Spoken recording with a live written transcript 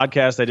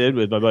podcast I did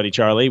with my buddy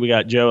Charlie. We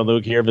got Joe and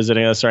Luke here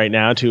visiting us right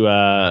now to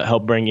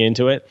help bring you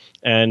into it.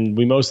 And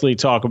we mostly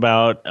talk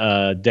about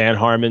Dan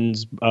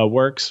Harmon's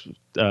works,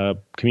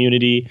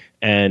 Community,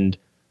 and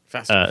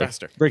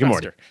faster. Rick and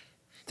Morty.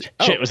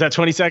 Shit, was that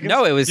 20 seconds?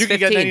 No, it was You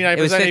 15. can get 99%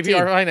 It was 15.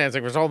 APR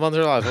financing for 12 months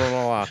or less. Blah,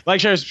 blah, blah.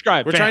 Like, share,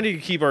 subscribe. We're trying to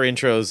keep our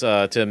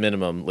intros to a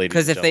minimum, ladies.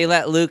 Because if they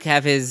let Luke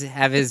have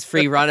his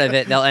free run of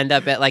it, they'll end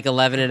up at like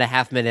 11 and a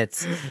half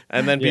minutes.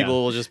 and then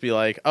people will just be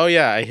like, "Oh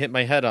yeah, I hit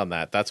my head on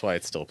that. That's why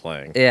it's still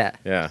playing." Yeah.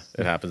 Yeah,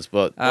 it happens.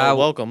 But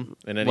welcome.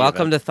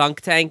 Welcome to Thunk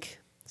Tank.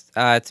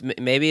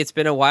 Maybe it's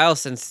been a while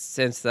since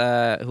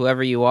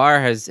whoever you are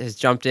has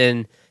jumped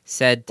in.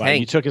 Said wow, tank.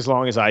 you took as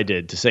long as I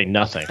did to say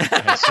nothing. I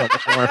had so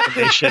much more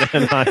information.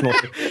 And I'm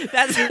like,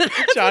 That's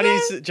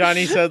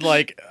Johnny said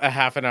like a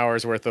half an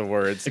hour's worth of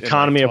words.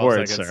 Economy in like of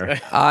words, 12 sir.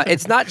 seconds.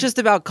 It's not just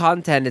about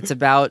content. It's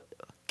about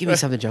give me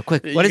something, Joe.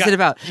 Quick. What is it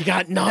about? You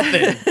got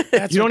nothing.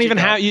 That's you don't what even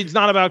got. have. It's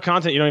not about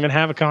content. You don't even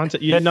have a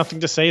content. You had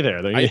nothing to say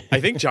there. I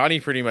think Johnny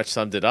pretty much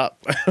summed it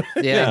up.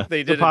 Yeah.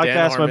 they the did a Dan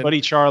podcast. My Harmon.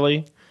 buddy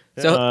Charlie.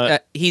 So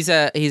he's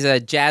a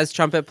jazz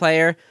trumpet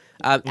player.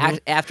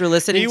 After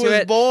listening He to was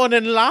it, born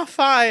in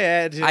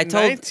Lafayette in I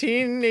told-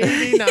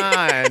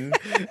 1989.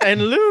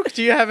 And Luke,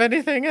 do you have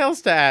anything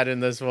else to add in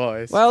this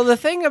voice? well, the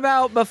thing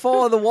about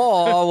Before the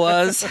War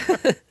was,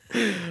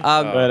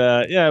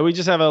 But yeah, we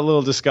just have a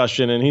little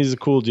discussion, and he's a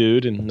cool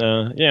dude, and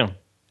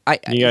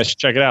you guys should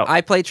check it out.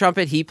 I play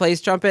trumpet, he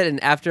plays trumpet,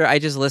 and after I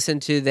just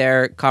listened to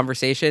their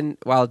conversation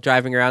while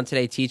driving around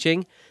today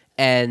teaching,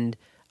 and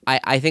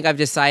I think I've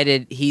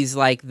decided he's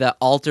like the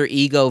alter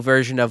ego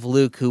version of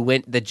Luke who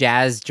went the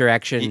jazz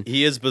direction.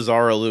 He is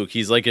Bizarro Luke.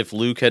 He's like if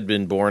Luke had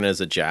been born as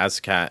a jazz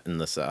cat in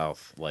the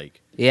South,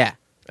 Yeah.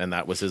 and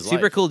that was his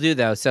Super life. cool dude,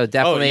 though, so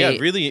definitely... Oh, yeah,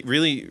 really,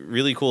 really,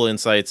 really cool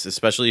insights,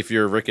 especially if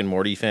you're a Rick and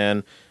Morty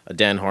fan, a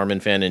Dan Harmon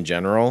fan in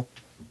general.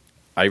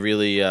 I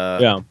really...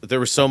 There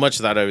was so much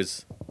that I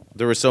was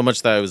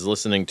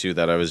listening to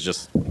that I was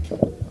just...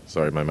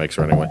 Sorry, my mic's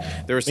running away.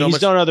 There was so He's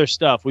much... done other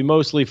stuff. We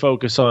mostly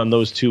focus on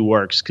those two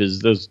works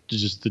because those are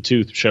just the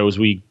two shows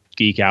we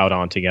geek out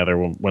on together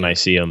when I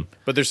see them.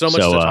 But there's so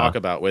much to talk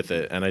about with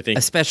it, and I think...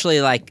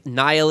 Especially like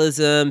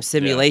nihilism,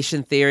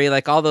 simulation theory,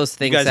 like all those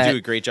things You guys that do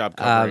a great job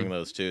covering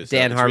those, too. So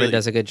Dan it's Harmon really-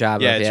 does a good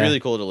job Yeah, of. it's really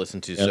cool to listen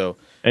to, so...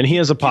 And he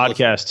has a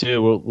podcast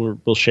too.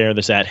 We'll share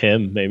this at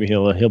him. Maybe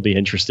he'll be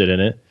interested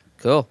in it.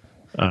 Cool.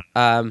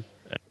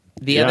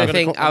 The other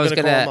thing I was I'm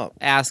going gonna call him to up.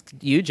 ask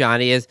you,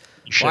 Johnny, is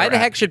Sure, why the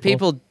heck should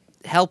people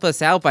help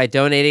us out by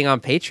donating on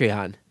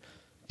Patreon?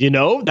 You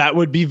know, that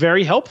would be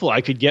very helpful. I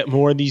could get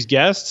more of these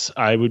guests.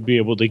 I would be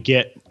able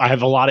to I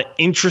have a lot of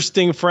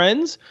interesting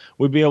friends.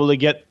 We'd be able to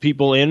get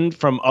people in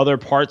from other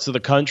parts of the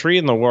country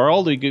and the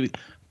world. We could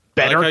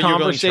better I like how you're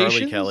going conversations.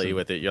 Charlie Kelly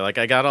with it. You're like,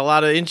 I got a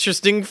lot of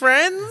interesting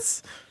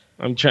friends.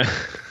 I'm trying.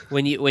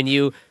 When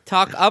you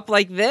talk up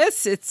like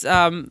this, it's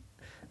a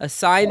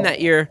sign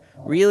that you're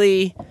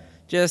really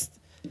just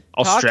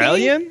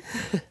Australian?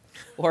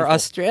 or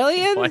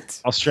Australian.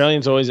 What?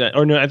 Australians always,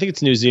 or no, I think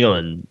it's New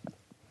Zealand.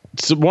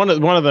 So one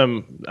of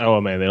them.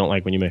 Oh man, they don't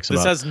like when you mix them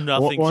This up. has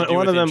nothing to One, do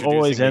one with of them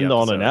always introducing end the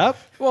on an episode.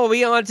 F. Well,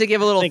 we wanted to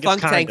give a little think it's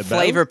Funk kinda Tank both.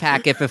 flavor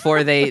packet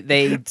before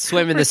they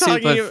swim in the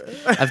soup talking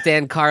of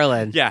Dan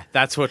Carlin. Yeah,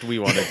 that's what we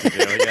wanted to do.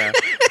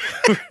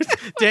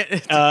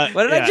 Yeah.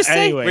 What did I just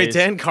say? anyways, Wait,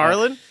 Dan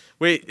Carlin?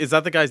 Wait, is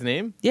that the guy's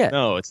name? Yeah,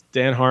 No, it's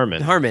Dan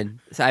Harmon. Harmon.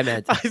 I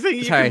meant. I think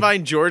you Sorry.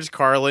 combined George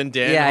Carlin,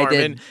 Dan Yeah, I Harmon,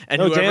 did. and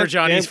No, whoever Dan-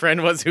 Johnny's Dan-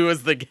 friend was who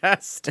was the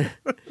guest.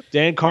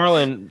 Dan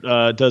Carlin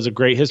does a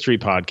great history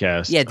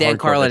podcast. Yeah, Dan Hardcore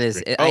Carlin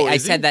History. is. Oh, I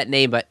is he? said that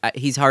name, but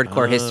he's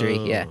hardcore history.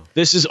 Yeah.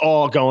 This is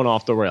all going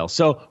off the rails.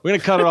 So we're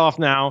gonna cut it off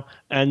now.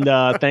 And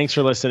thanks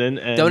for listening.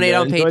 And, Donate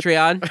on enjoy-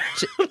 Patreon.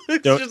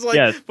 It's Don't- just like,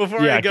 yeah,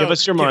 before yeah, I go, give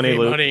us your money, me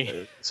Luke.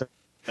 money.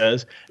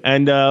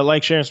 And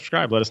like, share, and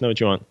subscribe. Let us know what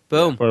you want.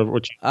 Boom. Or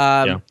what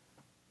you,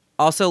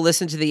 Also,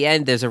 listen to the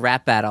end. There's a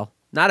rap battle.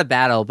 Not a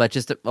battle, but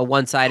just a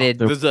one-sided.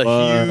 There This is a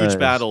was. huge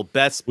battle.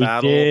 Best We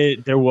battle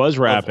did. There was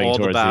of rapping all the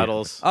towards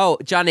battles. Oh,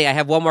 Johnny, I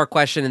have one more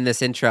question in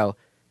this intro.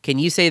 Can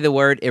you say the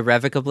word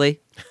irrevocably?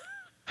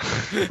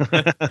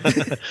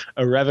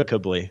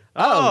 Irrevocably.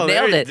 Oh,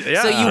 there nailed you- it.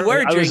 So yeah. you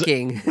were I was-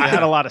 drinking. I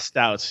had a lot of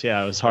stouts.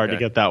 Yeah, it was hard to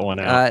Okay. get that one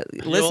out.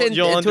 Listen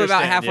you'll to about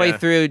understand, halfway yeah.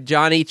 through.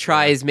 Johnny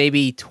tries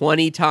maybe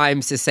 20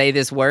 times to say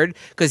this word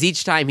because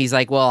each time he's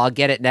like, well, I'll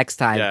get it next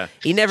time. Yeah.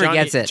 He never Johnny,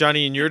 gets it.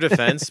 Johnny, in your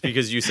defense,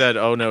 because you said,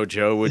 oh no,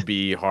 Joe would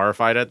be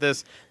horrified at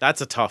this,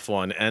 that's a tough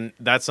one. And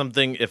that's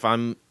something, if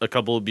I'm a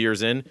couple of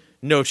beers in,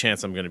 no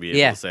chance I'm going to be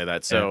able to say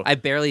that. So I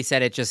barely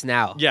said it just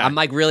now. Yeah. I'm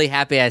like really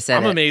happy I said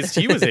I'm it. amazed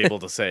he was able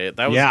to say it.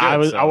 That was yeah,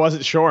 good, I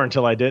wasn't sure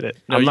until I did it.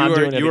 No, I'm not you are,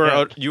 doing it you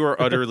are again. you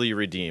are utterly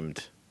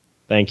redeemed.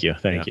 Thank you.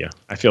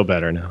 I feel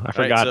better now. I All right,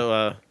 forgot.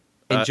 so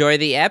Enjoy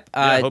the ep.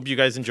 I hope you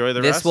guys enjoy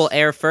the This rest. will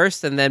air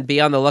first, and then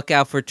be on the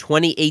lookout for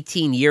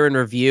 2018 year in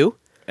review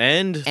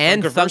and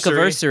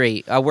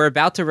Thunkiversary. We're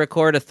about to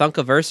record a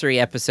Thunkiversary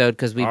episode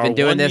because we've Our been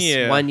doing 1 this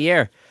year. 1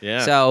 year.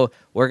 Yeah. So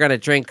we're gonna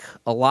drink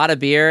a lot of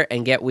beer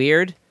and get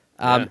weird.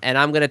 Yeah. And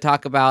I'm gonna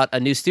talk about a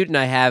new student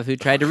I have who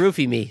tried to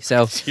roofie me.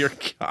 So Dear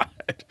God.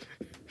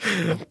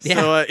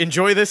 So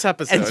enjoy this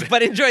episode.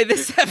 But enjoy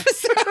this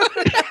episode.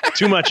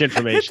 Too much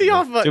information. Hit the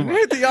off button.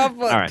 Hit the off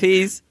button. All right.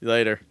 Peace.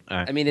 Later.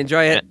 Right. I mean,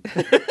 enjoy it.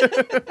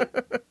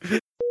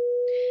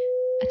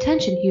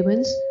 Attention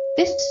humans,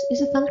 this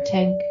is a Thunk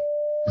Tank.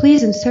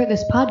 Please insert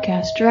this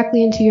podcast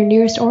directly into your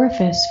nearest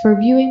orifice for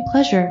viewing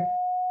pleasure.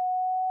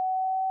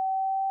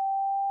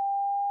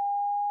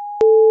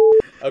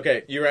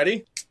 Okay, you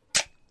ready?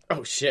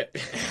 Oh shit.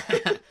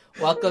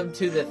 Welcome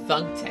to the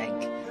Thunk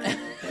Tank.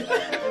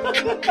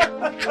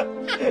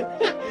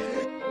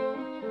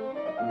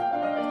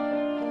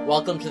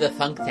 Welcome to the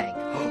Thunk Tank.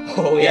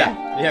 Oh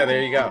yeah. Yeah,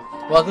 there you go.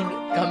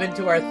 Come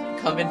into our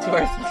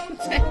Thunk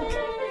Tank.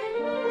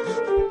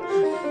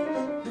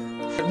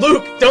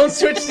 Luke, don't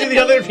switch to the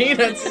other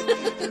peanuts.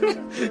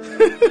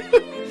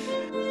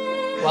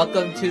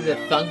 Welcome to the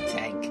Thunk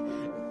Tank.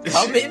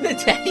 Come in the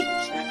tank.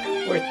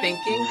 We're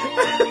thinking,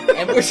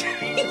 and we're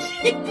drinking,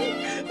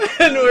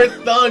 And we're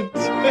thunked.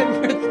 and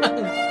we're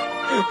thunked.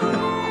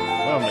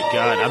 Oh my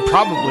god, I'm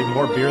probably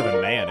more beer than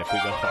man if we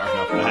go far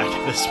enough back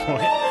at this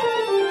point.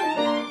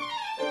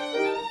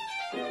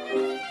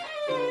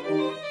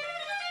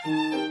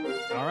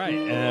 All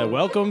right,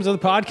 welcome to the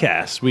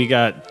podcast. We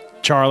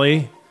got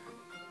Charlie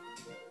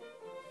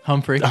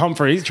Humphrey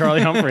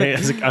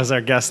as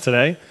our guest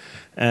today,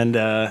 and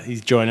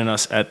he's joining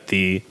us at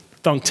the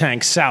Thunk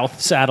Tank South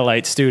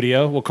Satellite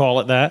Studio. We'll call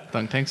it that.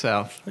 Thunk Tank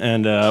South.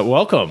 And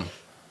welcome.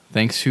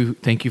 Thank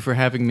you for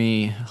having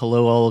me.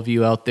 Hello, all of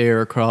you out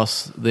there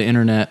across the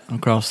internet,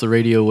 across the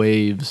radio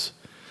waves.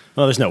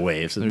 Well, there's no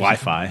waves. There's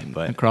Wi-Fi,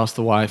 but across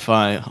the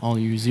Wi-Fi, all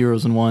you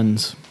zeros and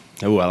ones.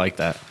 Oh, I like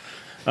that.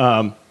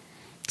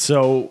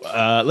 So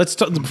let's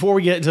before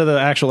we get into the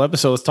actual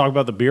episode, let's talk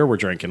about the beer we're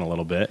drinking a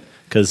little bit,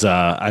 because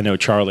I know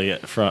Charlie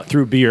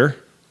through beer,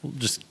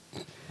 just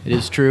It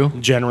is true.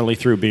 generally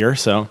through beer.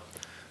 So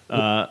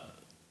I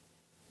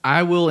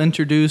will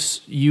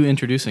introduce you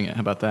introducing it. How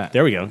about that?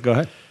 there we go. Go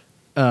ahead.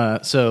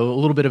 So a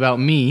little bit about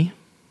me,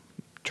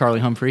 Charlie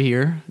Humphrey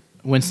here,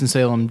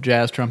 Winston-Salem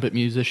jazz trumpet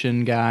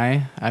musician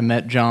guy. I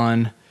met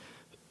John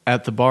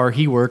at the bar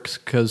he works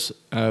because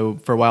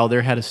for a while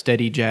there had a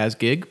steady jazz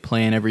gig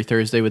playing every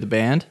Thursday with a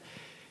band.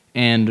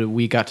 And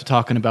we got to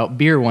talking about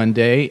beer one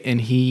day, and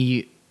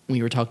we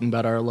were talking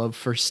about our love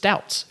for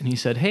stouts. And he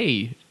said,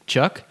 "Hey,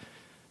 Chuck,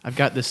 I've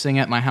got this thing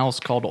at my house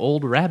called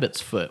Old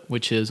Rabbit's Foot,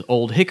 which is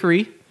Old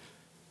Hickory,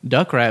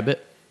 Duck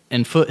Rabbit,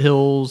 and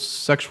Foothills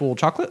Sexual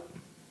Chocolate.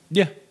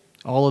 Yeah.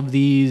 All of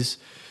these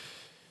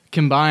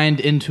combined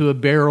into a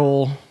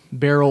barrel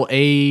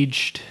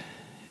aged."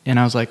 And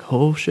I was like,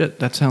 "Oh shit,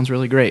 that sounds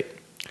really great."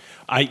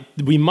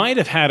 We might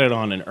have had it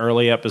on an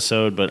early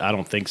episode, but I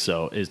don't think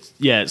so.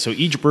 So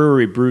each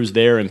brewery brews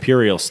their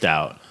imperial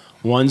stout.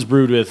 One's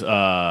brewed with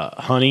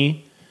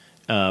honey,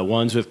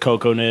 one's with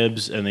cocoa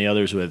nibs, and the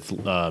other's with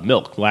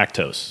milk,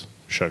 lactose,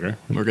 sugar.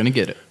 We're gonna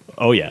get it.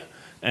 Oh yeah,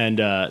 and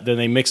then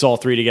they mix all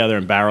three together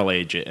and barrel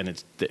age it, and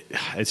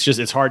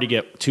it's hard to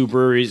get two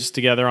breweries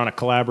together on a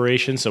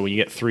collaboration. So when you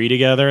get three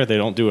together, they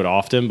don't do it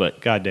often,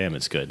 but goddamn,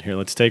 it's good. Here,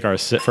 let's take our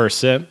first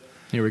sip.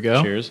 Here we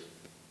go. Cheers.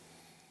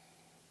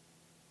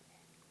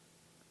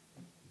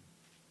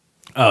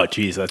 Oh,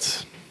 geez,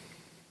 that's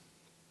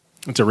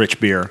a rich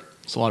beer.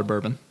 It's a lot of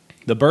bourbon.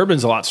 The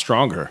bourbon's a lot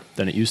stronger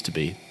than it used to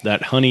be.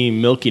 That honey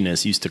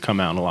milkiness used to come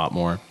out a lot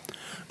more.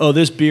 Oh,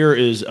 this beer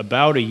is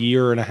about a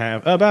year and a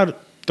half,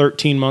 about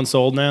 13 months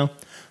old now.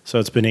 So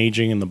it's been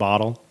aging in the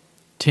bottle.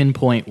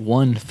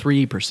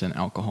 10.13%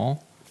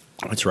 alcohol.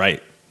 That's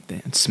right.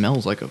 Damn, it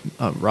smells like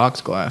a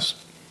rocks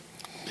glass.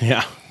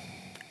 Yeah.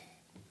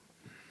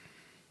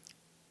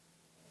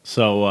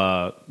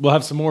 So we'll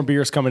have some more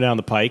beers coming down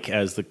the pike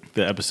as the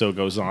episode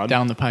goes on.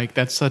 Down the pike.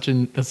 That's such a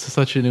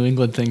New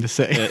England thing to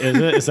say. Is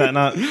it? Is that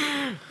not?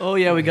 Oh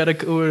yeah, we got to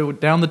go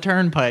down the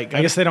turnpike.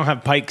 I guess they don't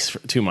have pikes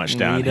too much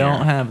down we here.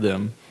 don't have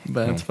them,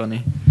 but that's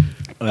funny.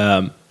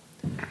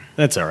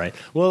 That's all right.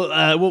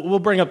 Well, we'll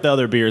bring up the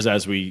other beers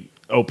as we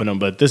open them,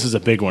 but this is a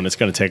big one. It's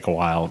going to take a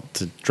while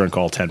to drink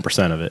all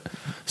 10% of it.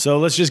 So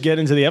let's just get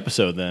into the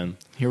episode then.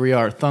 Here we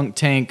are, Thunk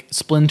Tank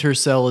Splinter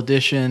Cell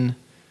Edition.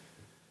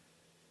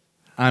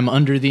 I'm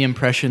under the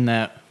impression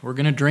that we're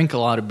going to drink a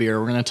lot of beer.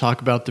 We're going to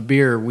talk about the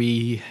beer.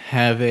 We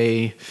have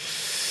a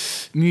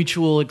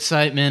mutual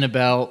excitement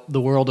about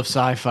the world of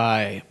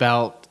sci-fi,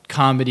 about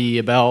comedy,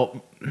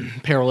 about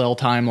parallel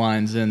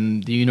timelines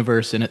and the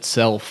universe in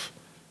itself.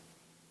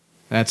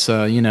 That's,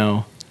 where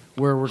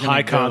we're going to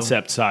High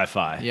concept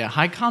sci-fi. Yeah,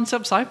 high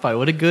concept sci-fi.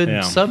 What a good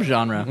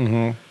subgenre.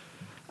 Mm-hmm.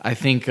 I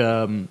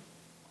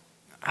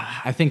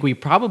think we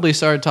probably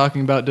started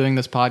talking about doing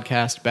this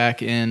podcast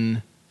back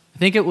in, I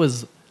think it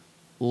was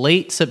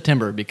late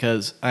September,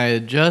 because I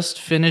had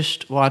just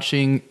finished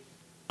watching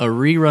a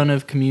rerun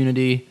of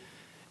Community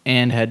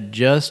and I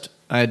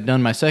had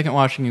done my second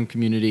watching of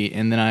Community,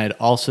 and then I had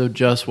also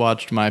just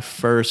watched my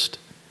first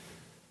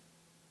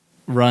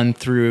run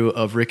through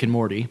of Rick and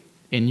Morty.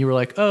 And you were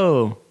like,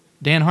 "Oh,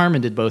 Dan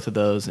Harmon did both of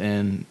those,"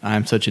 and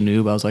I'm such a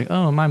noob. I was like,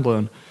 "Oh, mind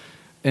blown."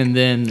 And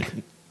then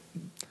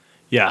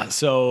Yeah,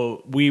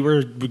 so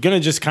we're going to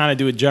just kind of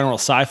do a general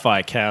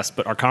sci-fi cast,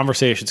 but our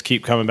conversations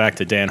keep coming back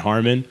to Dan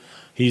Harmon.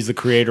 He's the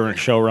creator and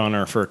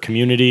showrunner for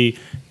Community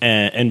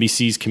and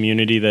NBC's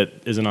Community that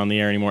isn't on the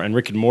air anymore, and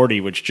Rick and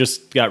Morty, which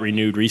just got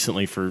renewed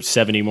recently for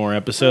 70 more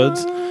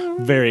episodes.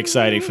 Very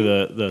exciting for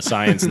the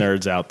science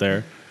nerds out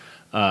there.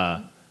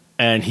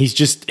 And he's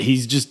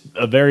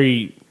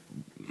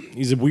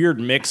a weird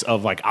mix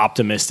of like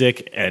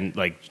optimistic and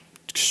like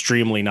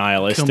extremely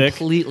nihilistic.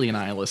 Completely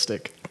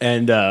nihilistic.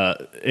 And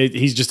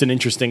he's just an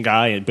interesting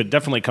guy, but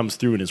definitely comes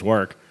through in his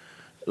work.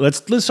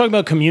 Let's talk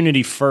about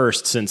Community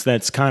first, since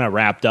that's kind of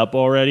wrapped up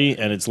already,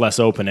 and it's less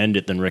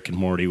open-ended than Rick and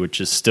Morty, which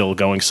is still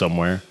going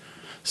somewhere.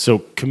 So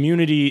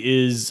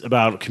Community is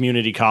about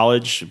community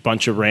college, a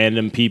bunch of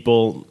random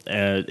people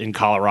in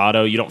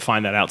Colorado. You don't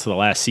find that out to the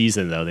last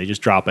season, though. They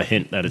just drop a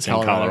hint that it's in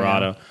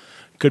Colorado. Yeah.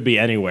 Could be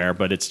anywhere,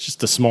 but it's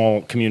just a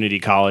small community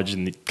college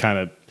and the kind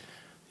of,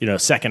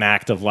 second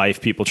act of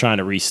life, people trying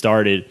to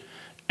restart it.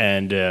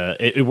 And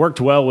it worked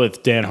well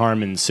with Dan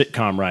Harmon's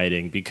sitcom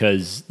writing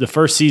because the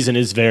first season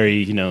is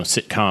very,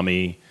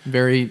 sitcom-y.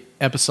 Very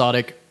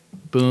episodic.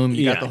 Boom.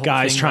 You got the whole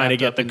guy's trying to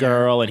get the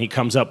girl, and he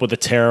comes up with a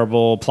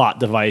terrible plot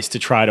device to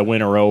try to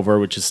win her over,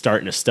 which is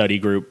starting a study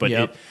group.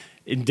 But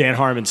in Dan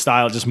Harmon's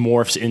style, it just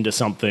morphs into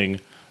something,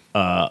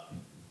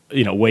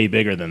 way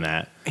bigger than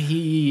that.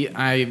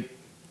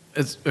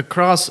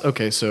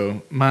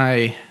 So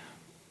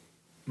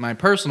my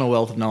personal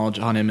wealth of knowledge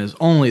on him is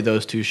only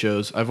those two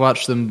shows. I've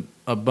watched them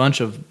a bunch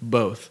of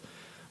both.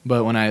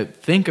 But when I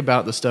think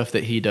about the stuff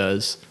that he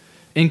does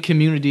in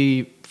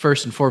Community,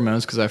 first and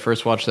foremost, because I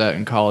first watched that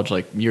in college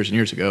like years and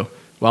years ago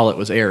while it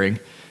was airing,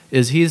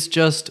 he is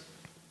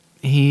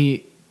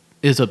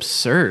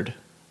absurd.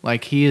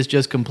 Like, he is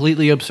just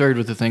completely absurd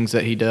with the things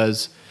that he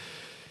does.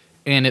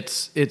 And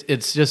it's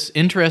just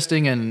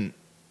interesting, and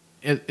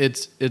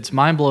it's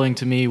mind-blowing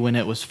to me. When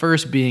it was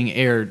first being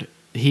aired,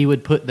 he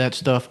would put that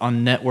stuff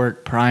on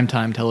network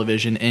primetime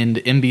television, and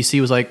NBC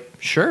was like,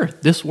 sure,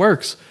 this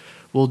works.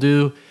 We'll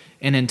do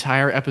an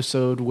entire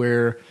episode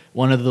where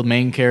one of the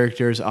main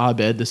characters,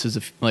 Abed, this is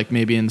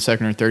maybe in the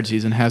second or third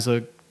season, has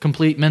a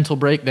complete mental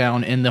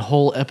breakdown, and the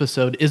whole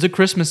episode is a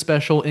Christmas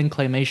special in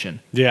claymation.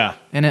 Yeah.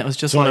 And it was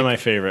just one of my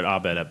favorite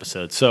Abed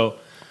episodes. So,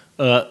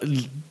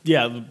 this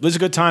is a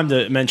good time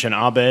to mention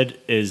Abed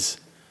is...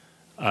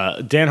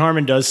 Dan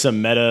Harmon does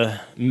some meta,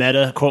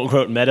 quote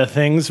unquote, meta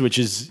things, which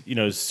is,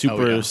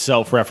 super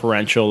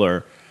self-referential,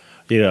 or,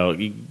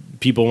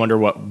 people wonder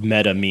what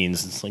meta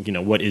means. It's like,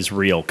 what is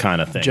real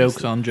kind of thing.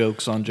 Jokes on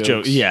jokes on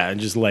jokes. And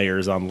just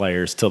layers on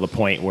layers till the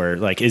point where,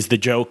 like, is the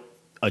joke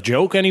a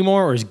joke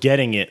anymore, or is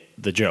getting it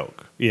the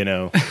joke,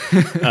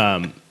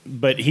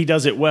 But he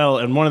does it well,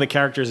 and one of the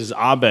characters is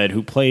Abed,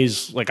 who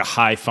plays like a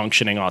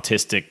high-functioning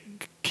autistic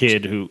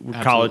kid,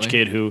 college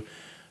kid who...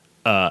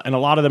 and a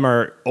lot of them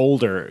are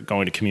older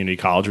going to community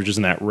college, which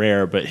isn't that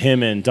rare. But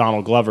him and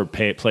Donald Glover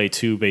play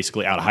two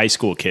basically out of high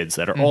school kids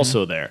that are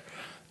also there.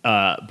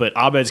 But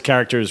Abed's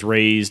character is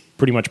raised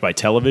pretty much by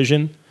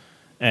television,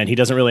 and he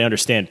doesn't really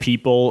understand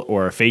people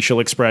or facial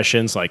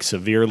expressions, like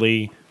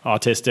severely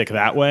autistic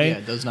that way.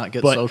 Yeah, does not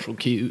get social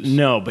cues.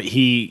 No, but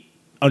he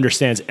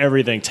understands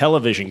everything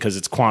television because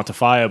it's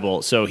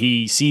quantifiable. So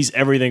he sees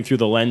everything through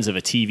the lens of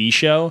a TV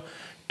show.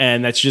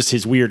 And that's just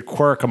his weird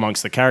quirk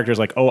amongst the characters.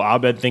 Like,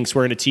 Abed thinks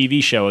we're in a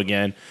TV show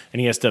again,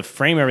 and he has to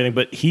frame everything.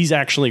 But he's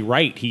actually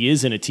right. He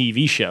is in a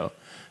TV show.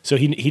 So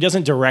he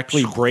doesn't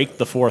directly break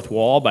the fourth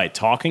wall by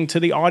talking to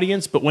the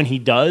audience. But when he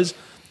does,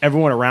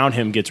 everyone around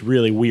him gets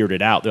really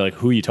weirded out. They're like,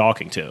 who are you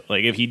talking to?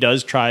 Like, if he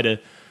does try to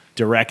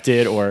direct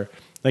it, or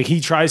like he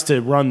tries to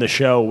run the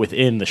show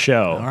within the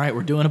show. All right,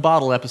 we're doing a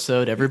bottle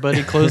episode.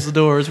 Everybody close the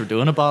doors. We're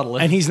doing a bottle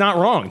episode. And he's not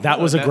wrong. It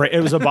was a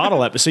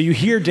bottle episode. So you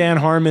hear Dan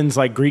Harmon's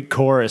like Greek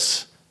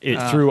chorus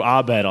through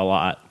Abed a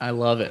lot. I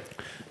love it.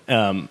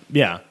 I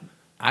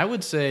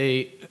would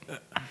say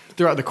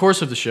throughout the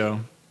course of the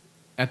show,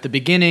 at the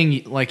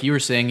beginning, like you were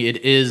saying,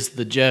 it is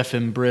the Jeff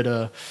and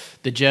Britta,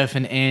 the Jeff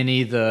and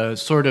Annie, the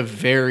sort of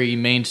very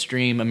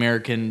mainstream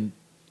American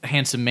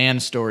handsome man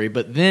story.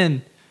 But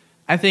then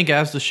I think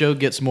as the show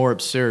gets more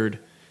absurd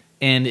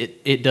and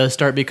it does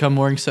start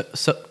becoming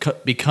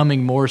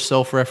more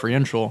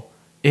self-referential,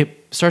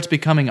 it starts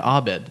becoming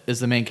Abed as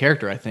the main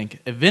character, I think.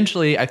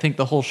 Eventually, I think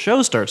the whole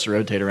show starts to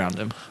rotate around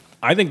him.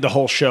 I think the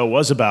whole show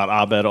was about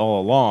Abed all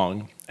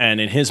along.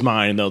 And in his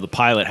mind, though, the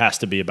pilot has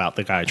to be about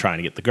the guy trying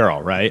to get the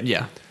girl, right?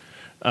 Yeah.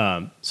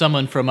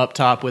 Someone from up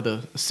top with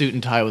a suit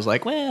and tie was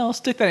like, well, I'll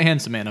stick that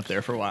handsome man up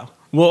there for a while.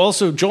 Well,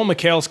 also, Joel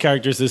McHale's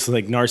character is this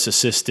like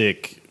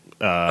narcissistic...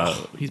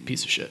 he's a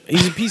piece of shit.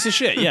 He's a piece of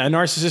shit, yeah. A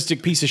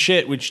narcissistic piece of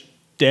shit, which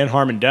Dan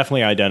Harmon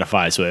definitely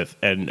identifies with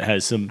and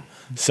has some...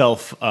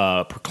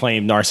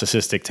 self-proclaimed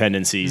narcissistic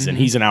tendencies, and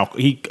he's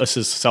a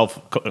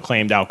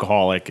self-proclaimed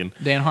alcoholic. And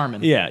Dan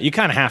Harmon. Yeah, you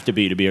kind of have to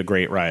be a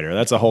great writer.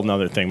 That's a whole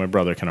nother thing. My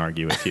brother can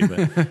argue with you,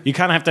 but you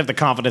kind of have the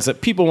confidence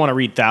that people want to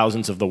read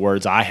thousands of the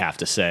words I have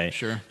to say.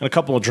 Sure. And a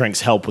couple of drinks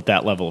help with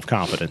that level of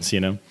confidence,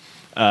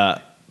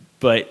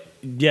 But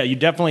yeah, you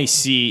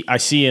definitely I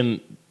see in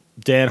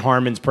Dan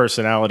Harmon's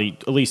personality,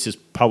 at least his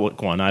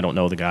public one. I don't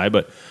know the guy,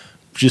 but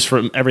just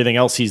from everything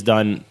else he's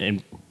done,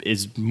 and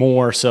is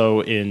more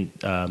so in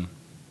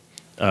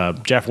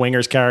Jeff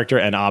Winger's character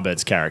and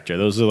Abed's character.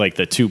 Those are like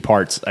the two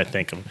parts I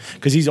think of,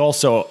 because he's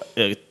also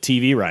a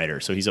TV writer,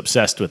 so he's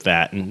obsessed with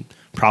that and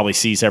probably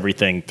sees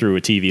everything through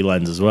a TV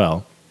lens as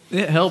well.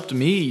 It helped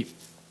me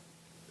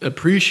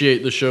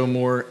appreciate the show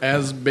more,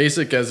 as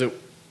basic as it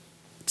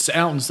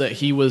sounds, that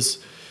he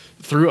was,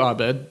 through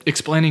Abed,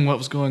 explaining what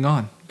was going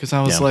on. Because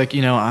I was like,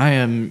 I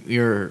am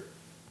your,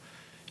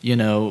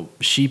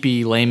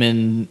 sheepy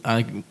layman.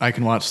 I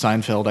can watch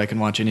Seinfeld, I can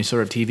watch any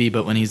sort of TV,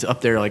 but when he's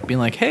up there like being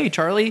like, hey,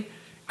 Charlie,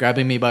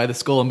 grabbing me by the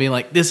skull and being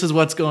like, this is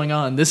what's going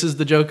on, this is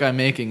the joke I'm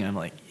making, I'm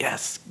like,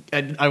 yes.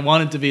 I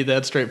want it to be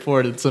that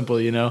straightforward and simple,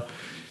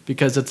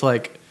 because it's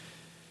like,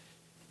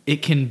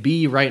 it can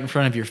be right in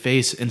front of your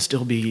face and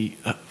still be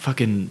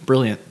fucking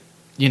brilliant.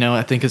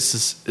 I think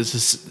it's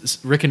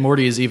just Rick and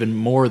Morty is even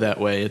more that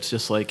way. It's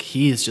just like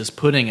he's just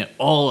putting it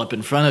all up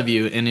in front of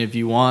you, and if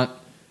you want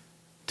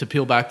to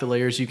peel back the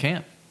layers, you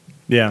can.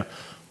 Yeah.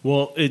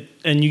 Well,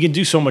 and you can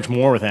do so much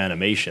more with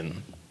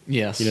animation.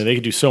 Yes. They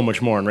could do so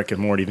much more in Rick and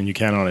Morty than you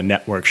can on a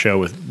network show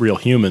with real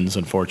humans,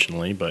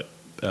 unfortunately. But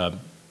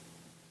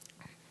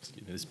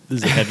this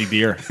is a heavy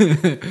beer.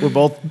 We're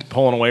both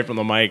pulling away from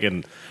the mic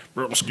and...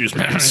 Excuse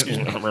me.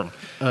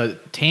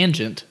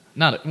 Tangent.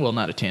 Not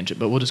a tangent,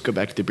 but we'll just go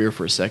back to the beer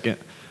for a second.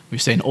 We were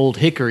saying Old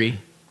Hickory,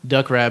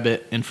 Duck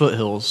Rabbit, and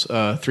Foothills,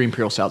 3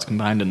 Imperial Stouts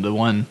combined into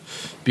one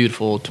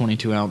beautiful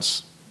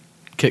 22-ounce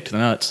kick to the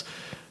nuts.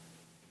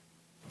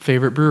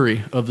 Favorite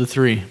brewery of the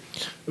 3?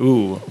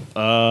 Ooh.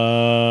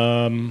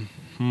 I've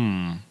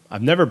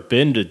never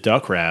been to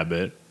Duck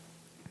Rabbit.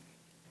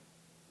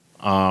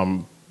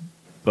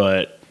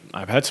 But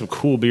I've had some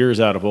cool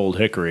beers out of Old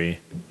Hickory.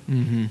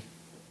 Mm-hmm.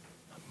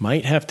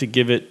 Might have to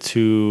give it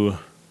to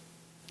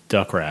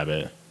Duck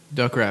Rabbit.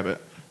 Duck Rabbit.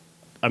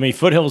 I mean,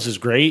 Foothills is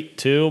great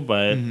too,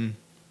 but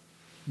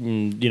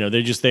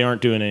they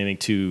aren't doing anything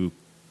too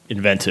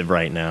inventive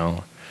right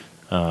now.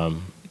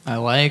 I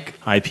like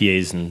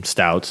IPAs and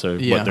stouts are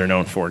what they're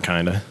known for,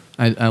 kind of.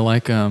 I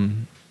like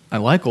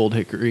Old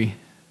Hickory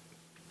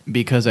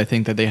because I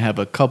think that they have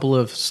a couple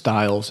of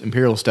styles,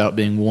 Imperial Stout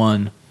being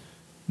one,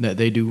 that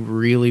they do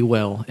really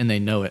well, and they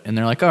know it. And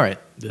they're like, all right,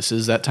 this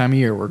is that time of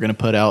year. We're going to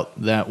put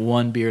out that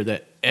one beer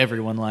that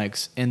everyone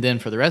likes. And then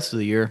for the rest of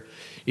the year,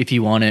 if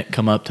you want it,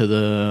 come up to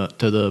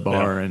the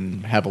bar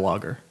and have a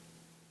lager.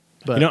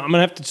 But I'm going to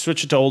have to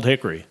switch it to Old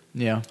Hickory.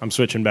 Yeah. I'm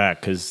switching back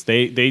because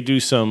they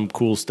do some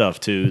cool stuff,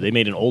 too. They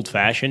made an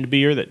old-fashioned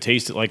beer that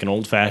tasted like an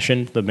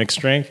old-fashioned, the mixed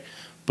drink,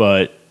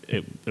 but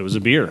it was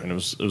a beer, and it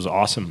was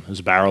awesome. It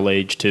was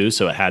barrel-aged, too,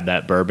 so it had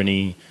that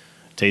bourbon-y,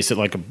 tasted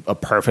like a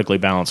perfectly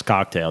balanced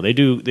cocktail.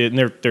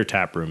 Their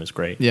tap room is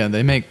great. Yeah,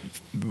 they make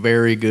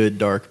very good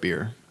dark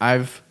beer.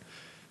 I've,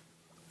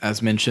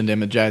 as mentioned,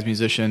 am a jazz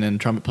musician and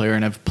trumpet player,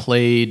 and I've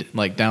played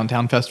like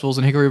downtown festivals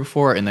in Hickory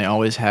before, and they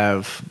always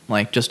have,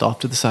 like, just off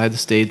to the side of the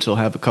stage, they'll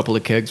have a couple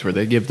of kegs where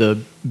they give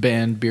the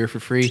band beer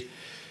for free.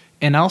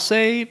 And I'll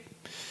say,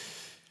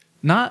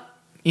 I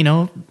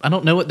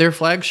don't know what their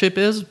flagship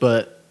is,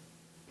 but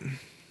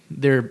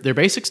their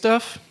basic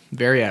stuff,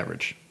 very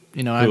average.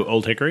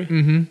 Old Hickory?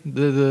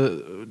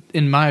 Mm-hmm.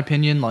 In my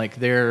opinion, like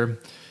their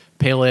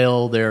pale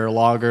ale, their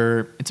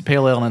lager, it's a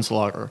pale ale and it's a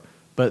lager.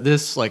 But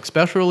this like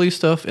special release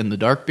stuff and the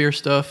dark beer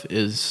stuff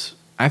is,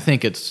 I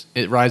think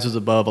it rises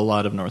above a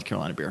lot of North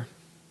Carolina beer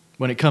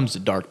when it comes to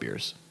dark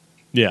beers.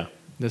 Yeah,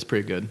 that's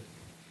pretty good.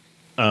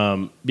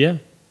 Yeah,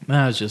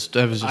 I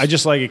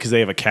just like it because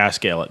they have a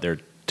cask ale at their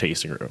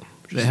tasting room.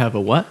 They have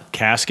a what?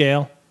 Cask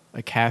ale.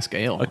 A cask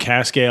ale. A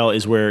cask ale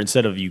is where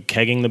instead of you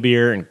kegging the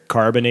beer and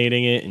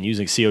carbonating it and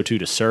using CO2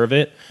 to serve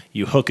it,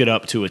 you hook it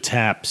up to a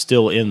tap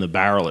still in the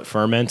barrel it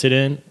fermented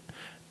in,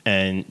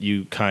 and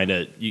you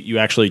you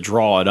actually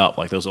draw it up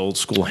like those old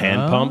school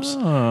hand pumps,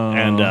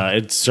 and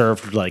it's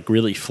served like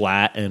really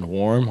flat and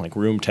warm, like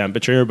room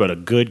temperature. But a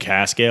good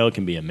cask ale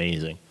can be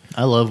amazing.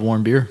 I love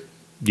warm beer.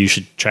 You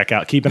should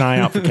keep an eye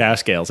out for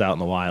cask ales out in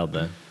the wild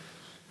then.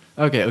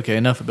 Okay,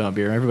 enough about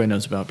beer. Everybody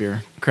knows about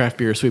beer. Craft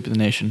beer sweeping the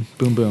nation.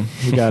 Boom, boom.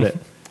 We got it.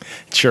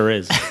 It sure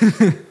is.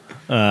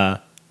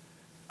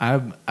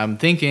 I'm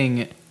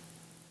thinking,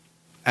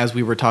 as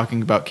we were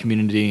talking about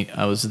Community,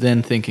 I was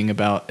then thinking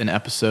about an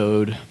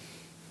episode.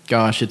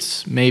 Gosh,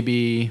 it's in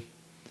the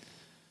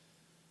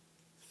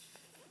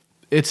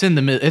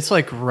it's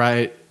like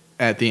right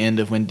at the end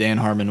of when Dan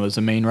Harmon was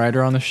the main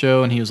writer on the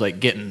show, and he was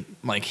like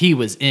he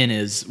was in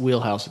his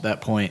wheelhouse at that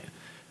point.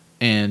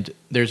 And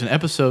there's an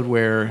episode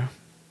where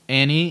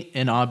Annie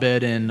and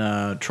Abed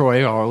and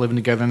Troy are living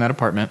together in that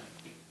apartment,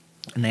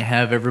 and they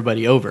have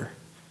everybody over,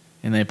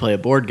 and they play a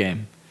board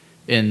game.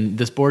 And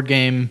this board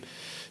game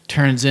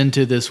turns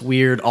into this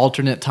weird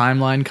alternate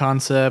timeline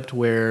concept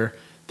where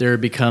there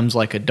becomes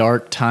like a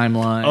dark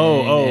timeline.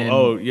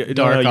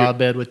 Dark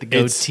Abed with the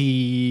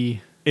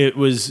goatee. It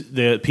was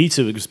the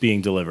pizza was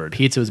being delivered.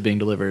 Pizza was being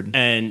delivered.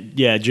 And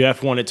yeah,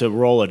 Jeff wanted to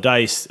roll a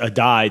die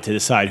to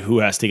decide who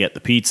has to get the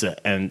pizza.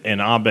 And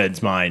in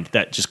Abed's mind,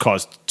 that just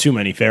caused too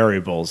many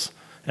variables.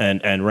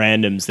 and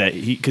randoms that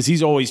because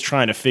he's always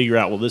trying to figure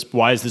out, well,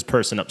 why is this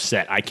person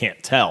upset? I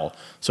can't tell,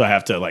 so I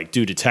have to like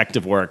do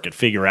detective work and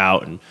figure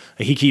out. And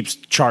he keeps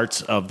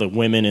charts of the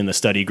women in the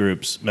study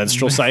group's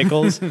menstrual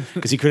cycles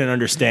because he couldn't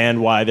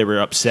understand why they were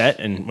upset.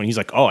 And when he's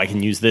like, oh, I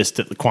can use this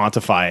to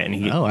quantify it,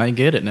 and I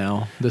get it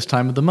now. This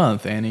time of the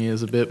month, Annie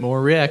is a bit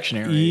more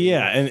reactionary.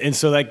 Yeah, and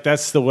so like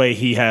that's the way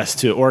he has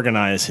to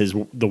organize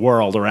the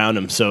world around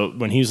him. So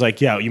when he was like,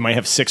 yeah, you might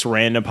have 6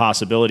 random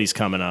possibilities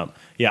coming up.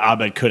 Yeah,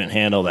 Abed couldn't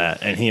handle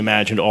that, and he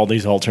imagined all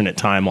these alternate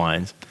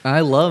timelines.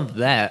 I love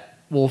that.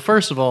 Well,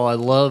 first of all, I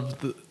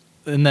love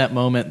in that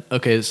moment,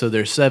 okay, so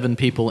there's 7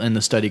 people in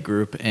the study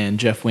group, and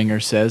Jeff Winger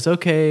says,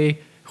 okay,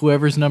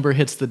 whoever's number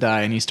hits the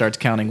die, and he starts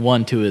counting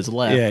 1 to his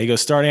left. Yeah, he goes,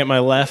 starting at my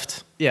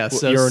left, yeah,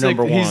 so you're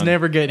number 1. He's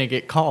never going to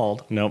get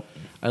called. Nope.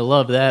 I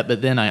love that,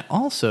 but then I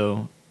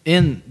also,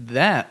 in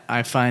that,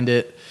 I find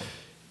it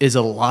is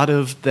a lot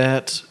of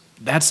that,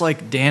 that's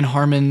like Dan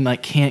Harmon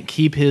like can't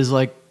keep his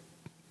like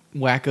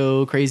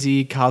wacko,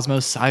 crazy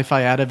cosmos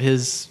sci-fi out of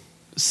his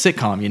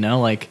sitcom, you know?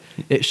 Like,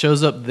 it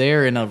shows up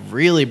there in a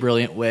really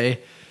brilliant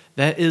way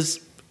that is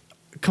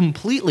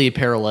completely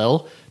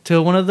parallel to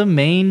one of the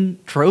main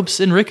tropes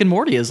in Rick and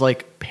Morty is,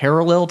 like,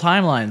 parallel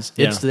timelines.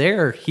 Yeah. It's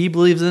there. He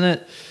believes in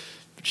it.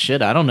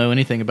 Shit, I don't know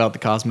anything about the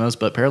cosmos,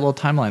 but parallel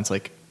timelines,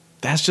 like,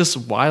 that's just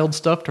wild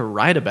stuff to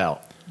write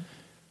about.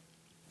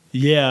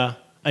 Yeah.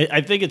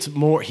 I think it's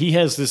more, he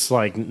has this,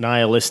 like,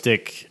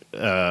 nihilistic,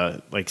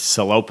 like,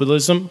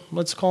 celopalism,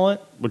 let's call it,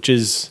 which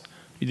is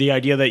the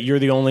idea that you're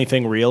the only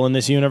thing real in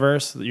this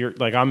universe. You're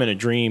like, I'm in a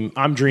dream.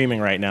 I'm dreaming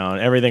right now, and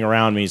everything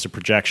around me is a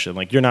projection.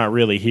 Like, you're not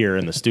really here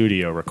in the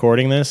studio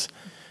recording this.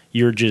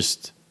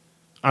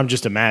 I'm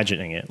just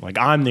imagining it. Like,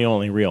 I'm the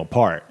only real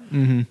part.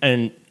 Mm-hmm.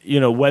 And, you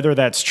know, whether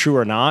that's true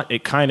or not,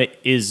 it kind of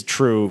is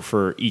true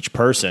for each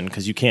person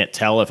because you can't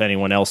tell if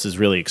anyone else is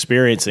really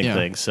experiencing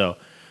things. So,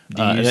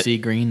 do you see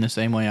green the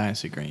same way I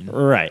see green?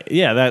 Right.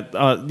 Yeah.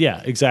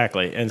 Yeah.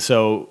 Exactly. And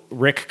so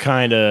Rick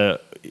kind of.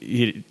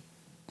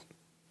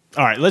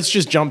 All right. Let's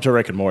just jump to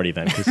Rick and Morty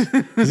then, because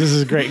this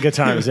is a good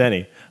time as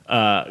any.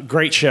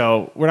 Great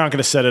show. We're not going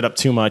to set it up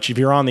too much. If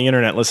you're on the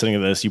internet listening to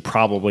this, you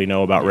probably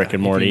know about Rick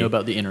and Morty. If you know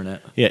about the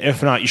internet. Yeah.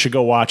 If not, you should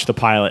go watch the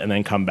pilot and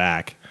then come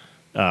back.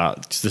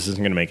 This isn't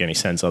going to make any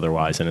sense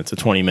otherwise, and it's a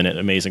 20-minute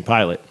amazing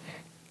pilot.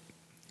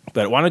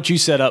 But why don't you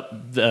set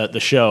up the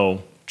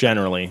show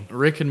generally?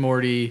 Rick and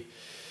Morty,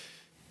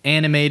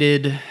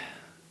 animated.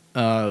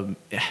 I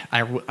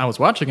was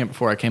watching it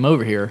before I came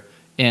over here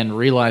and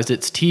realized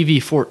it's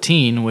TV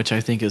 14, which I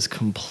think is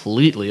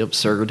completely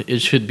absurd. It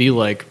should be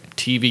like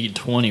TV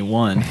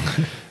 21.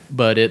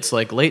 But it's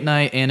like late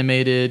night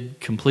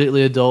animated,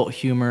 completely adult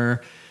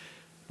humor.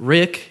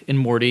 Rick and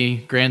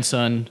Morty,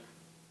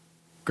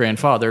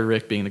 grandfather,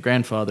 Rick being the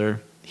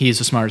grandfather, he's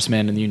the smartest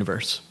man in the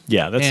universe.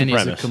 Yeah, that's the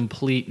premise. And he's a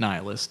complete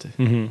nihilist.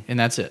 Mm-hmm. And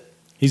that's it.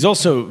 He's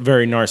also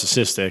very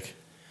narcissistic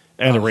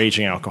and a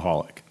raging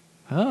alcoholic.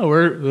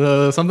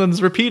 Oh,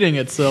 something's repeating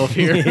itself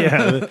here.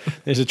 Yeah,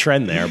 there's a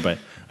trend there. But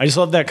I just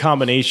love that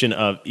combination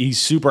of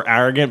he's super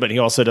arrogant, but he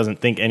also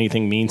doesn't think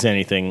anything means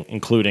anything,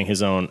 including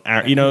his own.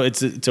 You know,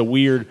 it's a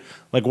weird,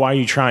 like, why are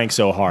you trying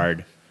so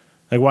hard?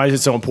 Like, why is it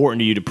so important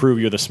to you to prove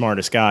you're the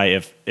smartest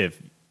guy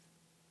if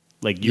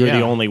like you're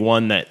the only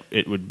one that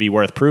it would be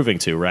worth proving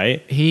to,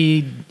 right?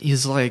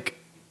 He's like,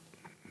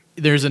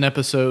 there's an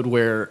episode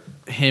where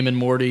him and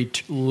Morty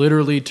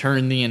literally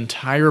turn the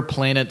entire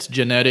planet's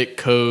genetic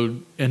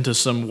code into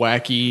some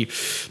wacky,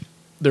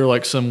 they're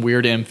like some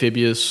weird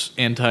amphibious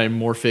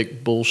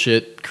anti-morphic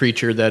bullshit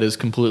creature that is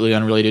completely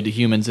unrelated to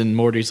humans. And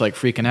Morty's like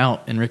freaking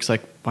out. And Rick's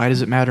like, why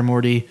does it matter,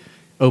 Morty?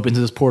 Opens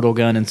his portal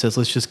gun and says,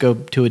 let's just go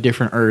to a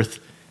different Earth.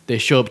 They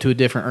show up to a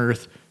different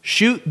Earth,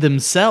 shoot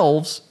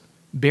themselves,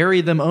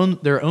 bury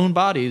their own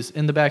bodies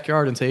in the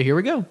backyard and say, here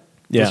we go.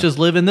 Yeah. Let's just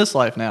live in this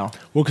life now.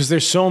 Well, because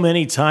there's so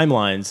many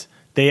timelines,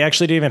 they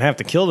actually didn't even have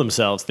to kill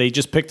themselves. They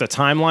just picked a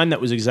timeline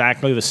that was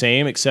exactly the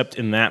same, except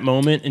in that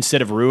moment,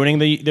 instead of ruining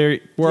their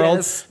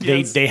world,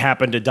 they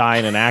happened to die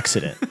in an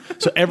accident.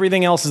 So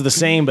everything else is the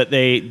same, but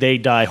they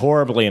die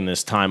horribly in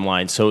this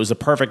timeline. So it was the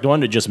perfect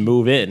one to just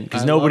move in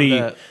because no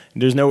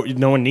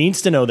one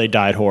needs to know they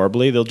died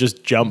horribly. They'll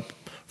just jump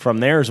from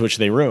theirs, which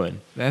they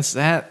ruin. That's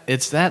that.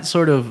 It's that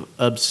sort of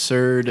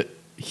absurd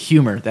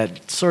humor,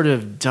 that sort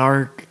of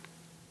dark,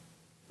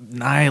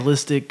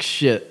 nihilistic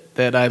shit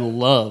that I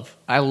love.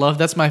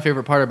 That's my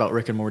favorite part about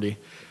Rick and Morty.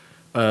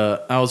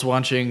 I was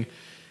watching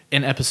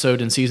an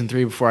episode in season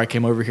 3 before I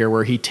came over here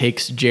where he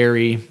takes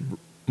Jerry,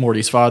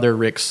 Morty's father,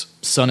 Rick's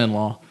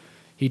son-in-law.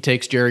 He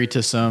takes Jerry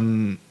to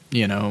some,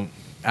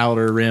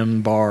 outer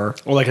rim bar.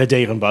 Or like a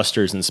Dave and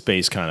Buster's in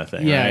space kind of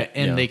thing. Yeah, right?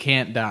 and they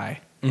can't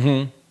die.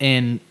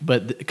 Mm-hmm.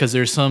 But because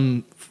there's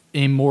some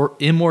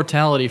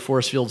immortality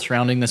force field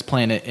surrounding this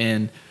planet,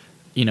 and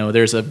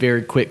there's a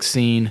very quick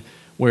scene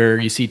where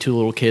you see 2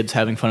 little kids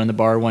having fun in the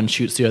bar. One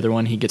shoots the other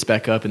one, he gets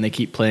back up, and they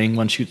keep playing.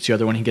 One shoots the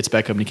other one, he gets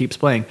back up, and he keeps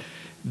playing.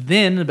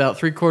 Then, about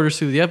 3/4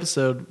 through the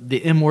episode, the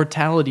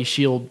immortality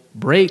shield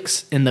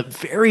breaks, and the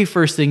very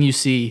first thing you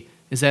see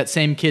is that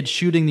same kid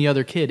shooting the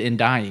other kid and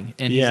dying.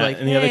 And he's like,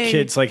 and the other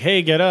kid's like,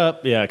 hey, get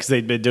up. Yeah, because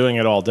they've been doing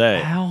it all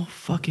day. How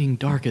fucking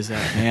dark is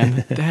that,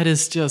 man? That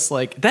is just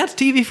like, that's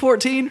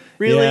TV-14?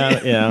 Really?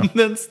 Yeah.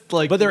 That's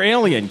like, But they're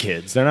alien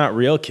kids. They're not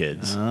real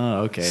kids.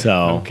 Oh, okay.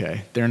 So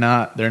okay, they're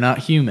not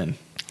human.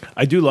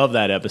 I do love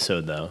that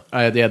episode, though.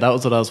 Yeah, that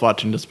was what I was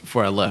watching just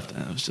before I left,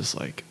 and it was just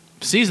like,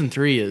 season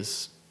 3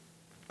 is,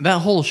 that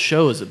whole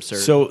show is absurd.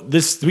 So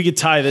we could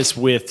tie this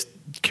with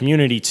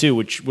Community too,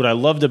 which what I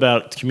loved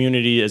about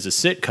Community as a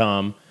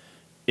sitcom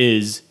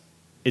is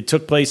it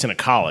took place in a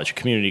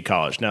community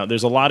college. Now,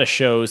 there's a lot of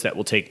shows that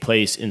will take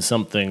place in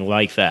something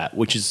like that,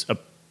 which is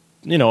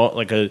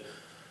like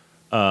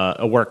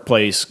a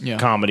workplace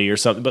comedy or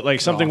something, but like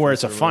something where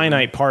it's a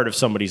finite part of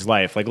somebody's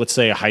life, like let's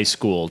say a high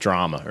school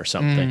drama or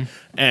something,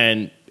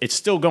 and it's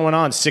still going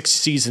on 6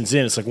 seasons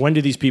in. It's like, when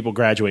do these people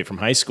graduate from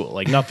high school?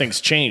 Like nothing's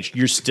changed.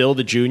 You're still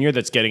the junior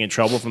that's getting in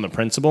trouble from the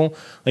principal.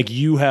 Like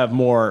you have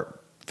more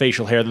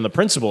facial hair than the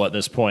principal at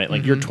this point.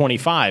 Like you're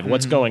 25.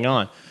 What's going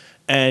on?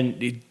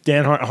 And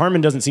Dan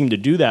Harmon doesn't seem to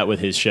do that with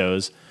his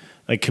shows.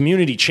 Like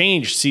Community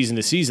changed season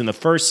to season. The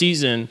first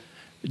season,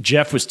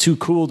 Jeff was too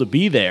cool to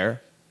be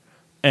there.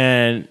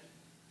 And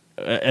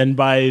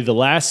by the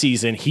last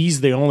season,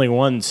 he's the only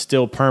one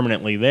still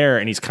permanently there,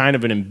 and he's kind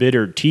of an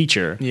embittered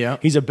teacher. Yeah.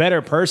 He's a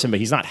better person, but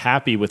he's not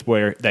happy with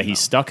he's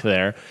stuck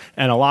there.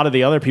 And a lot of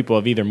the other people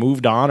have either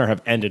moved on or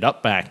have ended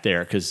up back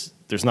there because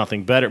there's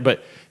nothing better.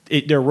 But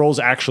their roles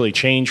actually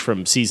change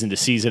from season to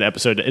season,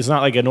 episode. It's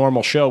not like a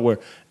normal show where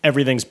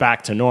everything's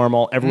back to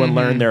normal. Everyone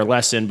learned their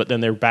lesson, but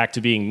then they're back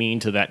to being mean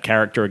to that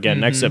character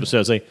again. Next episode,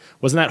 it's like,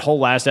 wasn't that whole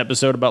last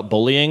episode about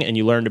bullying and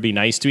you learn to be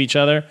nice to each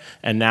other?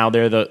 And now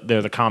they're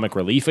the comic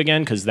relief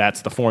again because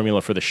that's the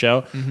formula for the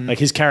show. Like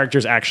his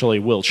characters actually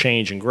will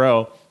change and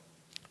grow.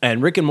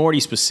 And Rick and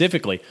Morty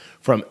specifically,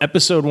 from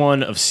episode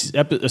 1 of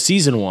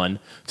season 1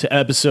 to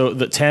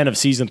episode 10 of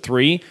season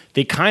 3,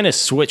 they kind of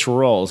switch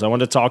roles. I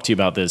want to talk to you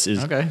about this.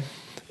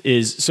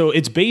 So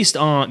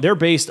they're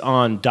based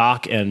on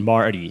Doc and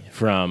Marty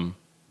from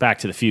Back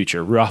to the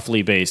Future,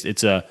 roughly based.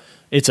 It's a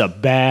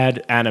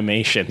bad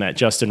animation that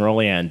Justin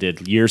Roiland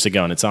did years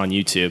ago, and it's on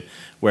YouTube,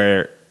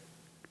 where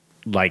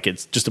like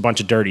it's just a bunch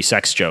of dirty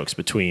sex jokes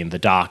between the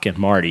Doc and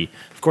Marty.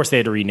 Of course, they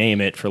had to rename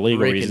it for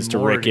legal reasons to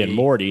Rick and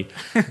Morty.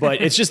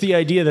 But it's just the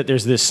idea that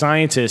there's this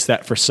scientist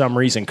that for some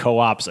reason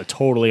co-ops a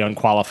totally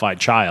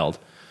unqualified child,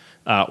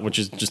 which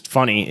is just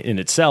funny in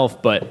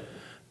itself. But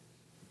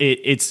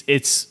it's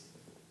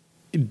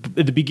at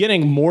the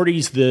beginning,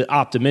 Morty's the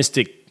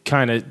optimistic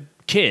kind of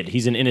kid.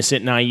 He's an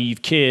innocent,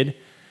 naive kid.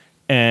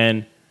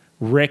 And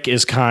Rick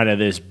is kind of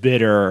this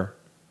bitter,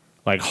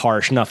 like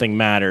harsh, nothing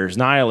matters,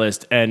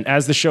 nihilist. And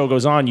as the show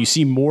goes on, you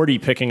see Morty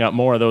picking up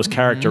more of those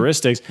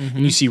characteristics, and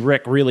you see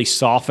Rick really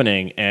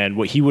softening. And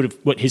what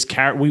his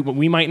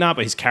we might not,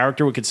 but his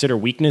character would consider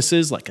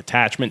weaknesses like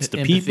attachments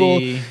to people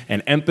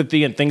and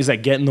empathy and things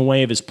that get in the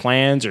way of his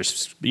plans or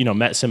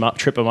mess him up,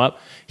 trip him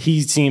up.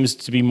 He seems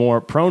to be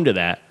more prone to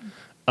that.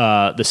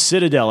 The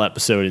Citadel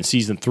episode in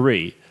season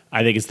 3,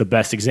 I think, is the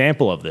best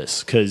example of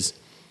this because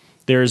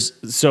he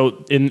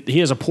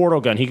has a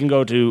portal gun. He can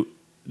go to.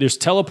 There's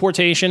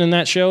teleportation in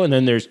that show, and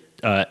then there's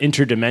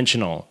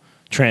interdimensional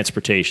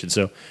transportation.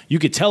 So you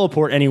could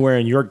teleport anywhere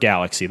in your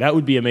galaxy. That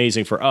would be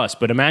amazing for us.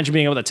 But imagine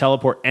being able to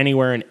teleport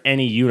anywhere in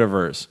any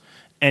universe,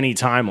 any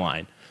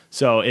timeline.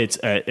 So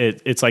it's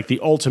like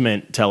the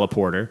ultimate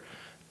teleporter.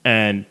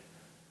 And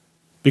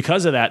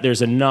because of that,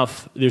 there's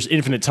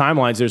infinite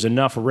timelines. There's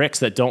enough Ricks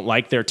that don't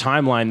like their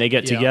timeline. They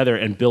get together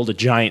and build a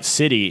giant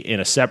city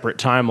in a separate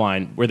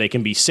timeline where they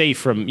can be safe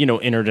from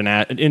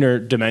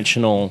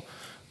interdimensional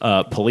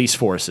police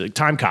force,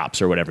 time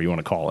cops or whatever you want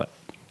to call it.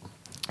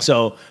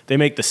 So they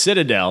make the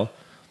Citadel,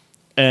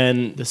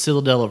 and the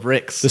Citadel of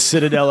Ricks. The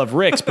Citadel of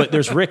Ricks, but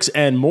there's Ricks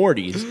and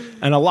Mortys,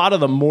 and a lot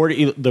of the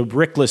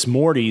Rickless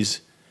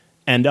Mortys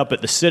end up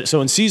at the Citadel.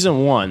 So in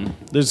season 1,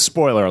 there's a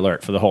spoiler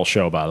alert for the whole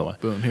show, by the way.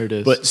 Boom, here it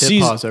is. But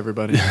hit pause,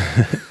 everybody.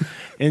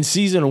 In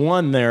season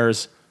 1,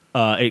 there's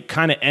it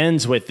kind of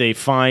ends with they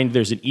find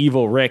there's an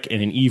evil Rick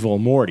and an evil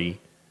Morty.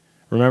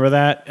 Remember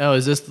that? Oh,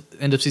 is this the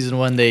end of season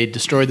 1? They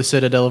destroy the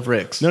Citadel of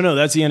Ricks. No,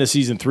 that's the end of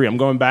season 3. I'm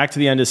going back to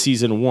the end of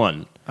season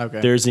 1. Okay.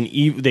 There's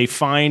they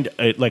find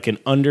I think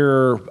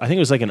it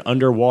was like an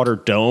underwater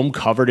dome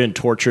covered in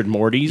tortured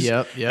Mortys.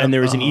 Yep. And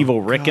there was an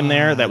evil Rick in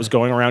there that was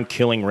going around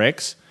killing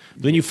Ricks.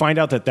 Then you find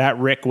out that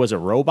Rick was a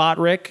robot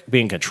Rick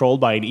being controlled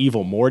by an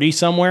evil Morty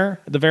somewhere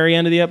at the very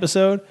end of the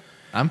episode.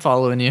 I'm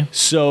following you.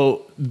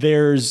 So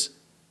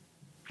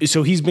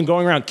he's been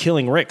going around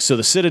killing Ricks. So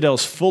the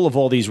Citadel's full of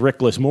all these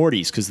Rickless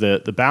Mortys because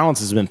the balance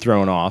has been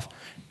thrown off.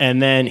 And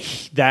then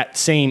that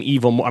same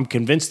evil, I'm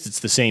convinced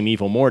it's the same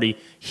evil Morty,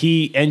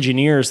 he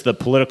engineers the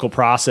political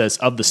process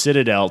of the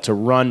Citadel to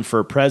run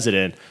for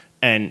president,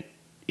 and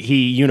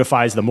he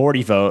unifies the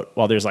Morty vote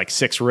while there's like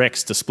 6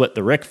 Ricks to split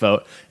the Rick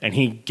vote, and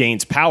he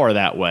gains power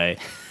that way.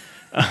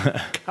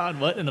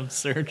 God, what an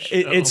absurd show.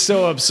 It's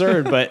so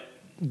absurd, but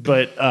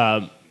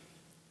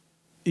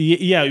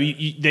Yeah,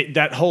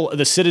 that whole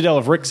the Citadel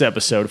of Rick's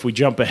episode. If we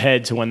jump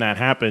ahead to when that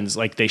happens,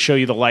 like they show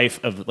you the life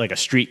of like a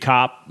street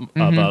cop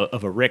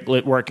of a Rick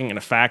working in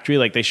a factory.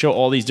 Like they show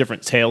all these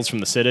different tales from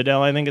the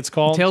Citadel. I think it's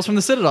called Tales from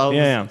the Citadel.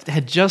 Yeah. I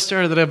had just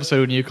started that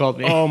episode when you called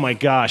me. Oh my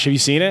gosh, have you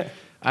seen it?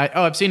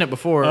 I've seen it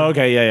before.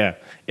 Okay, yeah.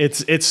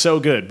 It's so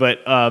good,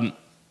 but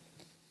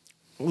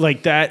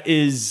like that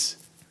is.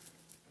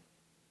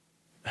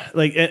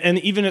 Like and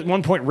even at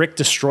one point Rick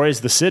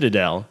destroys the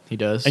Citadel. He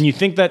does. And you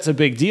think that's a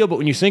big deal, but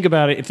when you think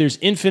about it, if there's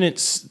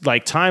infinite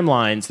like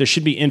timelines, there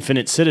should be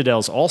infinite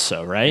Citadels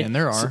also, right? And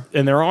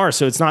there are.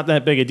 So it's not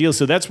that big a deal.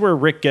 So that's where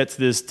Rick gets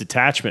this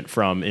detachment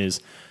from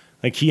is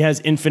like he has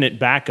infinite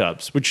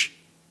backups, which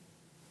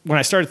when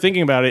I started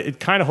thinking about it, it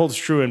kind of holds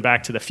true in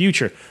Back to the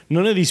Future.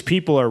 None of these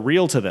people are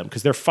real to them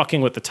because they're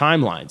fucking with the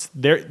timelines.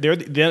 They're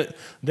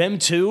them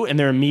too and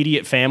their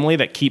immediate family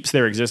that keeps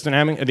their existence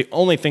happening are the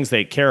only things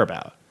they care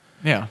about.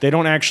 Yeah. They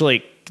don't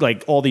actually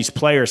like all these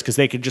players because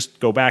they could just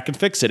go back and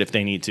fix it if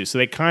they need to. So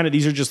they kind of,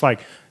 these are just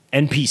like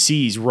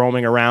NPCs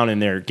roaming around in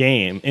their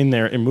game, in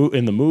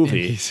the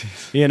movie,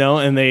 you know,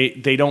 and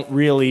they don't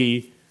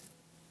really,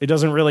 it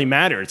doesn't really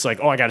matter. It's like,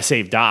 oh, I got to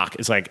save Doc.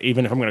 It's like,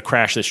 even if I'm going to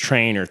crash this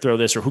train or throw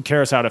this or who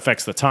cares how it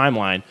affects the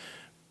timeline.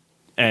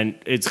 And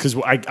it's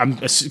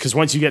because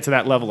once you get to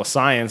that level of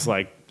science,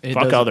 like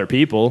fuck other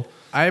people.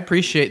 I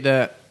appreciate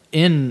that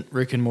in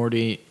Rick and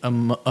Morty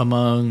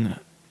among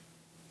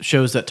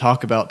shows that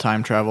talk about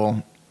time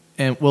travel,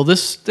 and well,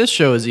 this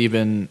show is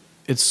even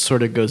it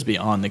sort of goes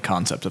beyond the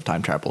concept of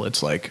time travel.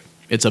 It's like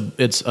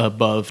it's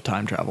above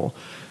time travel.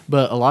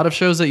 But a lot of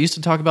shows that used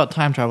to talk about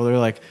time travel, they're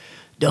like,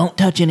 don't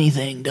touch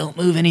anything, don't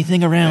move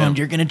anything around,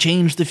 you're gonna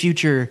change the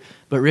future.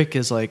 But Rick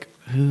is like,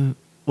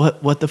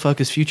 what the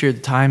fuck is future?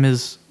 The time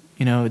is,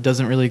 you know, it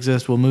doesn't really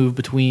exist. We'll move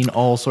between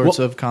all sorts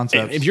of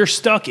concepts. If you're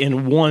stuck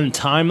in one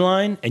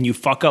timeline and you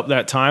fuck up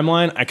that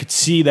timeline, I could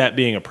see that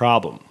being a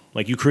problem.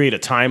 Like you create a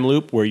time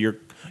loop where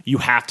you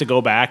have to go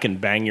back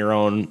and bang your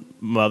own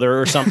mother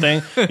or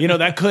something. You know,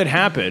 that could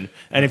happen.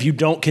 And if you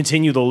don't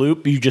continue the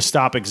loop, you just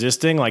stop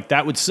existing. Like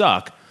that would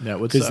suck. That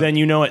would suck. Because then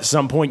you know at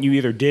some point you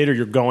either did or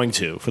you're going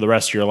to for the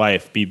rest of your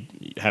life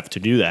have to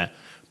do that.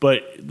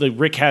 But like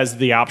Rick has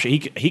the option.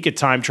 He could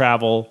time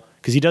travel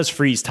because he does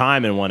freeze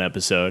time in one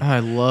episode. I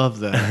love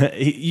that.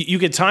 You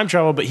could time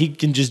travel, but he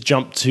can just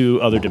jump to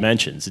other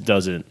dimensions. It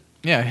doesn't.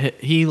 Yeah,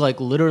 he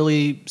like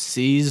literally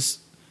sees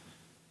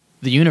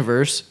the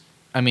universe.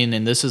 I mean,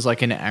 and this is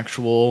like an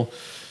actual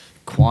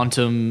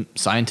quantum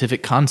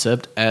scientific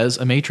concept as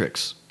a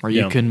matrix where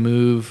you can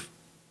move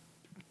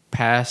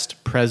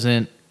past,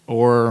 present,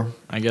 or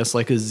I guess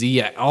like a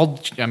Z.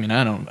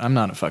 I'm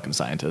not a fucking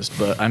scientist,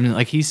 but I mean,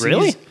 like he sees.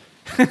 Really?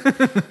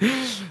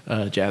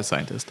 Jazz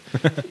scientist.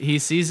 He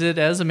sees it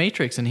as a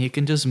matrix, and he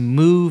can just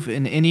move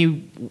in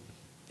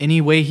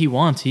any way he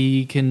wants.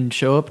 He can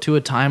show up to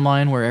a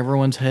timeline where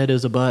everyone's head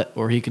is a butt,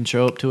 or he can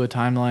show up to a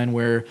timeline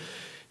where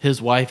his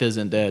wife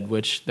isn't dead,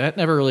 which that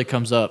never really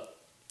comes up.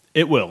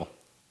 It will.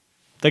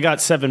 They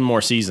got 7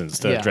 more seasons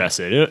to address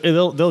it.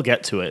 They'll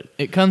get to it.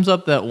 It comes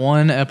up that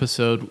one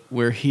episode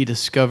where he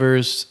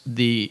discovers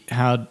he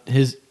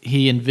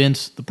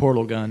invents the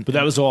portal gun. But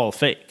that was all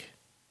fake.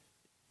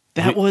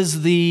 He was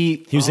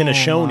in a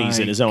Shoney's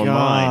in his own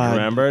mind,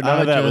 remember? None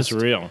of that was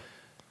real.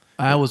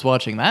 I was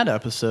watching that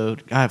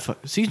episode. All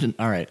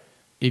right.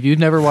 If you've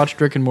never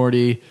watched Rick and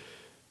Morty,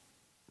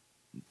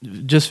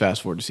 just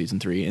fast forward to season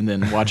 3 and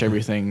then watch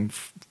everything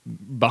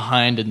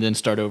behind and then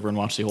start over and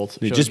watch the whole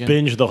show. Just again.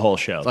 binge the whole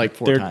show. Like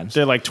 4 times.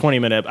 They're like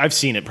 20-minute. I've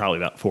seen it probably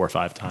about 4 or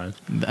 5 times.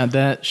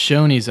 That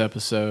Shoney's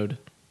episode,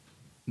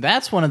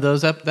 that's one of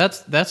those.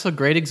 That's a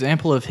great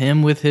example of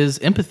him with his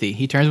empathy.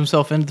 He turns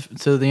himself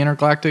into the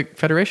Intergalactic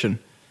Federation.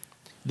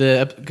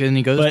 And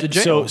he goes to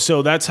jail.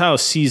 So that's how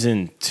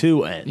season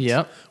 2 ends.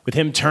 Yep. With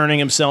him turning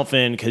himself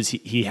in because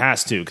he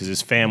has to because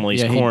his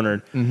family's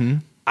cornered.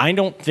 I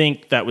don't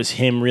think that was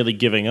him really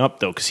giving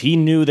up, though, because he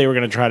knew they were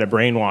going to try to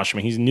brainwash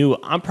him. He knew,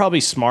 I'm probably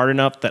smart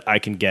enough that I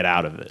can get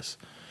out of this,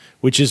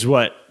 which is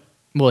what...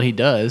 Well, he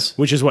does.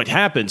 Which is what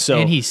happened. So,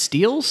 and he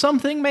steals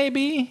something,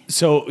 maybe?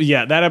 So,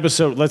 yeah, that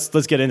episode, let's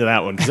get into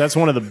that one, because that's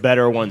one of the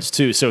better ones,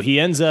 too. So he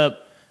ends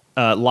up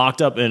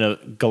locked up in a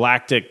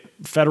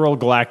federal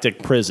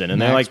galactic prison. And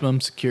maximum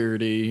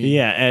security.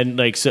 Yeah, and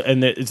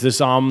it's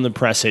this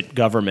omnipresent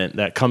government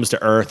that comes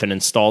to Earth and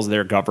installs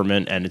their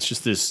government, and it's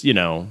just this,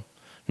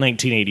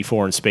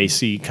 1984 and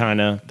spacey kind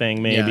of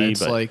thing, maybe.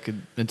 Yeah,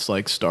 it's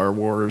like Star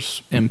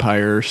Wars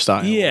Empire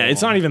style. Yeah,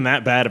 it's not even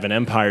that bad of an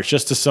empire. It's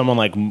just to someone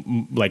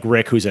like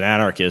Rick, who's an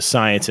anarchist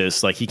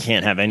scientist, like he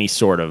can't have any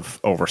sort of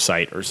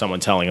oversight or someone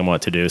telling him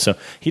what to do. So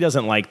he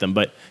doesn't like them,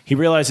 but he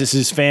realizes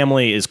his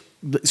family is.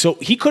 So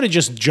he could have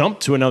just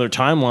jumped to another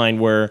timeline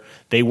where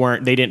they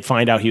didn't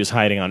find out he was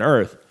hiding on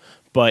Earth,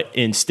 but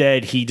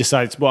instead he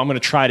decides, well, I'm going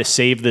to try to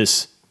save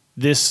this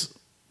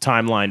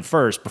timeline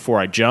first before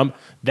I jump.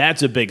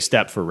 That's a big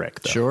step for Rick,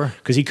 though. Sure.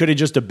 Because he could have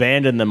just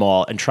abandoned them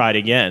all and tried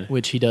again.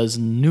 Which he does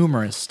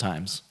numerous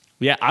times.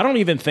 Yeah, I don't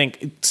even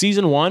think...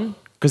 Season 1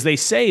 because they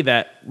say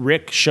that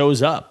Rick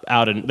shows up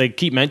out, and they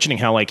keep mentioning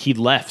how like he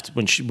left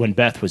when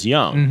Beth was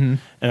young, and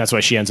that's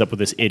why she ends up with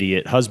this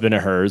idiot husband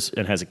of hers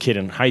and has a kid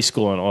in high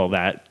school and all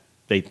that.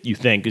 You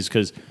think is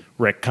because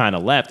Rick kind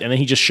of left, and then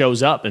he just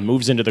shows up and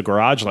moves into the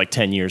garage like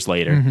 10 years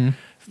later.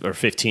 Or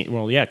 15.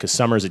 Well, yeah, because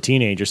Summer's a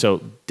teenager.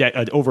 So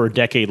over a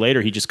decade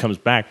later, he just comes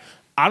back.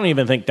 I don't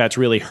even think that's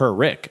really her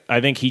Rick.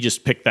 I think he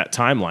just picked that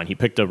timeline. He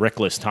picked a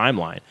Rickless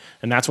timeline.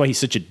 And that's why he's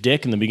such a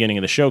dick in the beginning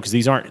of the show, because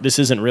this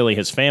isn't really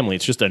his family.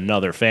 It's just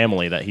another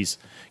family that he's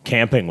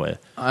camping with.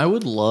 I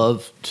would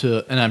love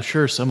to, and I'm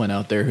sure someone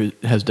out there who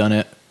has done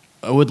it,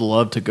 I would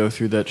love to go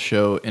through that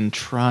show and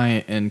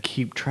try and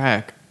keep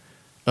track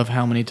of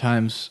how many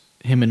times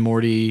him and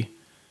Morty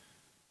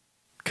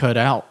cut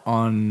out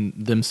on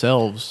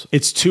themselves.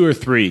 It's 2 or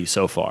 3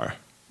 so far.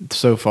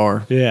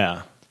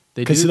 Yeah.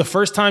 Because the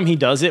first time he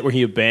does it, where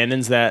he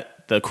abandons the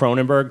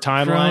Cronenberg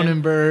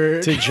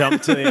timeline to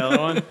jump to the other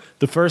one,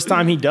 the first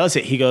time he does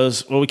it, he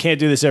goes, well, we can't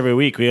do this every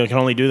week. We can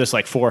only do this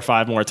like 4 or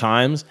 5 more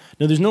times.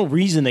 No, there's no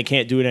reason they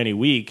can't do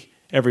it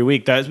every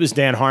week. That was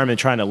Dan Harmon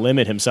trying to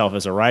limit himself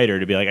as a writer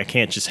to be like, I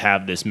can't just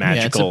have this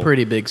magical... Yeah, it's a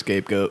pretty big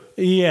scapegoat.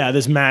 Yeah,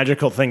 this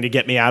magical thing to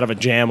get me out of a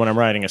jam when I'm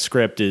writing a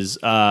script is...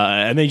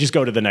 and they just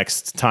go to the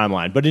next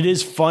timeline. But it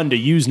is fun to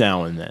use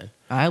now and then.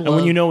 And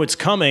when you know it's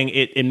coming,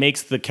 it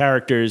makes the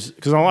characters...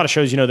 Because on a lot of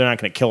shows, they're not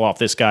going to kill off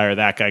this guy or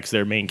that guy because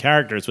they're main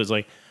characters. So it's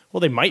like,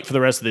 well, they might for the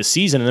rest of this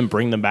season and then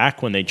bring them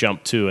back when they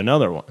jump to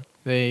another one.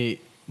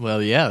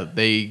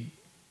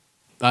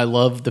 I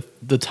love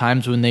the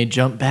times when they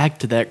jump back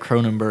to that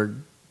Cronenberg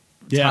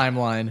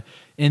timeline.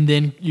 And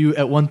then you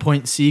at one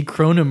point see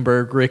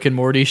Cronenberg, Rick and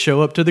Morty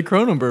show up to the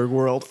Cronenberg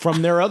world.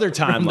 From their other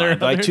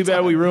timeline. Too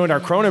bad we ruined our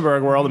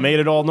Cronenberg world and made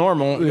it all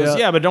normal. Goes,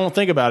 but don't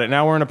think about it.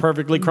 Now we're in a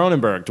perfectly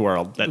Cronenberged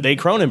world that they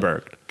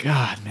Cronenberged.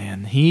 God,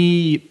 man.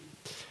 We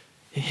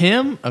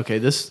can't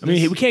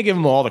give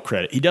him all the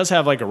credit. He does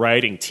have like a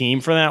writing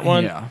team for that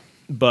one. Yeah.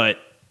 But...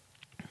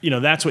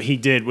 that's what he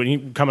did when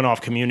he coming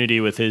off Community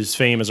with his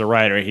fame as a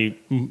writer. He,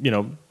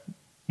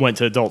 went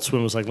to Adult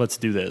Swim, was like, let's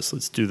do this.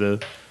 Let's do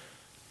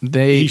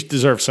he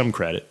deserves some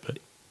credit, but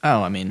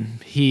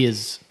he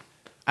is.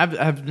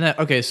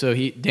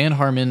 Dan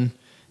Harmon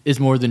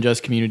is more than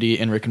just Community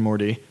and Rick and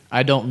Morty.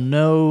 I don't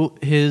know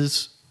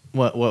his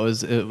what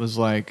was it was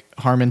like.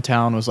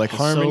 Harmontown was like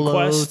Harmon a solo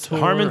Quest. tour.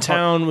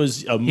 Harmontown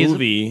was a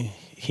movie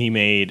he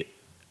made.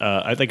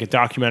 I think a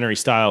documentary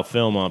style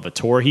film of a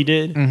tour he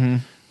did. Mm-hmm.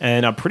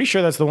 And I'm pretty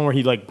sure that's the one where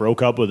he like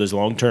broke up with his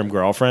long-term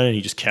girlfriend and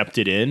he just kept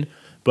it in.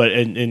 But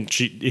and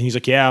he's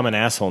like, yeah, I'm an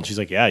asshole. And she's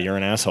like, yeah, you're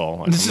an asshole.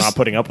 Like, I'm not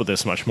putting up with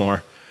this much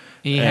more.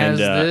 And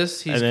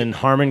then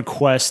Harmon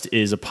Quest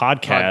is a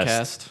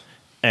podcast.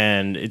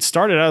 And it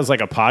started out as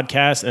like a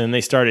podcast, and then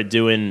they started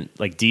doing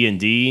like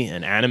D&D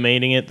and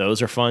animating it.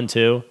 Those are fun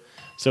too.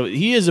 So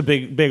he is a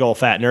big old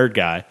fat nerd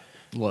guy.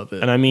 Love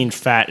it. And I mean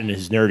fat in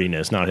his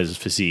nerdiness, not his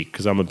physique,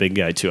 because I'm a big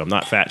guy too. I'm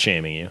not fat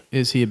shaming you.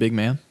 Is he a big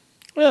man?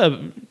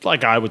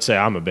 Like I would say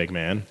I'm a big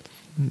man.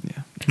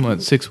 Yeah. What,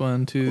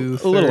 6'1",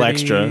 230? A little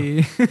extra.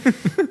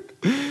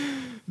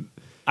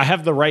 I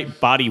have the right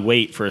body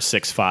weight for a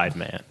 6'5"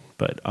 man,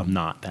 but I'm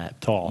not that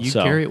tall. You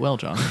carry it well,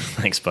 John.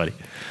 Thanks, buddy.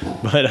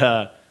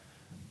 But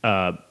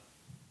we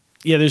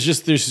can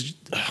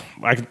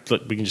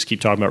just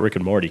keep talking about Rick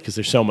and Morty because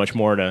there's so much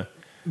more to.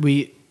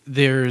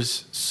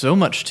 There's so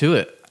much to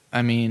it.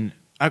 I mean,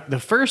 the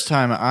first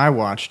time I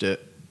watched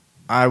it,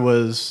 I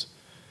was.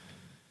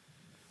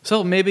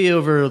 So maybe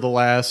over the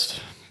last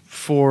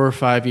 4 or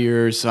 5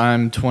 years,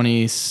 I'm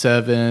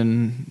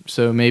 27.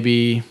 So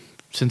maybe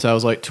since I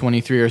was like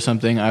 23 or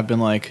something, I've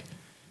been like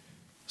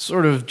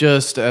sort of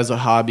just as a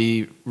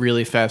hobby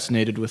really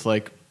fascinated with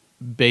like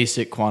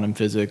basic quantum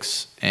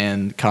physics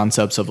and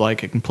concepts of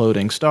like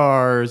imploding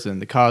stars and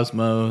the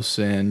cosmos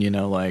and,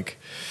 like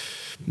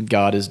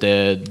God is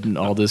dead and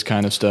all this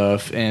kind of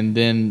stuff. And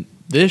then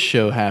this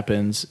show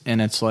happens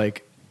and it's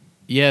like,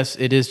 yes,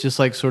 it is just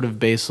like sort of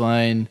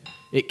baseline.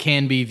 It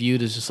can be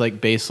viewed as just like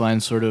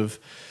baseline sort of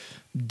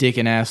dick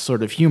and ass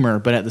sort of humor,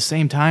 but at the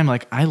same time,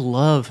 like I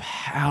love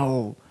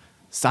how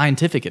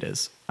scientific it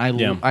is.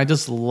 I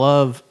just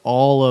love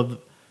all of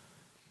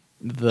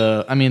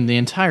the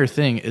entire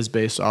thing is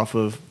based off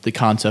of the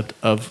concept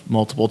of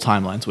multiple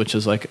timelines, which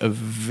is like a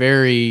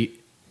very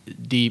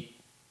deep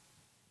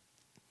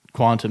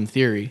quantum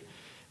theory.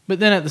 But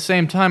then at the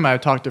same time,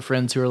 I've talked to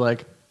friends who are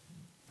like,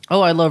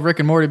 oh, I love Rick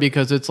and Morty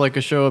because it's like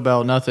a show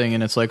about nothing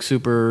and it's like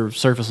super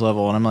surface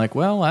level. And I'm like,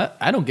 well,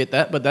 I don't get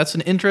that, but that's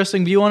an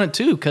interesting view on it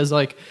too. Because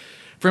like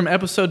from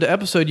episode to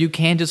episode, you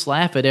can just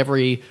laugh at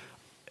every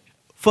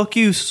fuck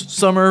you,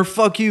 Summer,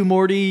 fuck you,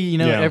 Morty,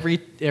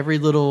 every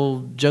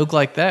little joke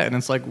like that. And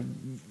it's like,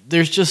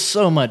 there's just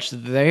so much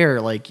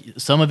there. Like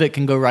some of it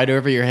can go right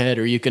over your head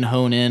or you can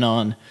hone in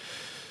on,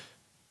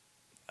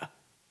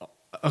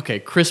 okay,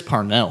 Chris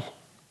Parnell.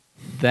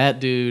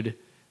 That dude,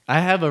 I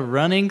have a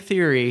running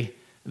theory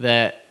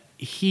that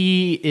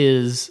he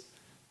is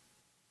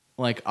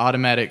like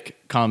automatic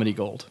comedy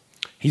gold.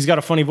 He's got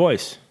a funny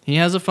voice. He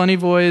has a funny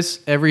voice.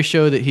 Every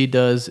show that he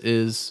does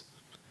is...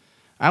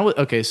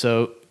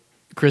 So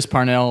Chris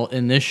Parnell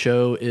in this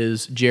show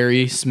is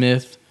Jerry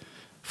Smith,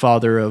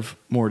 father of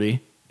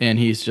Morty, and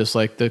he's just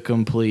like the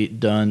complete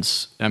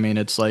dunce. I mean,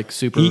 it's like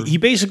super. He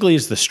basically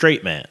is the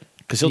straight man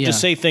because he'll just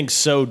say things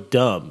so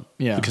dumb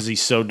because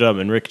he's so dumb,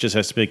 and Rick just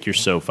has to be like, "You're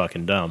so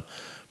fucking dumb."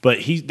 But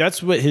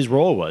that's what his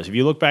role was. If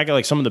you look back at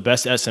like some of the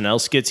best SNL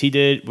skits he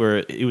did,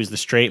 where he was the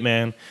straight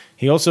man,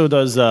 he also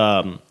does.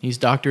 He's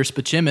Dr.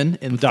 Spaceman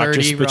in Dr.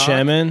 30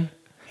 Spaceman. Rock.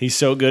 He's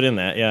so good in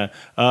that, yeah.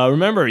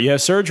 Remember, you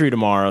have surgery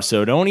tomorrow,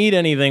 so don't eat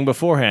anything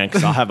beforehand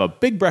because I'll have a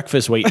big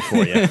breakfast waiting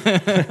for you.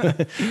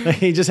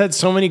 He just had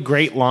so many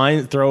great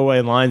throwaway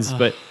lines,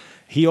 but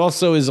he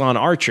also is on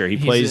Archer. He's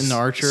plays in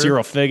Archer.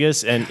 Cyril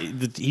Figgis, and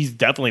he's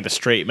definitely the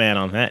straight man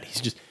on that.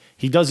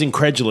 He does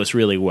Incredulous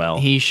really well.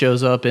 He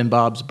shows up in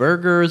Bob's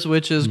Burgers,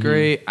 which is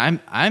great.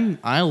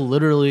 I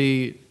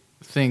literally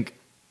think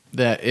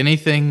that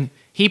anything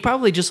he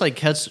probably just like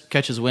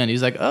catches wind.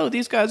 He's like, oh,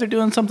 these guys are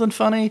doing something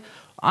funny.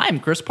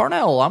 I'm Chris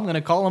Parnell. I'm going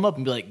to call him up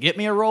and be like, get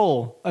me a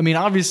role. I mean,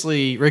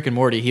 obviously, Rick and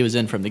Morty, he was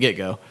in from the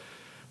get-go.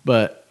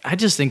 But I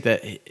just think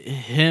that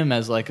him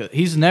as like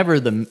he's never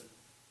the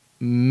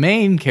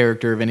main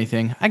character of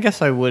anything. I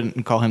guess I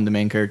wouldn't call him the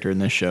main character in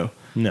this show.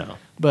 No.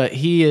 But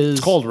he is.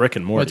 It's called Rick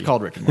and Morty. It's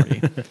called Rick and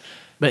Morty.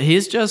 But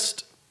he's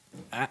just.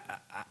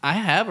 I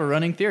have a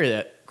running theory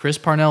that Chris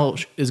Parnell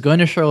is going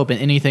to show up in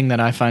anything that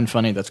I find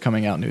funny that's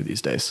coming out new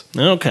these days.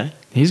 Okay.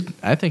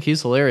 I think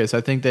he's hilarious.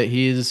 I think that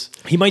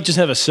he might just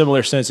have a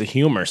similar sense of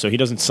humor, so he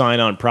doesn't sign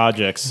on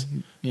projects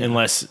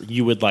unless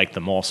you would like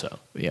them also.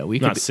 Yeah, we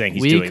could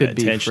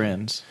be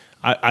friends.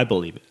 I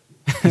believe it.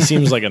 He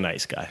seems like a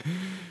nice guy.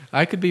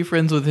 I could be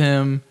friends with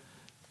him.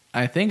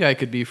 I think I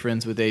could be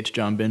friends with H.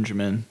 John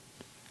Benjamin.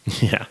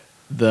 Yeah.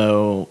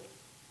 Though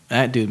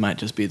that dude might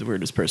just be the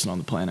weirdest person on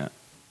the planet.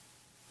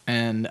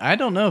 And I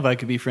don't know if I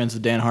could be friends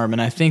with Dan Harmon.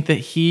 I think that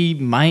he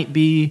might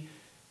be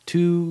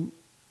too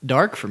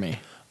dark for me.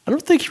 I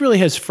don't think he really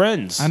has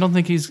friends. I don't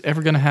think he's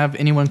ever going to have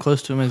anyone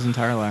close to him his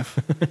entire life.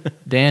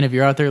 Dan, if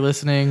you're out there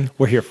listening,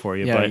 we're here for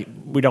you, but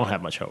we don't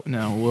have much hope.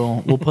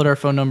 No, we'll put our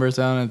phone numbers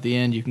down at the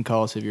end. You can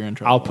call us if you're in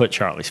trouble. I'll put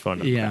Charlie's phone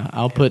number. Yeah,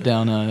 I'll put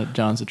down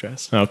John's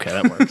address. Okay,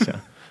 that works.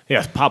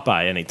 Yeah, pop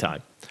by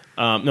anytime.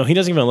 No, he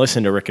doesn't even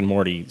listen to Rick and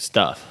Morty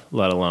stuff,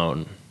 let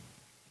alone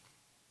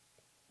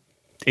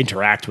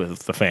interact with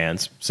the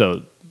fans.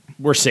 So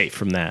we're safe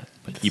from that,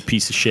 you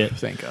piece of shit.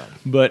 Thank God.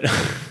 But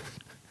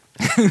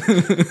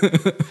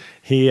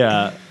he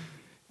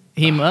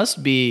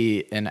must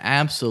be an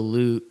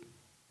absolute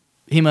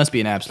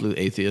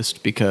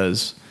atheist,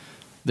 because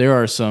there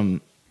are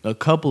a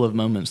couple of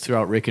moments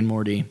throughout Rick and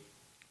Morty.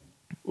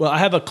 Well, I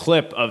have a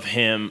clip of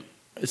him.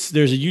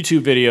 There's a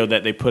YouTube video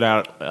that they put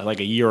out like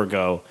a year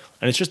ago,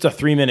 and it's just a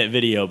 3-minute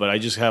video, but I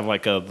just have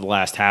like the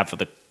last half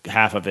of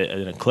it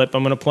in a clip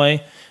I'm going to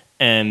play.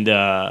 And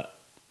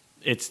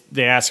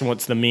they ask him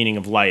what's the meaning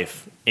of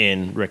life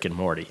in Rick and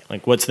Morty.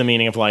 Like, what's the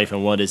meaning of life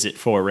and what is it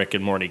for Rick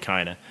and Morty,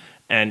 kind of.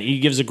 And he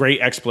gives a great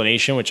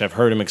explanation, which I've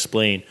heard him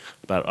explain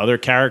about other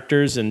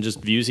characters and just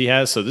views he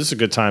has. So this is a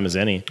good time as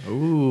any.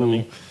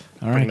 Ooh.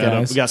 All right,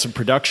 guys. We got some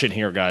production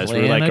here, guys.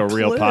 We're like a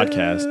real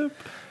podcast.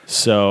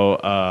 So,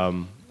 all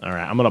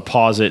right, I'm going to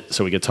pause it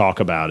so we can talk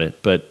about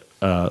it. But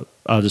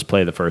I'll just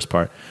play the first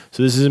part.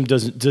 So this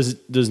is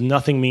does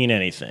nothing mean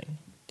anything,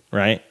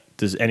 right?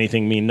 Does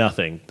anything mean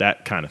nothing?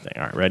 That kind of thing.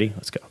 All right, ready?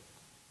 Let's go.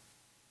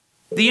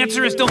 The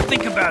answer is don't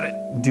think about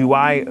it. Do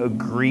I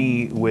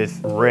agree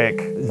with Rick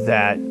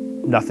that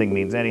nothing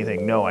means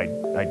anything? No, I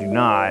do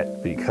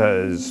not,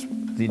 because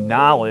the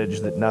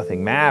knowledge that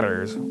nothing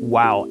matters,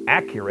 while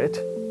accurate,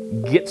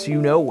 gets you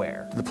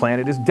nowhere. The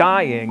planet is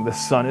dying, the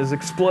sun is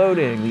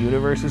exploding, the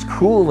universe is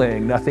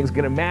cooling, nothing's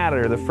going to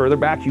matter. The further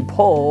back you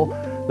pull,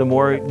 the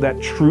more that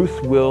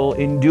truth will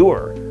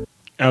endure.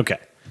 Okay.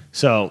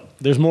 So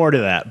there's more to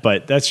that,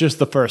 but that's just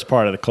the first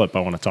part of the clip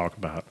I want to talk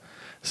about.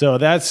 So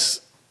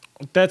that's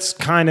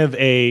kind of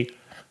a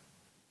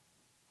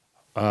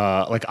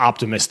like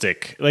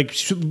optimistic. Like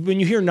when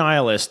you hear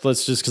nihilist,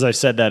 let's just, because I've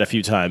said that a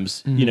few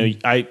times. Mm-hmm. You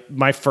know,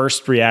 my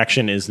first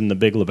reaction is in The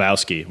Big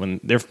Lebowski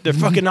when they're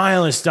fucking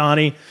nihilists,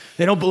 Donnie.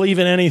 They don't believe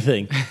in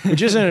anything,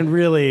 which isn't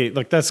really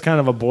like, that's kind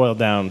of a boiled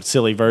down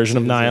silly version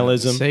of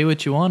nihilism. Say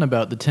what you want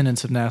about the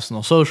tenets of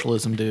National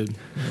Socialism, dude.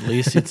 At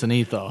least it's an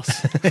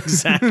ethos.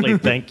 Exactly.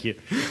 Thank you.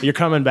 You're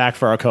coming back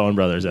for our Coen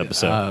Brothers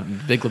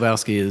episode. Big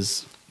Lebowski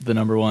is the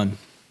number one.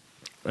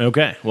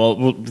 Okay,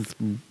 well,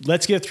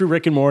 let's get through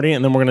Rick and Morty,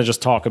 and then we're going to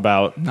just talk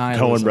about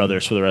Coen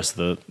Brothers for the rest of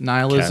the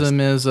Nihilism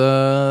cast. Is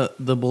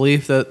the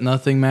belief that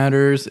nothing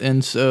matters,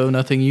 and so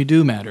nothing you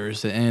do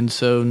matters, and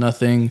so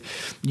nothing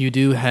you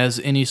do has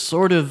any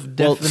sort of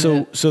definite...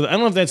 Well, so I don't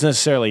know if that's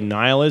necessarily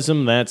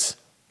nihilism. That's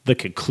the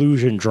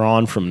conclusion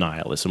drawn from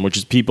nihilism, which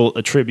is people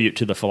attribute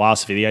to the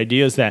philosophy. The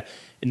idea is that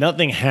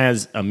nothing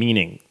has a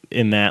meaning,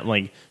 in that,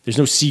 like, there's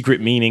no secret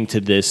meaning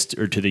to this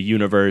or to the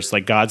universe.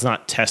 Like, God's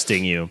not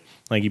testing you.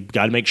 Like, you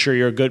got to make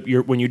sure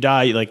when you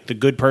die, like the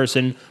good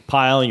person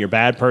pile and your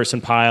bad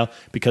person pile,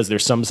 because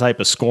there's some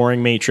type of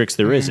scoring matrix.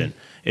 There isn't.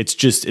 It's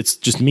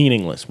just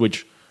meaningless.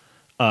 Which,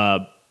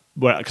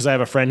 because I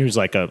have a friend who's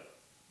like a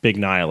big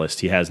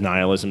nihilist. He has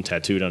nihilism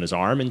tattooed on his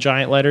arm in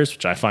giant letters,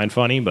 which I find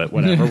funny, but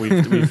whatever.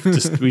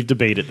 We've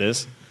debated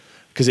this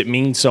because it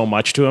means so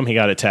much to him. He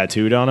got it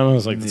tattooed on him. I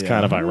was like, it's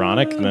kind of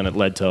ironic. And then it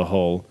led to a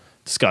whole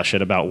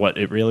discussion about what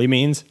it really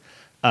means.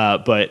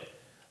 But,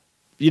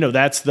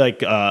 that's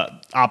like,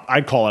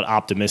 I'd call it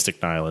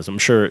optimistic nihilism. I'm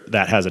sure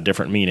that has a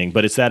different meaning,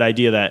 but it's that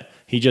idea that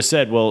he just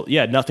said, well,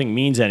 yeah, nothing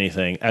means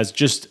anything. As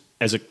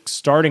a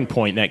starting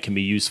point, that can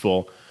be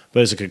useful.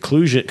 But as a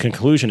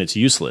conclusion, it's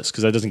useless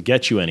because that doesn't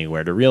get you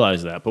anywhere to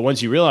realize that. But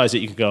once you realize it,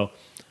 you can go,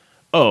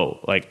 oh,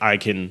 like I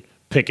can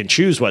pick and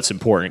choose what's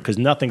important because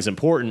nothing's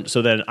important.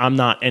 So then I'm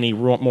not any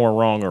more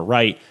wrong or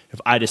right if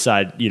I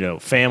decide,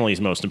 family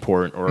is most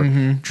important or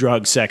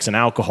drugs, sex, and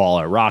alcohol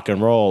or rock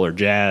and roll or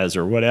jazz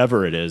or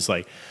whatever it is.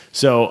 Like,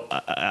 so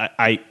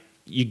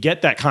you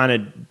get that kind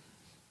of.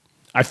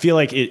 I feel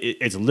like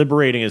it's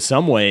liberating in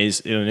some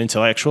ways in an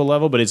intellectual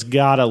level, but it's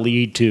got to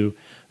lead to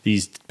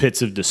these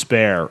pits of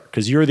despair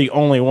because you're the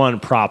only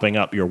one propping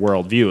up your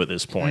worldview at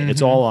this point.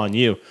 It's all on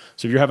you.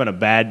 So if you're having a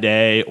bad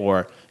day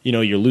or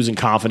you're losing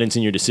confidence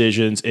in your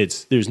decisions,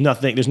 there's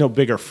no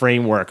bigger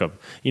framework of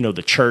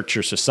the church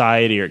or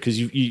society or because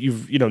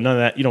you've none of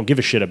that. You don't give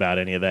a shit about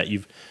any of that.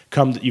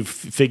 You've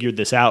figured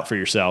this out for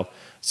yourself.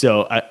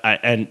 So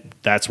and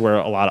that's where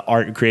a lot of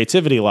art and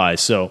creativity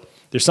lies. So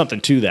there's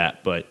something to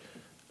that. But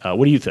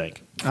what do you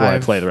think? Before I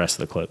play the rest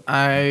of the clip,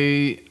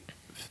 I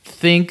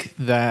think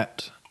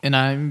that. And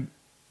I'm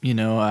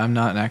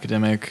not an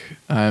academic.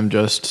 I'm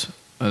just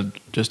a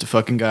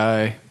fucking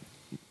guy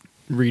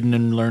reading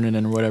and learning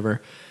and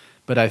whatever.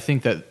 But I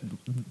think that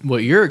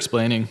what you're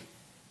explaining,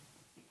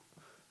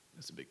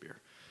 that's a big beer,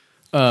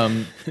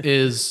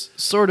 is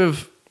sort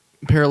of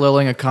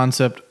paralleling a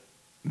concept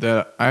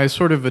that I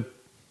sort of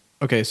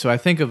so I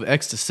think of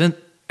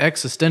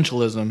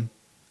existentialism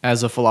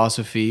as a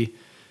philosophy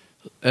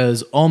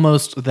as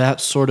almost that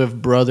sort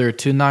of brother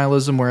to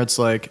nihilism, where it's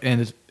like,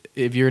 and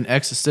if you're an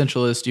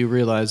existentialist, you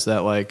realize that,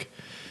 like,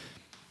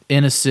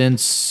 in a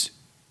sense,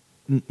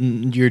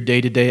 your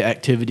day-to-day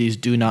activities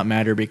do not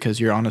matter because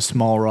you're on a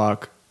small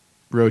rock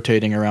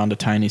rotating around a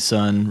tiny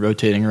sun,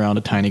 rotating around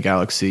a tiny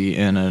galaxy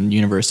in a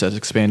universe that's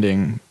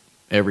expanding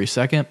every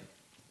second.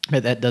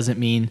 But that doesn't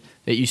mean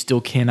that you still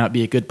cannot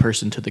be a good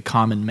person to the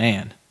common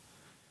man.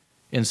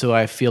 And so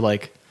I feel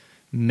like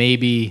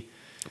maybe...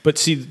 But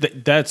see,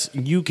 that's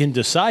you can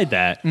decide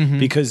that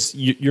because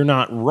you're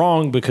not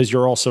wrong because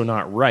you're also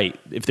not right.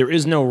 If there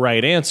is no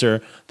right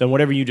answer, then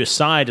whatever you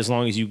decide, as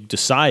long as you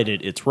decide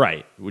it, it's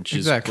right, which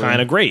is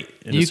kind of great.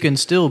 And you can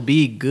still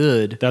be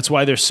good. That's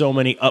why there's so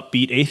many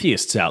upbeat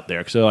atheists out there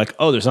because they're like,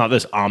 oh, there's not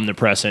this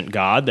omnipresent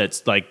God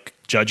that's like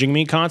judging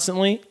me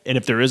constantly. And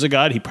if there is a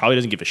God, he probably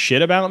doesn't give a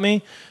shit about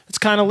me. It's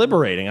kind of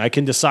liberating. I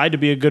can decide to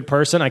be a good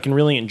person. I can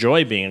really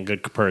enjoy being a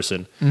good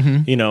person.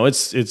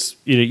 It's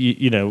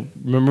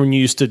remember when you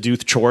used to do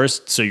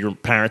chores so your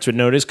parents would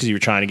notice because you were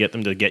trying to get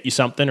them to get you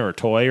something or a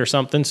toy or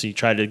something. So you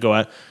tried to go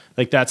out.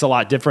 Like, that's a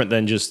lot different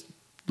than just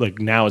like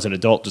now as an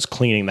adult, just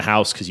cleaning the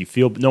house because you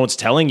feel no one's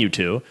telling you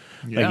to.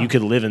 Yeah. Like, you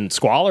could live in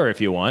squalor if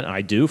you want.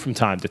 I do from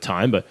time to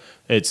time, but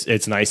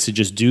it's nice to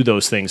just do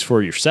those things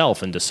for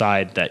yourself and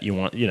decide that you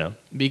want,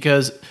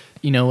 Because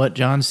you know what,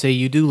 John, say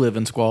you do live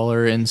in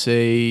squalor and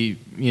say,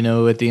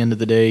 at the end of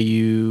the day,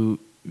 you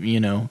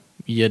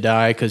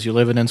die because you're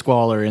living in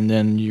squalor and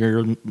then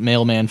your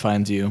mailman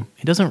finds you.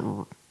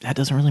 That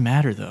doesn't really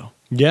matter though.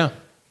 Yeah.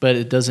 But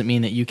it doesn't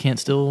mean that you can't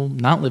still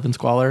not live in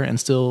squalor and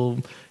still,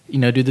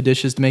 do the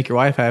dishes to make your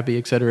wife happy,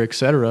 et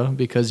cetera,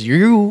 because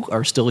you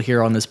are still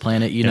here on this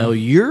planet.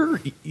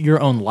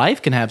 Your own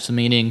life can have some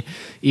meaning,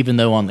 even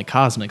though on the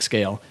cosmic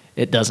scale,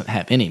 it doesn't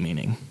have any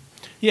meaning.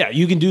 Yeah,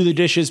 you can do the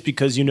dishes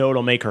because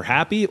it'll make her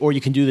happy, or you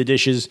can do the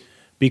dishes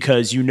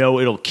because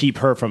it'll keep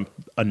her from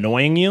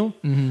annoying you.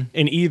 Mm-hmm.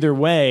 And either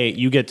way,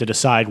 you get to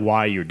decide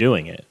why you're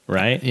doing it,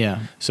 right? Yeah.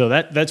 So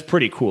that's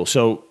pretty cool.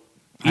 So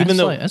even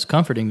though that's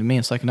comforting to me,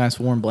 it's like a nice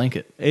warm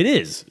blanket. It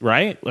is,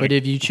 right? Like, but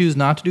if you choose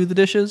not to do the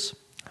dishes,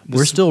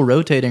 we're still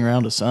rotating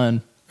around the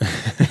sun.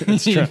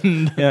 That's true.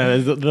 Yeah,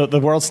 the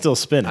world's still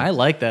spinning. I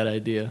like that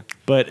idea.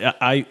 But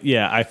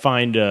I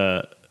find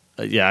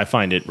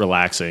it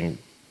relaxing,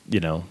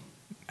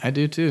 I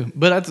do too.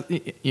 But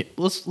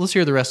let's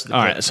hear the rest of the clip.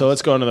 All right, so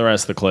let's go into the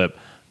rest of the clip.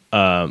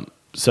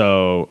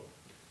 So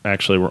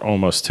actually, we're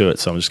almost to it,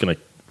 so I'm just going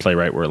to play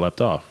right where it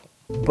left off.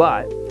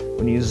 But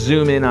when you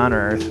zoom in on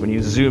Earth, when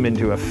you zoom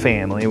into a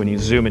family, when you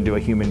zoom into a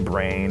human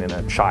brain and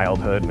a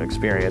childhood and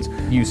experience,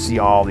 you see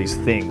all these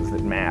things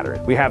that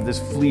matter. We have this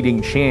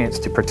fleeting chance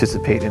to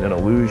participate in an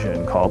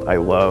illusion called I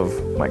love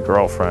my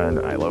girlfriend,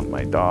 I love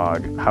my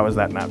dog. How is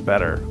that not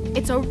better?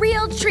 It's a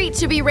real treat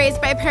to be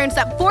raised by parents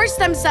that force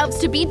themselves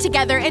to be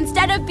together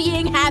instead of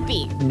being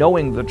happy.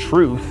 Knowing the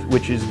truth,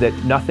 which is that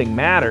nothing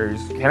matters,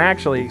 can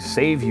actually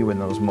save you in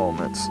those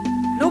moments.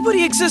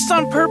 Nobody exists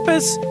on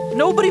purpose.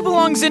 Nobody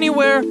belongs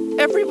anywhere.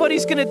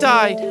 Everybody's gonna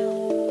die.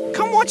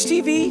 Come watch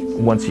TV.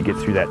 Once you get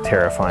through that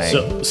terrifying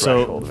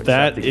threshold of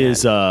that accepting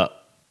is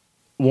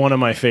one of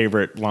my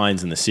favorite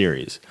lines in the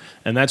series.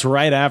 And that's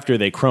right after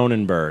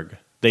Cronenberg.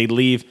 They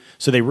leave,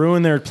 so they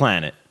ruin their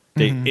planet.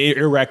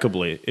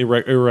 irrecoverably.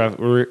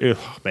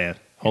 Man,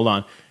 hold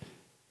on.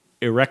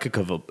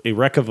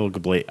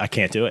 Irrevocably, I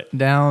can't do it.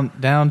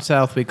 Down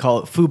south, we call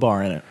it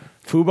foobar in it.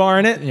 Foobar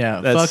in it?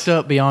 Yeah, fucked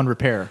up beyond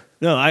repair.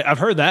 No, I've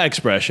heard that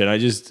expression.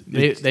 It's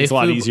a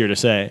lot easier to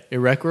say.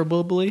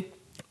 Irrecoverably?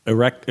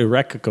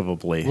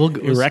 Irrevocably.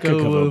 Let's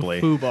go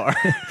with foobar.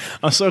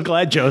 I'm so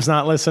glad Joe's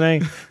not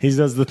listening. He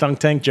does the Thunk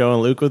Tank, Joe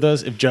and Luke with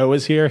us. If Joe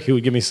was here, he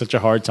would give me such a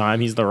hard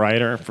time. He's the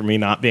writer for me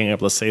not being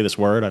able to say this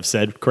word I've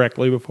said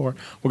correctly before.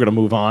 We're going to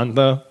move on,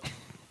 though.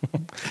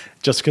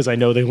 Just because I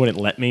know they wouldn't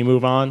let me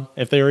move on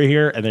if they were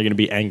here, and they're going to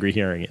be angry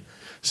hearing it.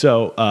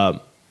 So,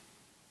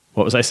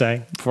 what was I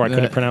saying before I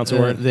couldn't pronounce a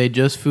word? They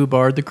just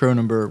foobarred the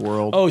Cronenberg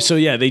world. Oh, so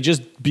yeah, they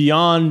just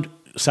beyond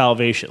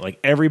salvation. Like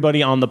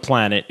everybody on the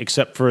planet,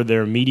 except for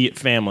their immediate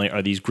family,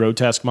 are these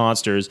grotesque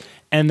monsters,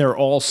 and they're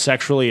all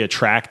sexually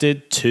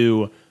attracted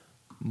to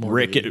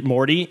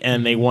Morty,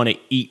 and they want to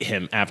eat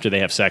him after they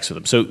have sex with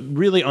him. So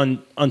really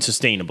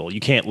unsustainable. You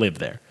can't live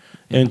there.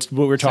 And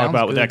what we're talking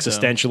about with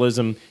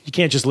existentialism, you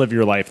can't just live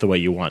your life the way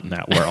you want in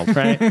that world,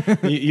 right?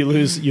 you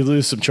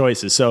lose some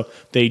choices. So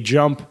they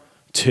jump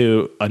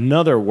to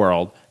another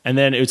world, and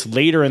then it's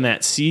later in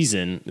that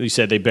season. You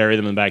said they bury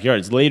them in the backyard.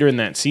 It's later in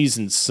that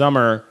season,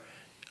 summer.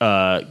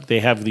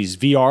 They have these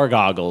VR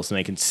goggles, and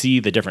they can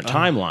see the different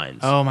timelines.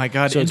 Oh my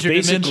god! So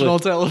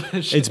interdimensional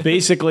television. It's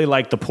basically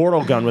like the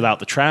portal gun without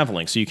the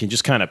traveling. So you can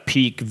just kind of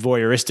peek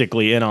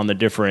voyeuristically in on the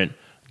different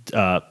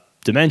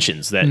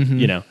dimensions that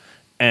you know.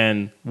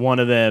 And one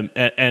of them,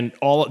 and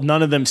all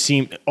of them.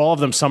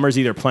 Summer's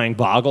either playing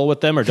Boggle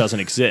with them or doesn't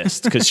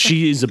exist because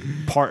she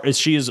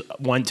is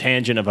one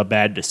tangent of a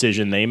bad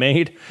decision they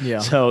made. Yeah.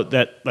 So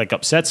that like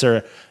upsets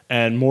her.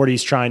 And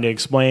Morty's trying to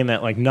explain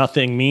that like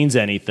nothing means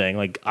anything.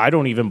 Like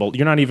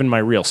you're not even my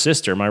real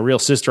sister. My real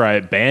sister I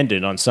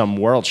abandoned on some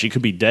world. She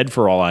could be dead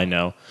for all I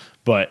know.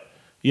 But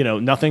you know,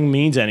 nothing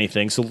means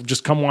anything. So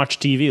just come watch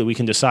TV. We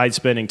can decide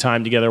spending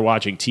time together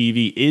watching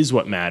TV is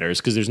what matters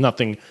because there's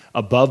nothing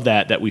above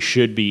that we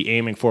should be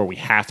aiming for. We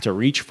have to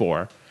reach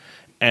for,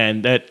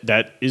 and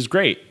that is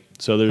great.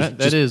 So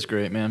that is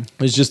great, man.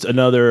 There's just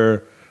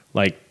another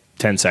like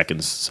 10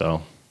 seconds.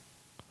 So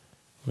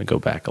let me go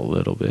back a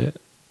little bit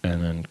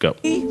and then go.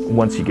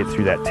 Once you get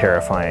through that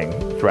terrifying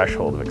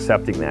threshold of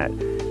accepting that,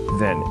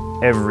 then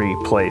every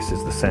place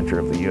is the center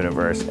of the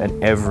universe,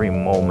 and every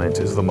moment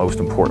is the most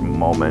important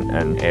moment,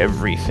 and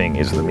everything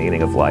is the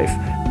meaning of life.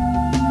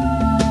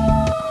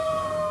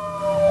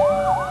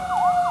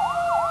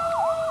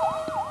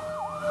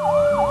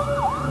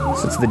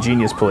 So it's the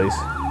genius place.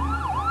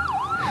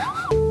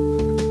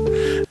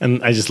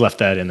 And I just left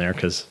that in there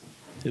because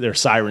there are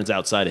sirens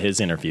outside of his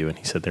interview, and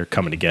he said they're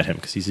coming to get him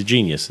because he's a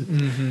genius.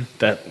 Mm-hmm.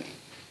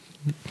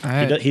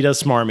 He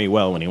does smar me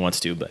well when he wants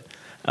to,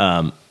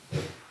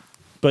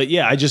 but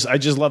yeah, I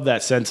just love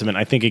that sentiment.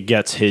 I think it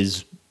gets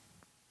his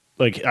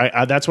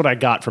that's what I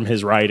got from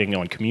his writing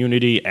on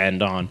Community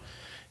and on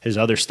his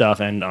other stuff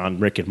and on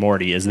Rick and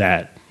Morty is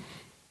that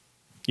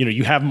you know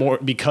you have more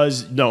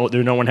because no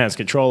one has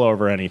control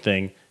over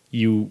anything.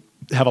 You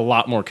have a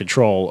lot more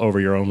control over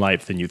your own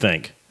life than you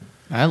think.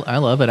 I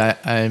love it.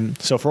 I'm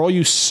so for all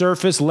you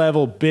surface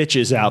level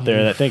bitches out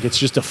there that think it's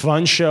just a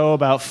fun show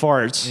about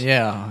farts.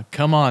 Yeah,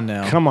 come on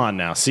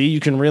now. See, you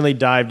can really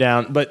dive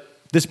down. But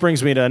this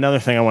brings me to another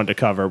thing I wanted to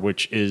cover,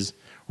 which is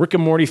Rick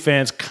and Morty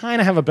fans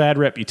kind of have a bad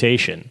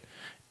reputation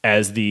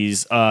as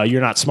these you're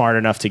not smart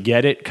enough to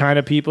get it kind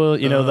of people.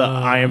 You know, the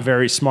I am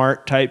very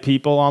smart type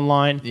people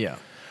online. Yeah.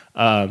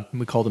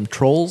 We call them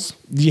trolls.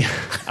 Yeah.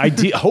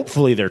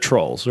 Hopefully they're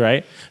trolls,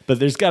 right? But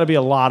there's got to be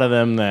a lot of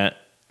them that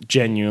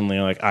genuinely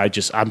like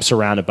I'm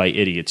surrounded by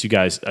idiots. You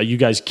guys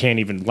can't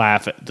even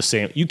laugh at the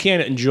same. You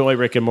can't enjoy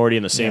Rick and Morty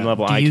in the same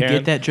level I can. Do you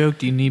get that joke?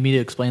 Do you need me to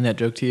explain that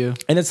joke to you?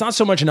 And it's not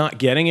so much not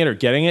getting it or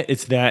getting it.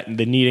 It's that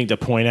the needing to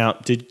point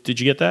out. Did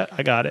you get that?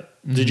 I got it.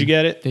 Mm-hmm. Did you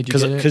get it?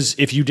 Because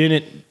if you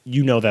didn't,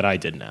 you know that I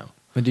did now.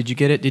 But did you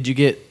get it? Did you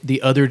get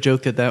the other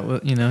joke that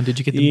was? You know? Did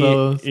you get them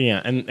both?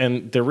 Yeah.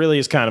 And there really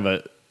is kind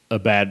of a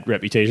bad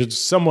reputation. It's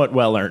somewhat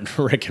well earned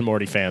for Rick and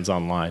Morty fans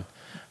online.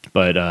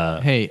 But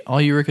hey,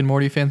 all you Rick and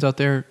Morty fans out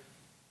there,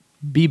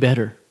 be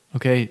better,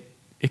 okay?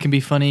 It can be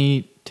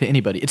funny to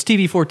anybody. It's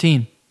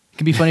TV-14. It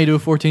can be funny to a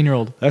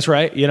 14-year-old. That's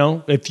right. You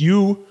know, if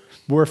you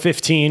were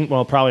 15,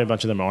 well, probably a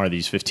bunch of them are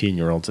these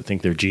 15-year-olds that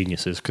think they're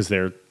geniuses because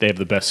they have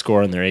the best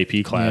score in their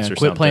AP class or something.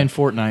 Quit playing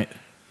Fortnite.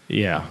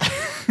 Yeah.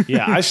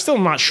 Yeah, I'm still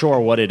not sure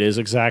what it is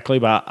exactly,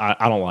 but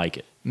I don't like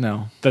it.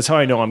 No. That's how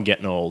I know I'm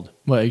getting old.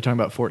 What, are you talking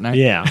about Fortnite?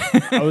 Yeah.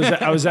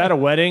 I was at a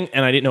wedding,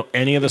 and I didn't know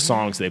any of the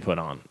songs they put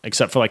on,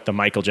 except for like the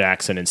Michael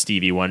Jackson and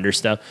Stevie Wonder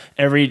stuff.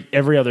 Every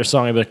other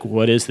song, I'd be like,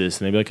 what is this?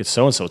 And they'd be like, it's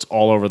so-and-so. It's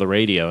all over the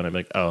radio. And I'd be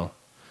like, oh,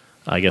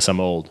 I guess I'm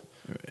old.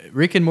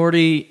 Rick and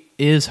Morty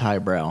is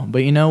highbrow,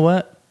 but you know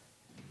what?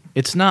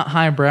 It's not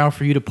highbrow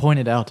for you to point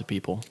it out to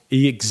people.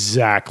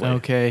 Exactly.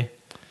 Okay.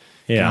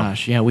 Yeah.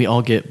 Gosh, yeah, we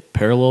all get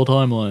parallel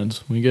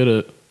timelines. We get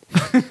it.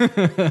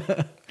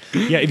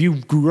 Yeah, if you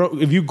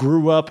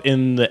grew up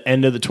in the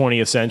end of the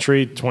 20th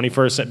century,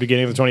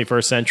 beginning of the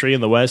 21st century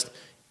in the West,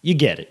 you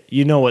get it.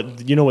 You know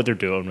what they're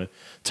doing with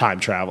time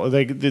travel.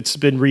 Like, it's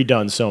been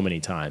redone so many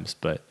times,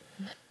 but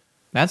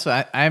that's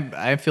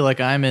I feel like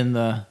I'm in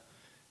the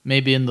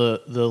I'm the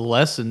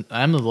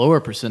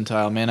lower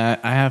percentile, man.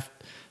 I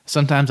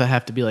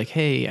have to be like,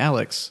 hey,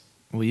 Alex,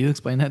 will you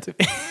explain that to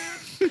me?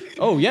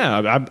 Oh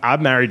yeah,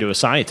 I'm married to a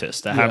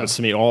scientist. That happens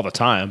to me all the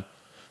time.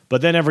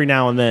 But then every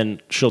now and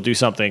then she'll do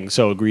something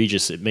so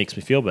egregious it makes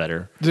me feel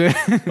better.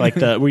 Like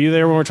were you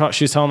there when we're talking?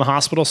 She was telling the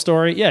hospital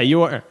story. Yeah, you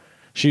were.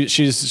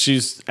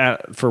 She's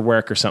at for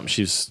work or something.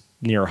 She's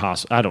near a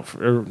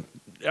hospital.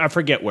 I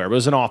forget where. It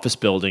was an office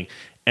building,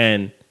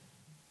 and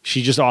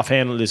she just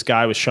offhanded, this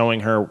guy was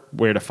showing her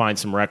where to find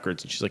some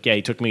records, and she's like, "Yeah,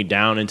 he took me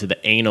down into the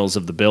anals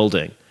of the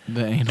building."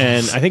 The anals.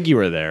 And I think you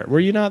were there. Were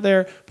you not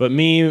there? But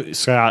me,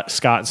 Scott,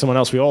 and someone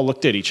else, we all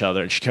looked at each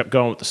other, and she kept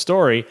going with the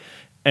story.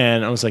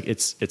 And I was like,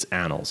 it's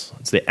annals.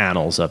 It's the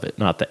annals of it,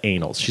 not the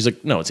anals. She's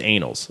like, no, it's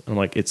anals. I'm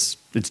like, it's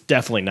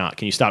definitely not.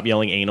 Can you stop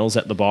yelling anals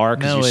at the bar?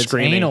 No, you're it's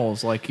screaming.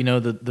 anals, like,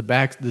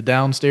 the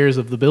downstairs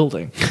of the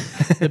building.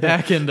 The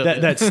back end of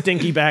it. That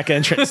stinky back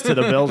entrance to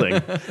the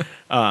building.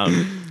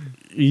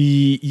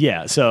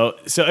 Yeah, so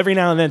every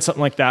now and then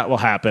something like that will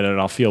happen and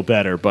I'll feel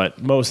better,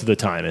 but most of the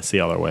time it's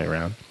the other way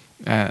around.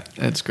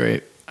 That's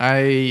great.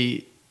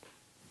 I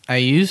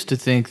used to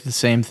think the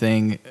same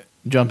thing,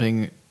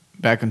 jumping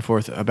back and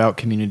forth about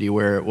Community,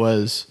 where it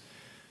was,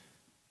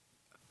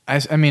 I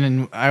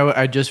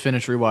just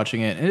finished rewatching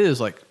it. It is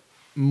like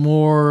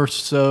more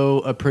so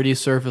a pretty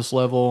surface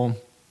level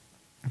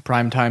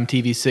primetime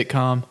TV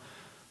sitcom,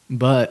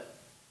 but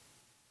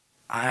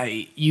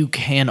you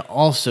can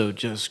also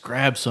just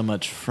grab so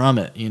much from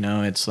it.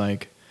 It's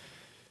like,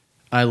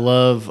 I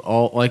love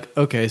all, like,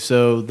 okay,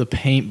 so the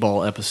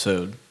paintball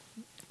episode.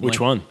 Which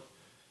one?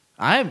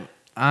 I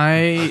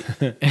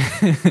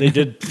They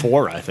did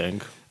 4, I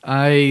think.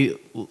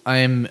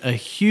 I'm a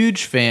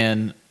huge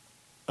fan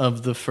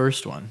of the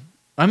first one.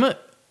 I'm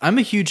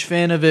a huge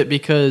fan of it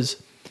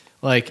because,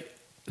 like,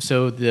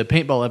 so the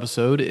paintball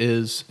episode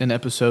is an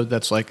episode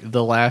that's like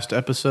the last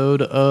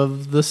episode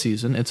of the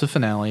season. It's a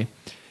finale,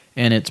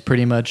 and it's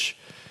pretty much,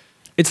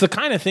 it's the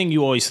kind of thing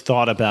you always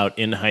thought about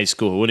in high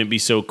school. Wouldn't it be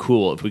so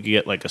cool if we could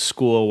get like a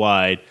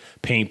school-wide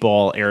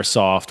paintball,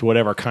 airsoft,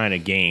 whatever kind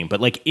of game,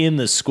 but like in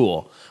the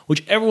school,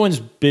 which everyone's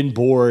been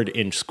bored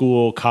in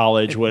school,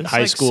 college,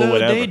 high school, so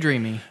whatever.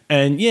 Daydreaming.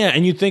 And yeah,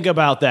 and you think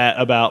about that,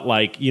 about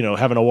like,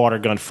 having a water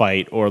gun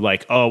fight, or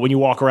like, oh, when you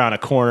walk around a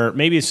corner,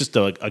 maybe it's just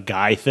a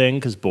guy thing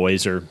because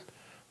boys are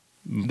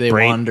It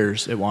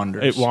wanders. It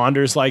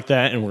wanders like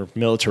that, and we're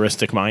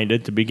militaristic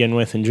minded to begin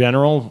with in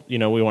general. We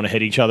want to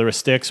hit each other with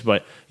sticks.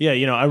 But yeah,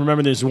 I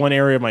remember there's one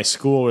area of my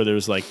school where there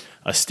was like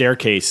a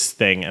staircase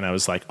thing, and I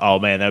was like, oh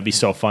man, that'd be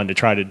so fun to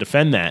try to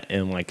defend that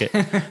in like a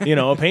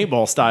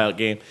paintball style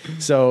game.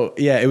 So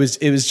yeah, it was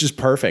just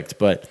perfect.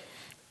 But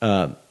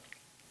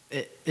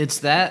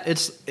it's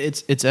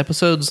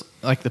episodes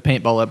like the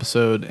paintball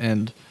episode,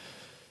 and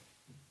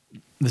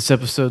this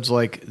episode's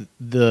like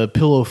the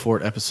Pillow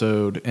Fort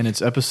episode, and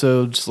it's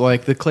episodes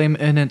like the claim,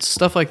 and it's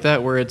stuff like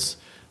that where it's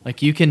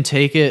like you can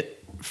take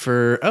it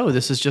for, oh,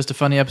 this is just a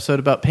funny episode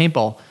about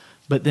paintball,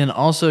 but then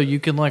also you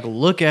can like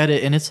look at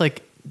it and it's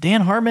like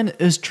Dan Harmon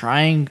is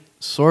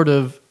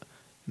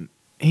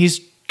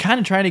he's kind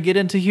of trying to get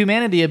into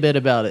humanity a bit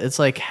about it. It's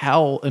like,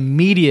 how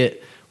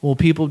immediate will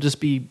people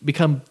just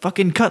become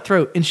fucking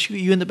cutthroat and shoot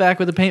you in the back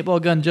with a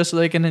paintball gun just so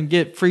they can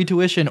get free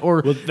tuition?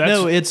 Or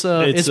no, it's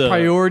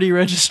priority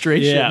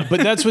registration. Yeah,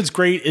 but that's what's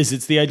great is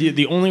it's the idea.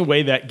 The only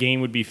way that game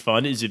would be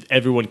fun is if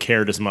everyone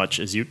cared as much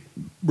as you,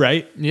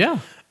 right? Yeah.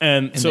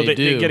 And so they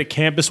get a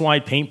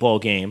campus-wide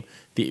paintball game.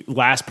 The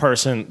last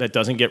person that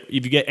doesn't get,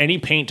 if you get any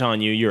paint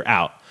on you, you're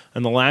out.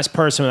 And the last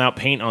person without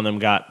paint on them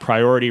got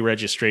priority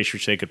registration,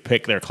 which they could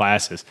pick their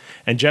classes.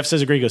 And Jeff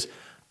says, agree, he goes,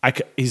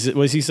 what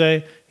does he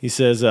say? He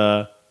says,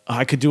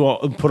 I could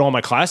put all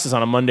my classes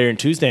on a Monday and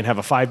Tuesday and have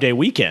a 5-day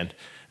weekend.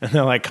 And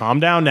they're like,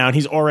 calm down now. And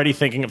he's already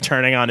thinking of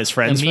turning on his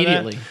friends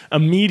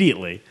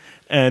immediately.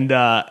 And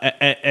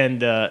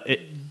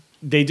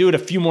they do it a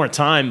few more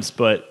times,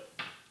 but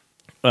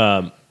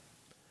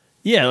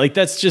yeah, like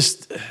that's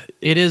just.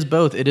 It is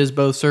both. It is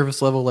both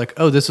surface level, like,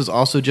 oh, this is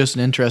also just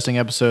an interesting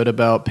episode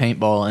about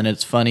paintball, and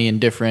it's funny and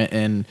different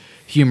and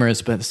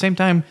humorous. But at the same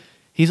time,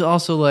 he's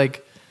also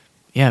like,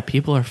 yeah,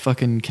 people are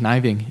fucking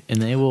conniving,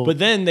 and they will. But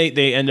then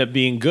they end up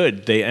being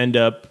good. They end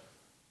up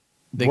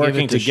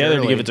working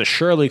together to give it to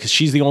Shirley because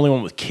she's the only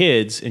one with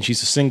kids, and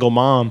she's a single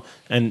mom.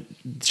 And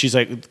she's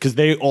like, because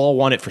they all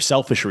want it for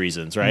selfish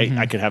reasons, right? Mm-hmm.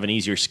 I could have an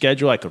easier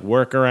schedule. I could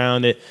work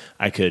around it.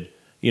 I could,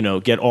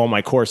 get all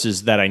my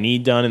courses that I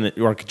need done,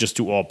 or I could just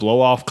do all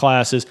blow-off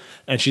classes.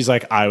 And she's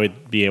like, I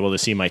would be able to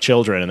see my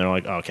children. And they're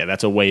like, okay,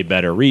 that's a way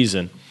better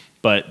reason.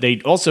 But they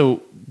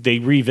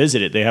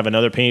revisit it. They have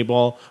another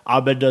paintball.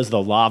 Abed does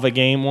the lava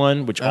game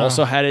one, which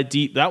also had a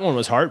deep. That one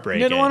was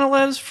heartbreaking. He didn't want to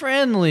let his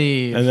friend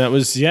leave. And that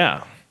was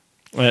and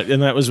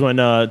that was when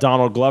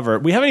Donald Glover.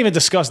 We haven't even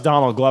discussed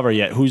Donald Glover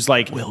yet. Who's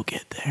like, we'll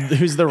get there.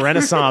 Who's the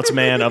Renaissance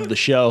man of the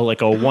show,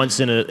 like a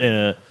once in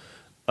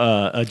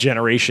a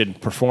generation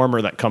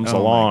performer that comes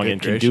along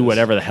and can do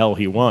whatever the hell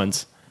he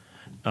wants.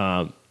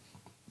 But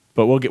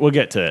we'll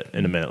get to it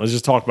in a minute. Let's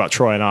just talk about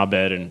Troy and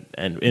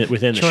Abed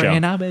within the show. Troy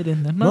and Abed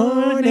in the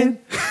morning.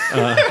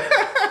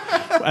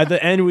 At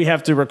the end, we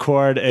have to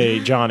record a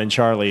John and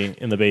Charlie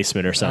in the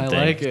basement or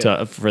something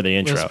for the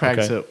intro. Let's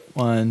practice it.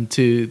 1,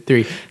 2,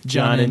 3.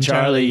 John and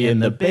Charlie in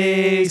the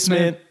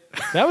basement.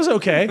 That was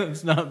okay.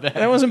 It's not bad.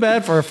 That wasn't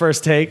bad for a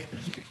first take.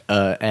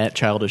 At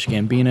Childish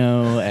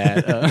Gambino.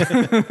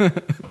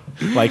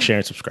 Like, share,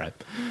 and subscribe.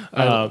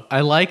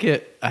 I like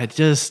it.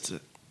 That's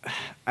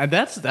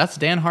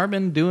Dan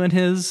Harmon doing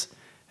his.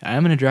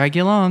 I'm going to drag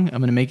you along. I'm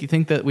going to make you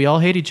think that we all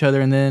hate each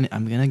other, and then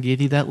I'm going to give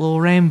you that little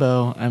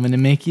rainbow. I'm going to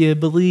make you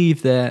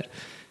believe that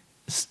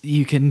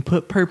you can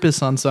put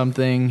purpose on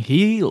something.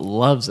 He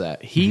loves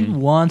that. He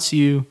wants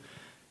you.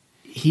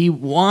 He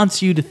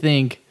wants you to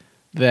think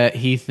that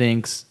he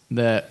thinks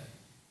that.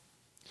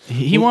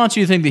 He wants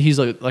you to think that he's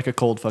like a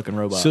cold fucking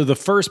robot. So the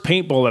first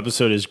paintball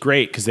episode is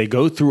great because they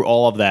go through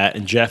all of that,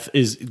 and Jeff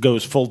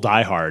goes full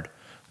Die Hard.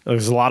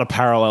 There's a lot of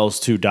parallels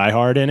to Die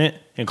Hard in it,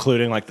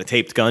 including like the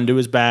taped gun to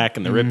his back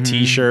and the ripped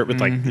T-shirt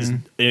with like his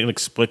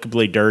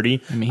inexplicably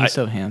dirty. I mean, he's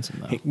so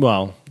handsome though.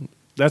 Well,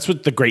 that's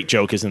what the great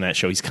joke is in that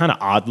show. He's kind of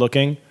odd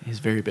looking. He's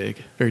very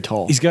big, very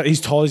tall. He's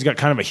tall. He's got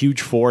kind of a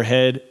huge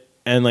forehead,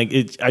 and like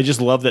I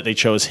just love that they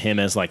chose him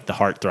as like the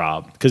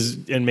heartthrob because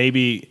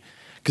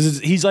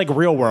he's like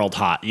real world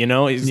hot, you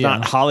know? He's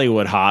not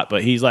Hollywood hot,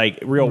 but he's like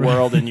real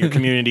world in your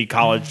community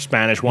college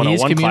Spanish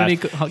 101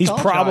 class. He's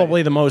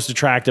probably the most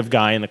attractive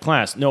guy in the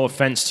class. No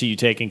offense to you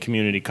taking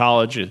community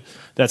college.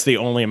 That's the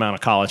only amount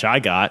of college I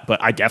got, but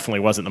I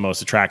definitely wasn't the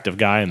most attractive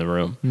guy in the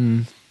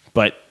room.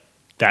 But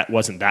that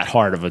wasn't that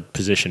hard of a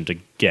position to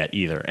get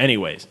either.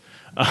 Anyways.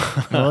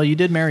 Well, you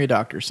did marry a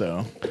doctor,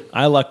 so.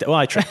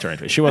 I tricked her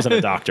into it. She wasn't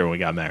a doctor when we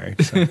got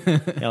married. So.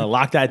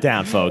 Lock that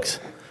down, folks.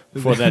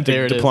 Before that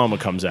diploma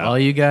comes out. All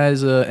you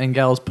guys and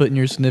gals putting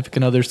your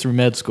significant others through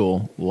med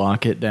school,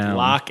 lock it down.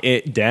 Lock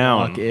it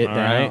down.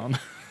 Right?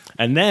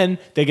 And then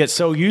they get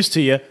so used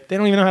to you, they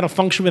don't even know how to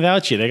function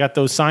without you. They got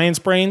those science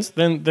brains,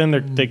 then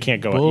they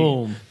can't go.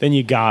 Boom. Then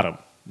you got them.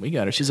 We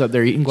got her. She's up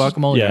there eating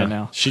guacamole right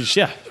now. She's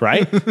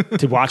right?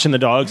 To watching the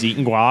dogs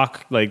eating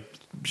guac. Like,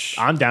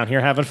 I'm down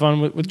here having fun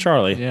with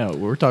Charlie. Yeah,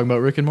 we're talking about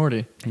Rick and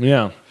Morty.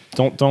 Yeah.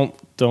 Don't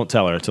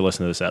tell her to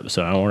listen to this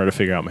episode. I want her to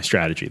figure out my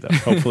strategy, though.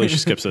 Hopefully she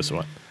skips this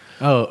one.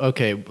 Oh,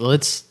 okay.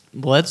 Let's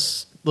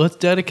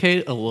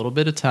dedicate a little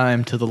bit of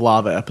time to the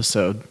lava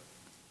episode.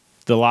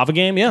 The lava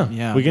game, yeah.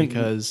 Yeah,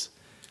 because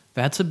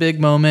that's a big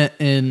moment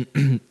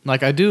in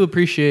like I do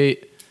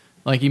appreciate,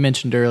 like you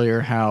mentioned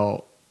earlier,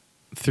 how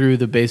through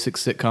the basic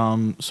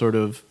sitcom sort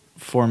of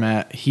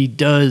format, he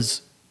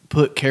does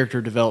put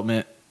character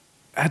development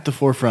at the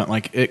forefront.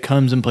 Like it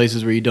comes in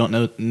places where you don't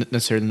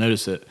necessarily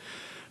notice it.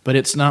 But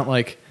it's not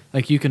like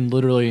you can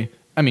literally,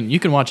 I mean, you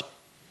can watch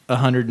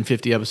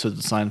 150 episodes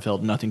of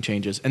Seinfeld, nothing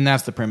changes. And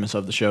that's the premise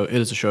of the show. It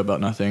is a show about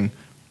nothing.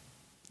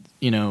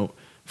 You know,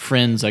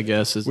 Friends, I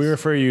guess. We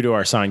refer you to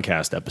our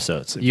Signcast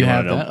episodes. You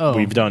have that? Oh.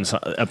 We've done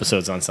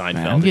episodes on Seinfeld.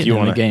 Man, I'm getting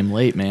in the game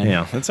late, man.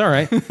 Yeah, that's all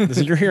right.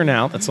 You're here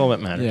now. That's all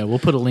that matters. Yeah, we'll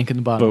put a link in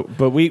the bottom.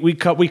 But we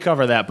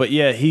cover that. But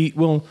yeah,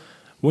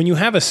 when you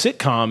have a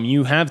sitcom,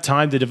 you have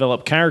time to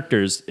develop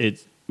characters.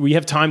 We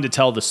have time to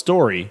tell the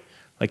story.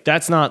 Like,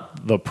 that's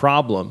not the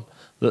problem.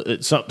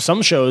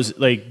 Some shows,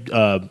 like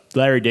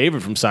Larry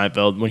David from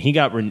Seinfeld,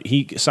 when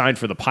he signed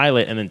for the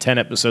pilot and then 10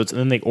 episodes, and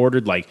then they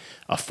ordered like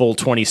a full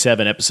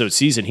 27 episode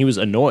season, he was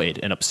annoyed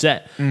and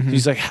upset. Mm-hmm.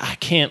 He's like,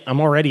 I'm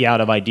already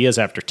out of ideas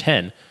after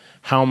 10.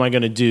 How am I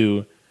going to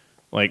do,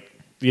 I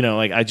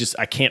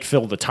can't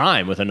fill the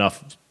time with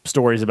enough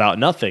stories about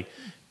nothing.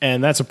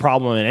 And that's a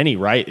problem in any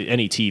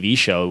TV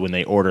show when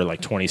they order like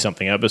 20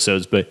 something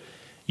episodes, but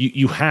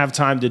you have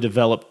time to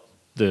develop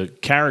the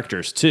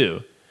characters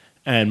too.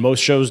 And most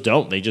shows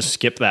don't. They just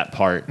skip that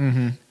part.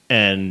 Mm-hmm.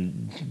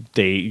 And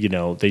they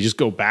just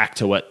go back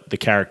to what the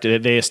character,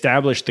 they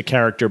establish the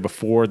character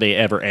before they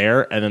ever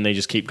air, and then they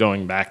just keep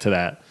going back to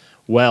that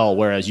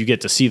whereas you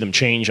get to see them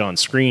change on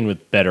screen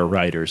with better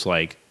writers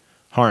like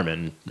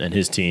Harmon and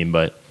his team.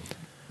 But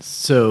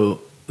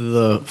so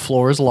the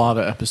Floor is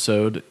Lava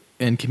episode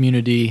in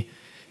Community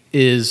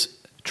is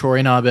Troy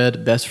and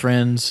Abed, best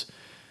friends.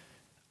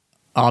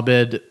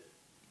 Abed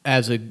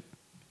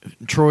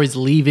Troy's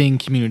leaving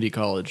community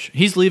college.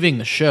 He's leaving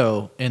the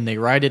show, and they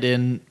write it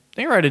in.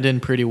 They write it in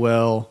pretty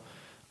well,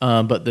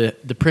 but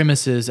the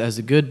premise is, as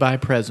a goodbye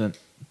present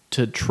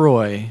to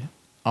Troy,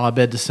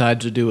 Abed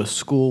decides to do a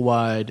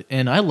school-wide,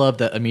 and I love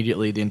that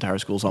immediately the entire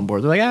school's on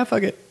board. They're like,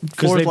 fuck it.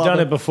 Because they've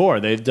done it before.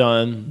 They've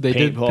done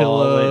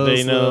paintball.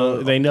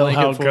 They know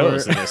how it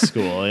goes in this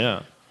school,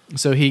 yeah.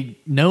 So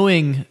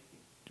knowing...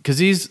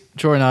 Because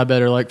Troy and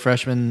Abed are like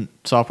freshmen,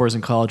 sophomores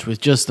in college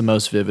with just the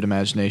most vivid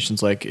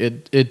imaginations. Like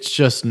it's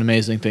just an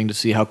amazing thing to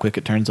see how quick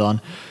it turns on.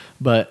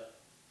 But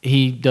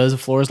he does a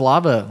Floor is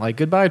Lava. Like,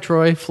 goodbye,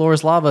 Troy. Floor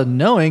is Lava.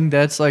 Knowing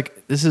that's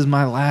like, this is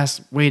my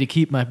last way to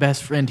keep my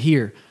best friend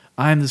here.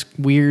 I'm this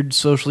weird,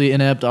 socially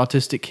inept,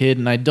 autistic kid,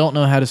 and I don't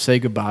know how to say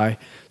goodbye.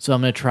 So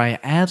I'm going to try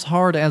as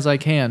hard as I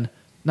can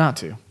not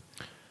to.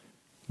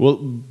 Well,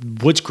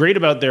 what's great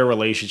about their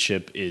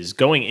relationship is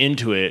going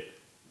into it,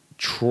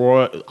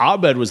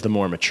 Abed was the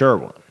more mature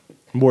one,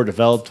 more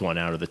developed one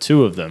out of the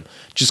two of them,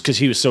 just because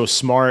he was so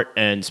smart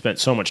and spent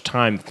so much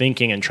time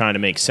thinking and trying to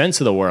make sense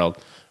of the world.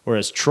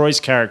 Whereas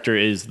Troy's character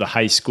is the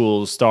high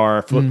school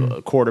star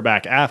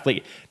quarterback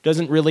athlete,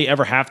 doesn't really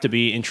ever have to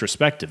be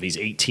introspective. He's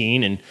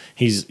 18 and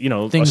he's,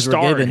 things a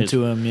star were given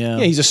to him. Yeah,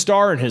 he's a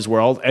star in his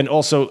world. And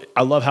also,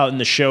 I love how in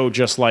the show,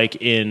 just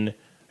like in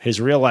his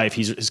real life,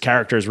 his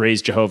character is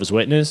raised Jehovah's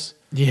Witness.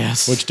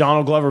 Yes. Which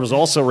Donald Glover was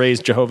also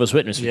raised Jehovah's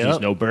Witness. Which is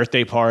no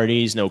birthday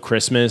parties, no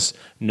Christmas,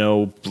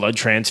 no blood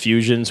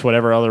transfusions,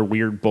 whatever other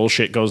weird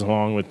bullshit goes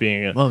along with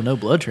being a... Well, no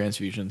blood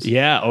transfusions.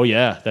 Yeah, oh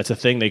yeah. That's a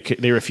thing.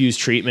 They refuse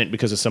treatment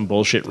because of some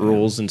bullshit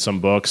rules in some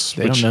books.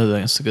 They don't know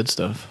that. It's the good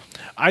stuff.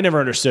 I never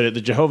understood it.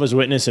 The Jehovah's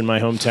Witness in my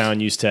hometown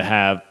used to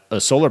have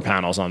solar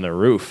panels on their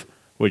roof,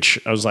 which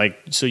I was like,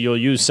 so you'll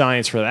use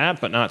science for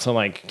that, but not to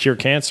like cure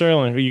cancer?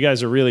 Like, you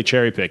guys are really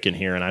cherry picking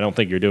here, and I don't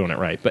think you're doing it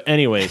right. But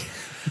anyways...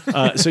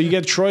 so you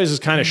get Troy as this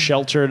kind of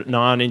sheltered,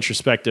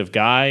 non-introspective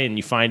guy, and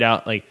you find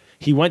out like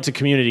he went to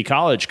community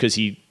college because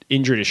he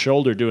injured his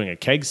shoulder doing a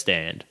keg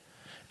stand,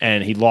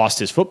 and he lost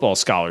his football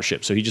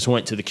scholarship. So he just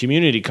went to the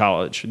community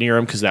college near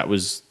him because that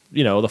was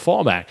the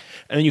fallback.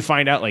 And then you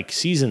find out like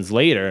seasons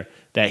later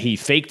that he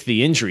faked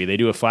the injury. They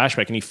do a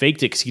flashback, and he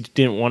faked it because he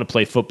didn't want to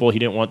play football. He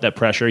didn't want that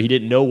pressure. He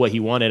didn't know what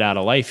he wanted out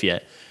of life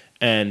yet.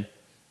 And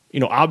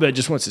Abed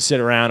just wants to sit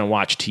around and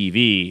watch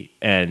TV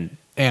and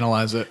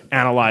analyze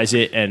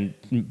it and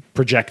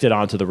project it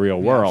onto the real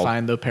world.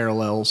 Find the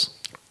parallels.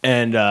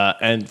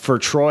 And for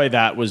Troy,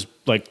 that was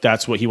like,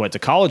 that's what he went to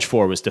college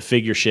for, was to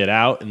figure shit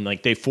out. And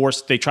like they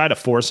try to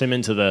force him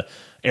into the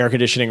air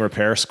conditioning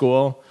repair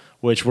school,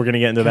 which we're going to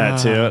get into that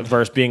too,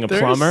 versus being a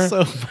plumber.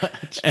 So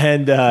much.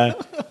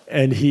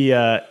 And he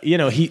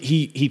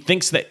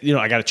thinks that,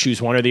 I got to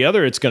choose one or the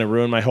other. It's going to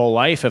ruin my whole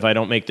life if I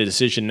don't make the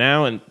decision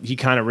now. And he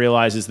kind of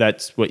realizes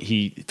that's what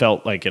he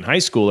felt like in high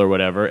school or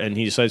whatever. And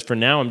he decides, for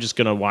now, I'm just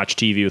going to watch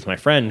TV with my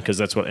friend because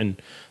that's what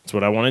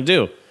I want to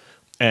do.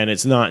 And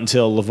it's not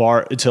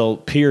until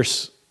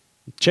Pierce,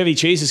 Chevy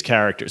Chase's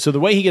character. So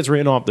the way he gets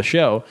written off the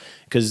show,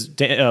 because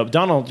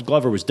Donald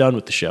Glover was done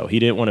with the show. He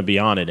didn't want to be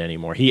on it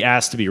anymore. He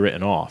asked to be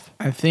written off.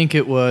 I think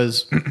it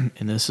was,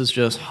 and this is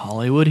just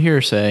Hollywood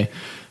hearsay,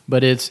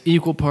 but it's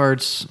equal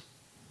parts.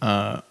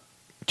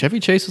 Chevy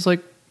Chase is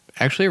like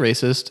actually a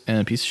racist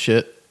and a piece of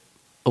shit,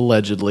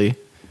 allegedly.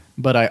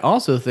 But I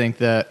also think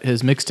that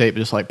his mixtape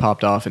just like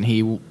popped off, and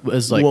he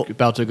was like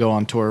about to go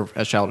on tour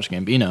as Childish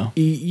Gambino.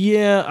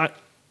 Yeah,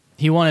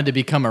 he wanted to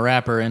become a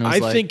rapper, and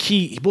was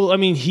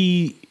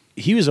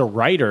he was a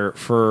writer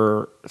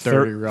for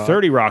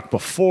 30 Rock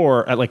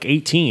before, at like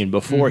 18,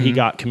 before he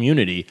got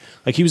Community.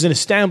 Like, he was an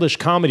established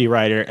comedy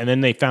writer, and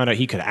then they found out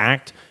he could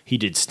act, he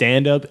did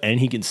stand-up, and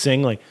he can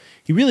sing. Like,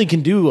 he really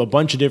can do a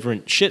bunch of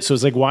different shit. So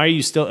it's like, why are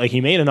you still... Like,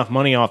 he made enough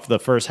money off the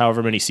first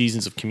however many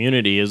seasons of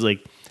Community. It was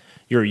like,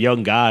 you're a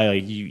young guy,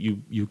 like,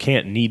 you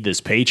can't need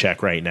this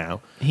paycheck right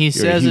now. He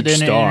says it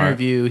in an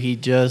interview. He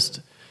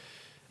just...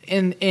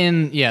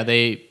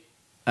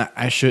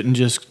 I shouldn't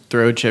just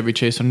throw Chevy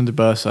Chase under the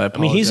bus. I apologize.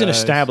 I mean, he's an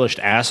established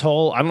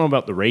asshole. I don't know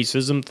about the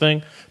racism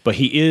thing, but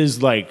he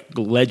is like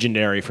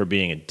legendary for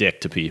being a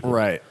dick to people.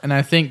 Right. And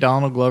I think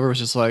Donald Glover was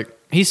just like,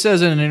 he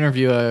says in an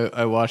interview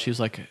I watched, he was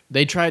like,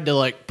 they tried to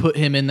like put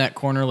him in that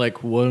corner.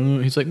 Like, what?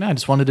 He's like, no, I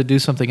just wanted to do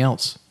something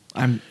else.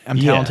 I'm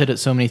talented at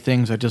so many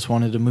things. I just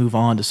wanted to move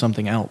on to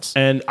something else.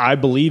 And I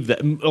believe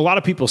that a lot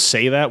of people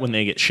say that when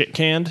they get shit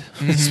canned,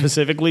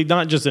 specifically,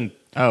 not just in...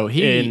 Oh,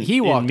 he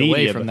walked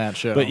away from that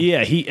show. But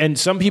yeah, and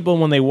some people,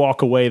 when they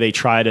walk away, they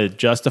try to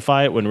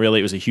justify it when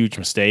really it was a huge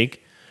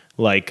mistake.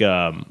 Like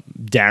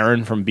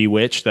Darren from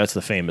Bewitched, that's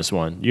the famous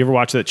one. You ever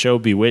watch that show,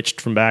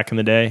 Bewitched, from back in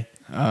the day?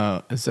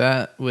 Is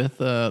that with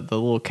the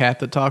little cat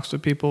that talks to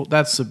people?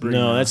 That's Sabrina.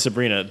 No, that's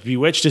Sabrina.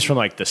 Bewitched is from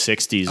like the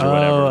 60s or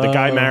whatever. The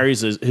guy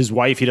marries his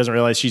wife. He doesn't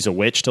realize she's a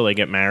witch till they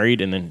get married.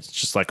 And then it's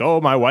just like,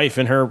 oh, my wife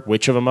and her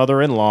witch of a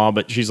mother-in-law.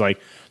 But she's like,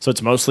 so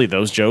it's mostly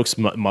those jokes,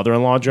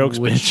 mother-in-law jokes.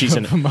 But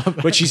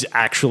she's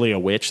actually a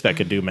witch that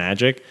could do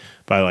magic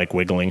by like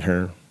wiggling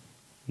her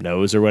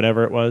nose or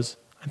whatever it was.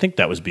 I think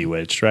that was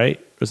Bewitched, right?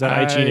 Was that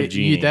I Dream of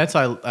Jeannie? That's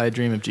I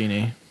Dream of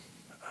Jeannie.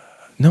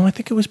 No, I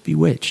think it was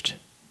Bewitched.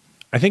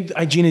 I think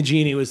Gina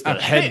Genie was the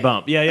head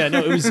bump. Yeah. No,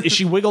 it was.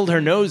 She wiggled her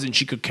nose and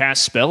she could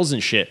cast spells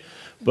and shit.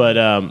 But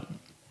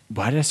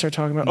why did I start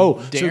talking about? Oh,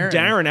 Darren. So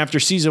Darren, after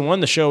season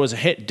 1, the show was a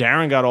hit.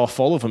 Darren got all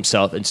full of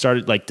himself and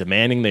started like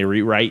demanding they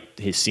rewrite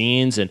his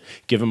scenes and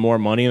give him more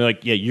money. And they're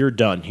like, yeah, you're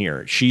done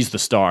here. She's the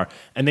star.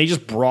 And they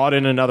just brought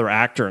in another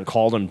actor and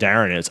called him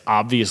Darren. And it's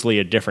obviously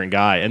a different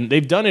guy. And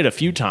they've done it a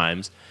few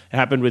times. It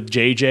happened with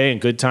JJ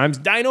and Good Times.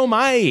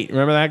 Dynamite.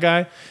 Remember that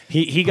guy?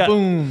 He got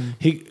boom.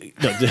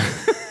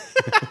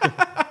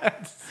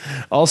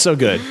 Also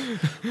good,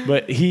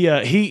 but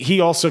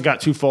he also got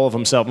too full of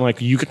himself. I'm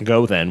like, you can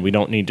go then. We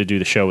don't need to do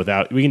the show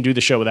without. We can do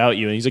the show without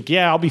you. And he's like,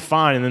 yeah, I'll be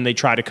fine. And then they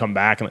try to come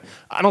back, and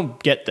I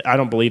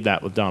don't believe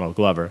that with Donald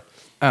Glover.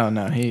 Oh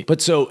no, But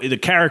so the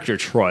character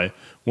Troy,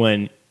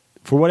 when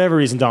for whatever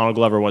reason Donald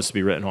Glover wants to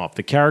be written off,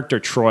 the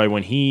character Troy,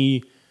 when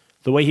he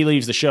the way he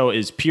leaves the show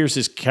is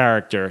Pierce's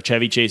character,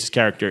 Chevy Chase's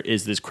character,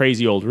 is this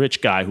crazy old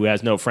rich guy who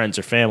has no friends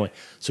or family.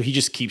 So he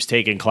just keeps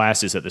taking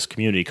classes at this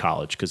community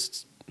college because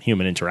it's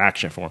human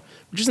interaction for him,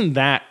 which isn't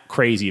that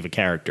crazy of a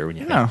character when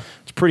you think.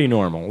 It's pretty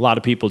normal. A lot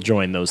of people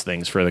join those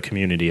things for the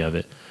community of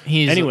it.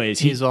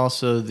 He's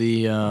also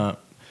the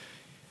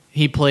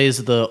he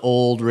plays the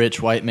old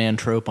rich white man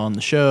trope on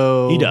the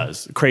show. He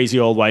does. Crazy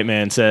old white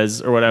man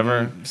says or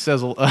whatever.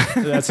 Says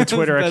that's a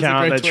Twitter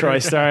account that Troy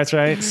starts,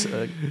 right?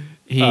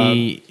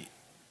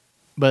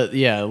 But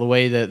yeah, the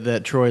way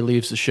that Troy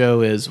leaves the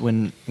show is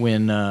when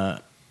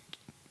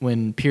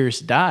Pierce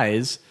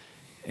dies,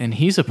 and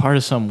he's a part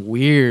of some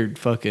weird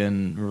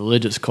fucking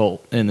religious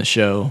cult in the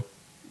show.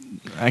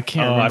 I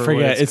can't remember. I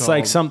forget. It's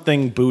like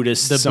something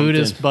Buddhist. The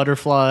Buddhist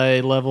butterfly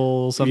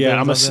level something. Yeah,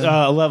 I'm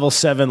a level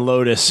 7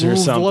 Lotus or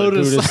something.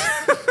 Lotus.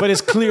 But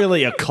it's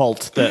clearly a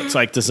cult that's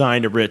like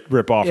designed to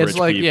rip off rich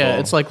people. Yeah,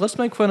 it's like let's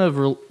make fun of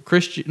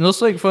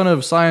let's make fun of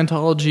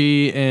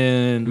Scientology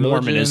and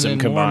Mormonism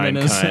combined,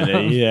 kind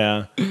of.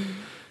 Yeah.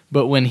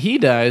 But when he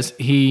dies,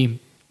 he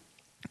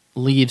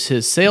leaves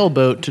his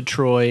sailboat to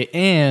Troy,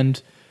 and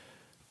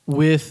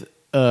with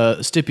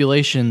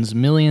stipulations,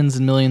 millions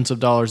and millions of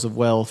dollars of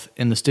wealth,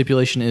 and the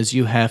stipulation is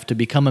you have to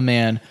become a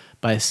man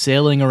by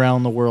sailing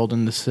around the world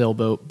in the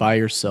sailboat by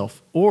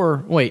yourself.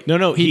 Or wait,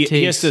 no,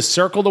 he has to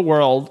circle the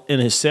world in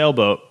his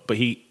sailboat, but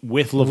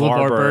with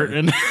LeVar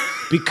Burton.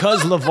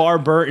 Because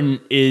LeVar Burton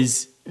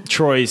is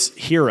Troy's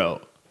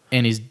hero.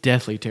 And he's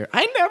deathly terrible.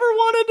 I never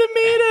wanted to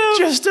meet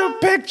him. Just a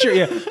picture.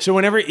 Yeah. So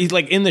whenever he's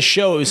like in the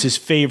show, is his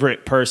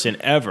favorite person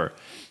ever.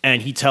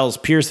 And he tells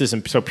Pierce this,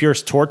 and so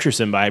Pierce tortures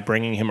him by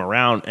bringing him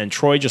around, and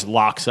Troy just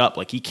locks up,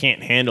 like he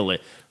can't handle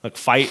it. Like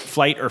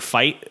fight or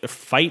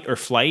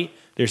flight.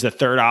 There's the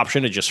third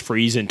option to just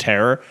freeze in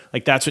terror.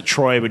 Like that's what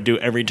Troy would do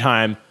every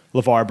time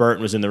LeVar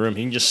Burton was in the room.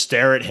 He can just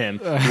stare at him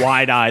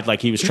wide-eyed like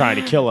he was trying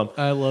to kill him.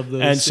 I love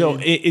those. And so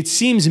it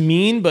seems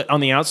mean, but on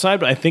the outside,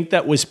 but I think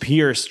that was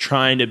Pierce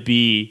trying to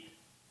be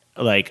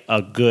like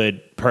a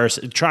good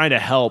person, trying to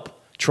help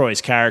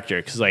Troy's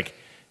character, because like,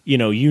 you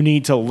know, you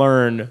need to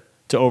learn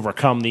to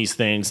overcome these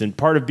things, and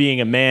part of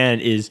being a man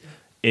is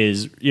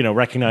you know,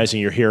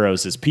 recognizing your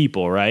heroes as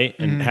people, right?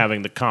 And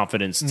having the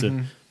confidence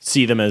to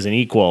see them as an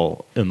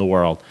equal in the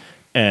world.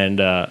 And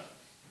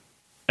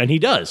he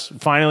does.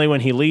 Finally, when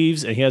he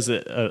leaves and he has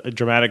a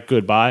dramatic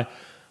goodbye,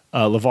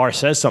 LeVar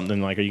says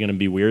something like, "Are you going to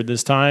be weird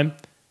this time?"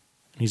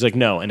 He's like,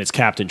 "No," and it's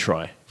Captain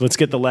Troy. Let's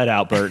get the lead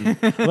out, Burton.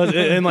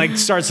 And like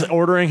starts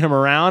ordering him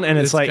around, and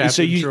it's like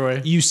Captain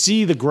Troy. You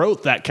see the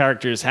growth that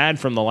character has had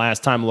from the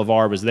last time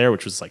LeVar was there,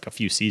 which was like a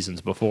few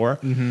seasons before.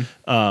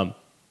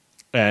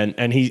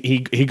 And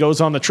he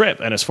goes on the trip,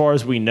 and as far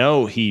as we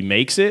know, he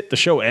makes it. The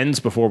show ends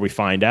before we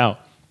find out.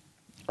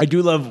 I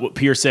do love what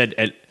Pierce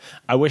said.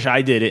 I wish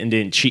I did it and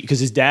didn't cheat, because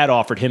his dad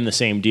offered him the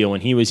same deal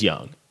when he was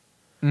young.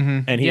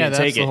 And he didn't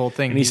take it. The whole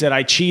thing. And he said,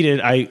 "I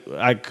cheated. I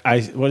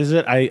what is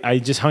it? I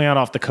just hung out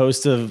off the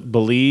coast of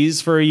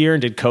Belize for a year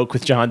and did coke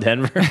with John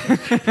Denver,"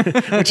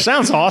 which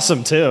sounds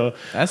awesome too.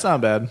 That's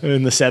not bad.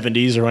 In the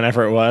 70s or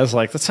whenever it was,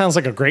 like that sounds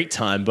like a great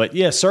time. But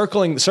yeah,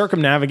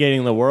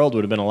 circumnavigating the world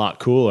would have been a lot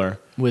cooler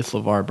with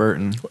LeVar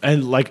Burton.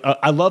 And like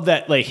I love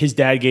that like his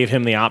dad gave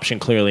him the option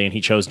clearly, and he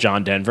chose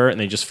John Denver, and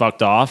they just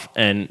fucked off.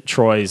 And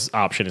Troy's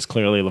option is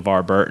clearly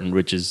LeVar Burton,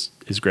 which is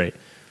great.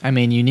 I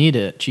mean, you need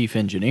a chief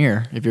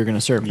engineer if you're going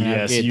to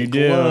circumnavigate the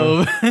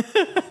globe.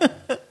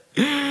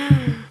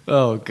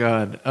 Oh,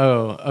 God.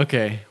 Oh,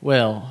 okay.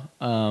 Well,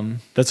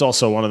 that's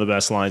also one of the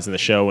best lines in the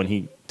show when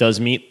he does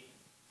meet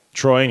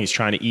Troy and he's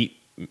trying to eat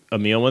a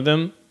meal with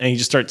him, and he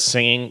just starts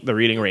singing the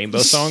Reading Rainbow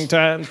song to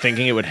him,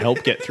 thinking it would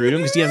help get through to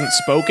him because he hasn't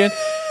spoken,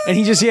 and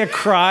he just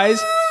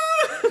cries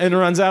and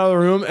runs out of the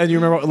room. And you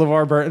remember what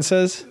LeVar Burton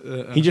says?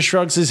 He just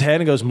shrugs his head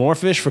and goes, "More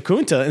fish for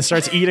Kunta," and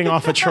starts eating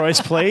off of Troy's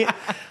plate.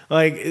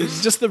 Like,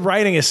 it's just the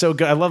writing is so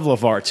good. I love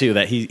LeVar too,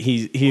 that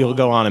he'll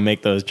go on and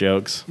make those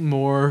jokes.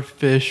 More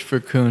fish for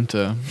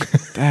Kunta.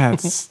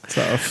 That's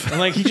tough. And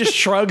like he just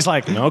shrugs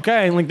like,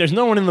 "Okay," and like there's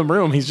no one in the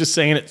room. He's just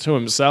saying it to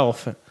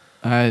himself.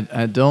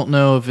 I don't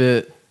know if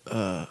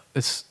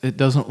it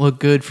doesn't look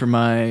good for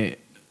my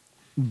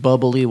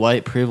bubbly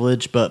white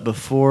privilege, but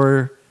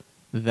before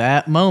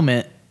that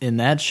moment in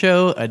that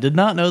show, I did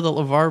not know that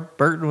LeVar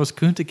Burton was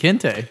Kunta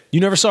Kinte. You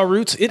never saw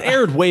Roots? It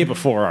aired way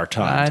before our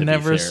time. I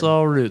never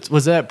saw Roots.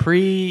 Was that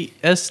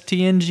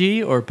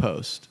pre-STNG or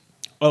post?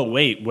 Oh,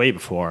 way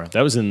before.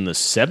 That was in the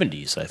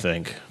 70s, I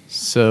think.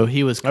 So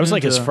he was Kunta. That was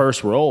like his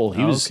first role.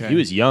 He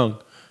was young.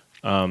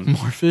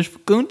 More fish for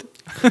Kunta?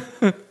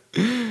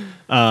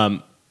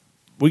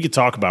 We could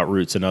talk about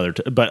Roots another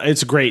but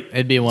it's great.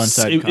 It'd be a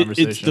one-sided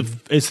conversation.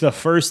 It's the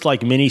first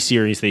like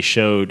mini-series they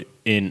showed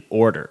in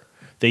order.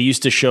 They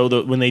used to show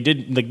when they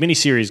did like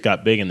miniseries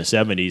got big in the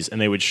 70s, and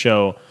they would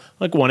show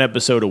like one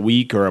episode a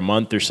week or a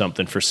month or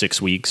something for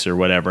 6 weeks or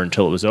whatever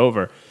until it was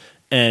over.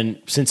 And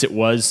since it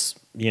was,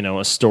 you know,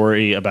 a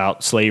story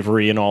about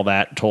slavery and all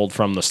that told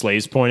from the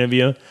slave's point of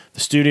view, the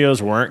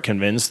studios weren't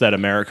convinced that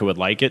America would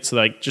like it, so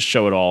they just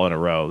show it all in a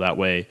row. That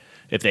way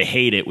if they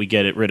hate it, we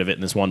get rid of it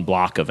in this one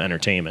block of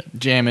entertainment.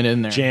 Jam it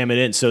in there. Jam it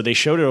in. So they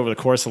showed it over the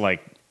course of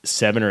like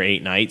 7 or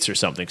 8 nights or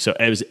something. So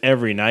it was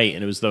every night,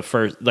 and it was the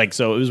first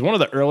so it was one of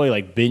the early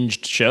like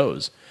binged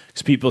shows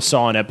because people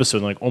saw an episode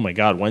and like, oh my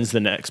god, when's the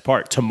next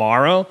part?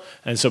 Tomorrow.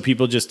 And so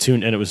people just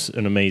tuned, and it was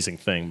an amazing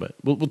thing. But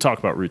we'll talk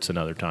about Roots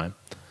another time.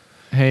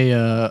 Hey,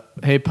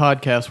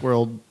 podcast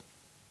world,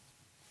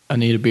 I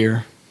need a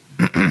beer.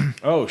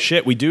 Oh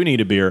shit, we do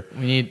need a beer.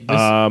 We need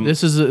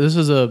this. This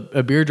is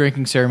a beer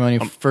drinking ceremony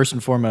first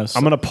and foremost.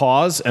 I'm gonna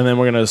pause, and then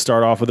we're gonna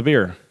start off with a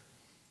beer.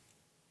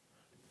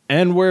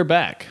 And we're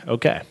back.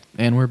 Okay.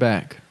 And we're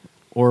back.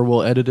 Or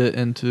we'll edit it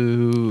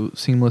into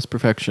seamless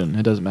perfection.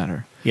 It doesn't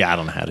matter. Yeah, I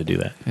don't know how to do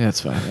that. Yeah,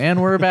 it's fine.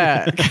 And we're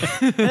back.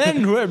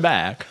 And we're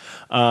back.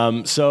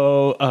 Oh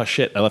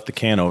shit, I left the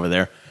can over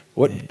there.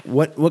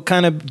 What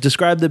kind of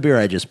describe the beer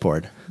I just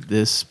poured?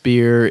 This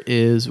beer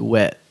is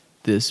wet.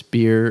 This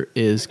beer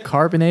is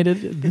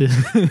carbonated.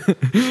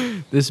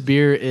 This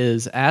beer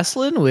is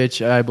Aslan,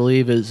 which I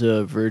believe is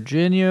a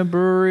Virginia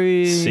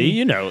brewery. See,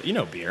 you know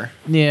beer.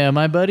 Yeah,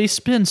 my buddy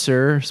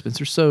Spencer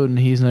Soden,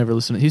 he's never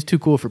listened. He's too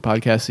cool for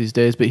podcasts these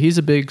days, but he's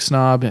a big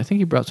snob. I think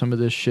he brought some of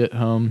this shit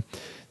home.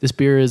 This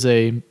beer is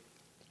a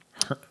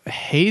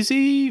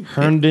hazy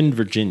Herndon,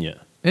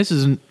 Virginia. This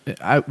is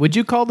would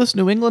you call this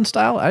New England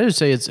style? I would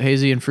say it's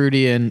hazy and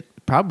fruity and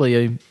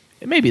probably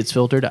maybe it's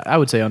filtered. I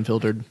would say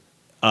unfiltered.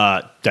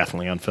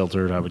 Definitely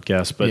unfiltered, I would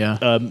guess. But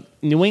yeah.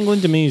 New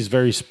England to me is a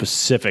very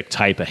specific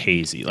type of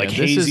hazy. Like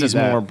hazy is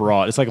more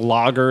broad. It's like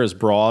lager is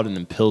broad, and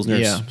then Pilsner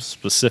is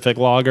specific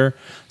lager.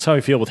 That's how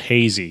I feel with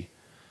hazy.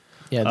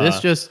 Yeah,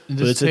 this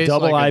it's a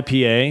double like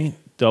IPA,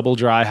 double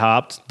dry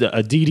hopped,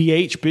 a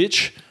DDH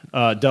bitch.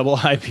 Double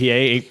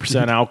IPA,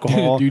 8%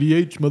 alcohol.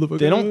 DDH, motherfucker.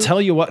 They don't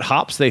tell you what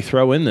hops they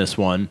throw in this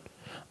one,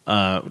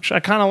 which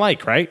I kind of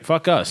like, right?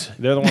 Fuck us.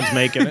 They're the ones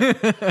making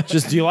it.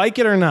 Just, do you like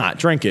it or not?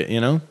 Drink it,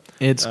 you know?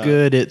 It's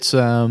good. It's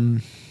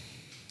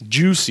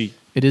juicy.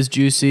 It is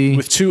juicy.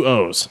 With 2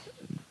 O's.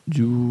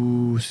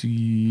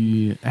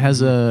 Juicy. It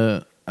has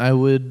I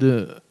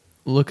would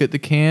look at the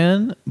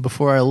can.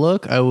 Before I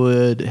look, I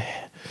would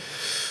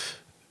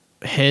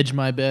hedge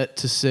my bet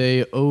to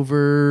say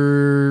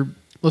over...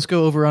 Let's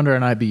go over under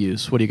on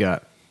IBUs. What do you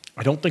got?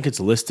 I don't think it's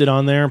listed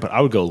on there, but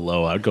I would go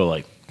low. I'd go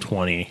like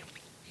 20,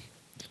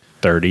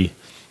 30.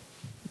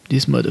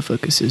 This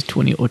motherfucker says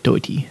 20 or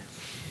 30.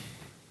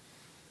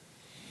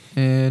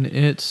 And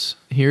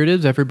here it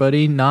is,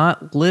 everybody,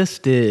 not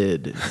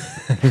listed.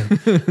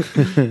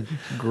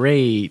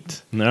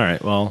 Great. All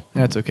right, well.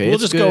 That's okay. We'll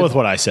just go with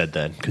what I said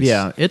then.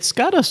 Yeah, it's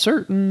got a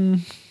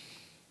certain...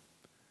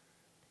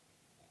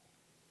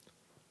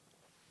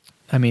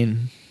 I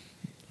mean...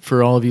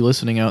 For all of you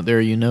listening out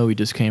there, you know we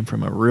just came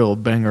from a real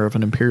banger of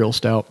an Imperial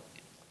Stout.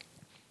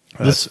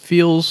 This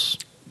feels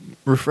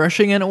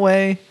refreshing in a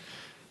way,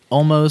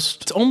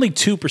 almost. It's only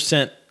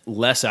 2%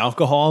 less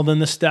alcohol than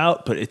the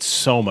Stout, but it's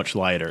so much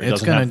lighter.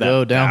 It's going to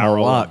go down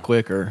a lot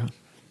quicker,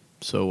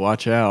 so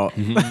watch out.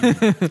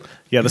 Mm-hmm.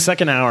 Yeah, the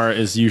second hour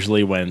is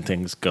usually when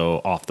things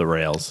go off the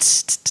rails.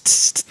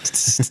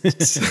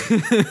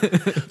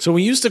 So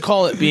we used to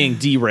call it being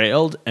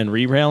derailed and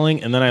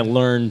re-railing, and then I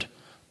learned...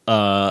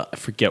 I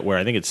forget where.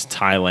 I think it's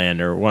Thailand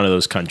or one of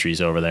those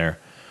countries over there,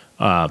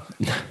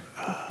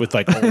 with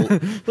like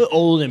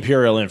old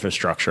imperial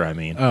infrastructure. I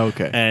mean,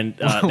 okay. And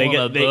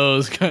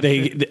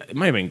it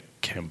might have been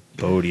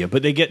Cambodia,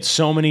 but they get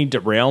so many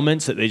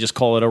derailments that they just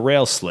call it a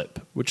rail slip,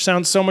 which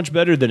sounds so much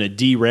better than a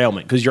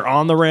derailment because you're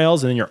on the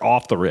rails and then you're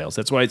off the rails.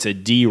 That's why it's a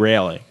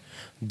derailing.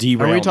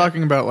 Are we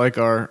talking about like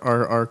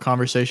our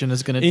conversation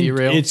is going to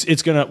derail?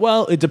 It's going to,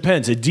 well, it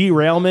depends. A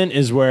derailment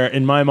is where,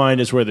 in my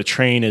mind, is where the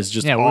train is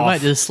just off. We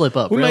might just slip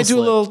up. We might do a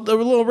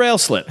little rail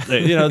slip.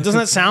 You know, doesn't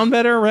that sound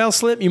better? A rail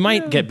slip? You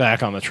might get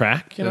back on the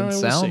track. You know, it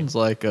sounds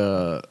like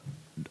a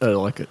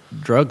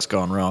drug's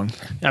gone wrong.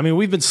 I mean,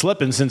 we've been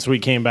slipping since we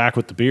came back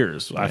with the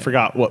beers. I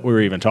forgot what we were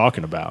even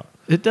talking about.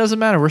 It doesn't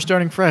matter. We're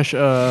starting fresh.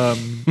 You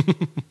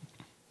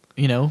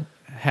know.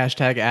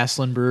 Hashtag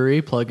Aslan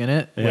Brewery, plug in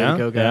it. Way to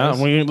go,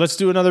 guys. Yeah. Let's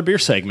do another beer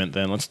segment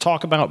then. Let's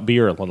talk about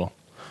beer a little.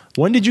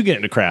 When did you get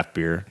into craft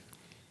beer?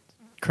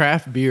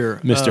 Craft beer.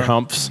 Mr.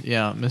 Humps?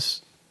 Yeah.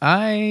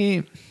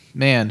 I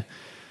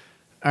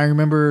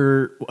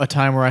remember a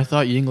time where I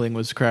thought Yuengling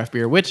was craft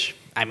beer, which,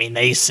 I mean,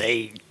 they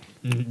say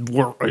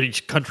we're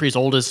each country's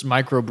oldest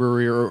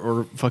microbrewery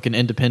or fucking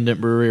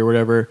independent brewery or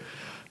whatever.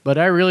 But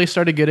I really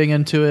started getting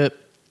into it.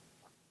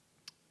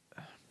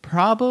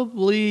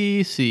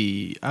 Probably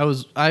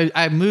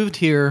I moved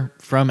here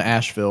from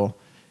Asheville,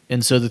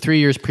 and so the 3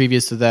 years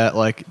previous to that,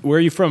 like, where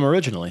are you from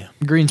originally?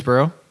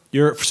 Greensboro.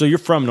 You're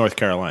from North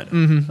Carolina.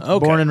 Mm-hmm.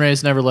 Okay. Born and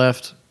raised, never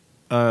left.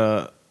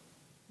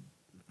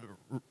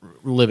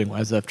 Living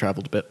wise, I've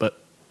traveled a bit, but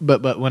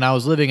when I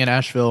was living in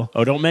Asheville,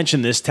 don't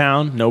mention this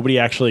town. Nobody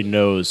actually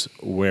knows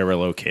where we're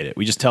located.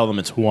 We just tell them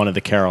it's one of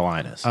the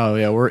Carolinas. Oh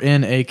yeah, we're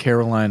in a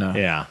Carolina.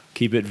 Yeah.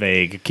 Keep it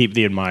vague. Keep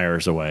the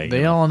admirers away.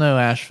 They all know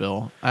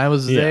Asheville. I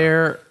was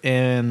there,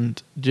 and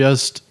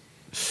just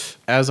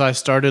as I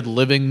started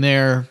living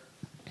there,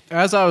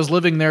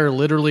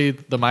 literally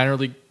the minor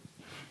league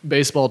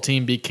baseball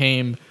team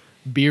became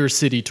Beer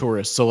City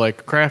Tourists. So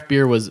like craft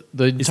beer was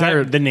the entire.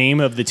 Is that the name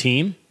of the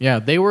team? Yeah,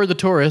 they were the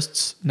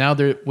tourists. Now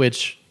they're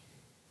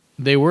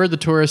they were the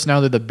tourists. Now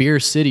they're the Beer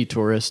City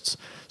Tourists.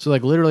 So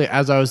like literally,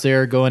 as I was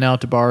there going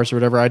out to bars or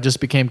whatever, I just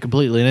became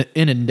completely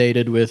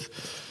inundated with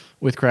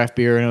craft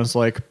beer, and I was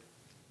like.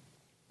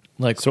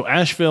 So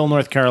Asheville,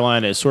 North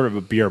Carolina is sort of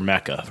a beer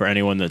mecca for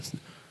anyone that's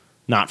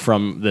not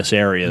from this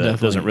area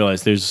that doesn't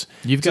realize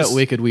you've got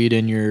Wicked Weed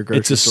in your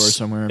grocery store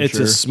somewhere. I'm it's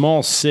sure. a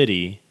small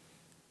city,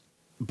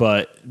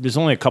 but there's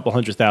only a couple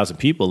 100,000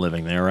 people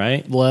living there,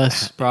 right?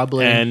 Less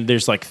probably, and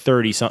there's like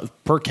 30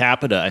 per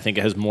capita. I think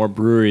it has more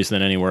breweries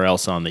than anywhere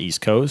else on the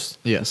East Coast.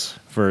 Yes,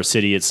 for a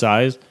city its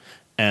size,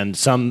 and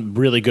some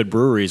really good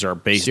breweries are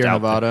based Sierra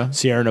out Nevada, there.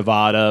 Sierra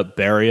Nevada,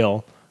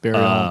 Burial.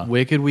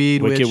 Wicked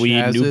Weed,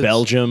 New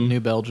Belgium.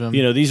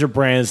 You know, these are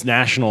brands,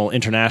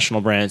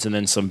 international brands, and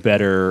then some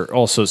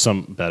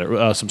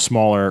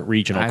smaller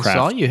regional craft. I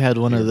saw you had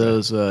one of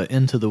those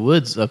Into the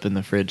Woods up in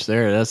the fridge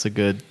there. That's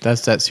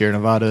that Sierra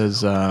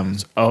Nevada's.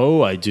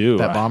 I do.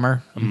 That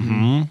bomber.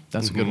 Mm-hmm.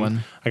 That's a good one.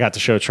 I got to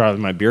show Charlie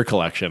my beer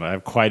collection. I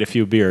have quite a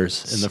few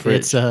beers in the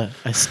fridge. It's a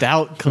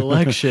stout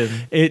collection.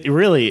 It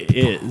really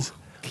is.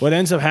 What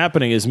ends up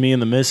happening is me and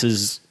the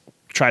missus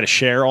try to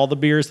share all the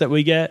beers that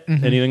we get,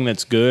 anything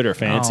that's good or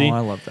fancy. Oh, I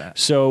love that.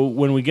 So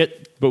when we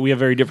we have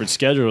very different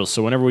schedules.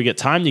 So whenever we get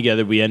time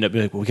together, we end up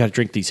like, we got to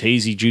drink these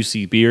hazy,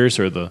 juicy beers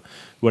or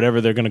whatever.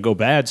 They're going to go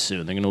bad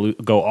soon. They're going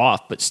to go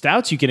off. But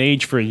stouts you can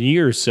age for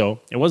years. So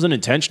it wasn't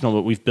intentional,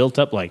 but we've built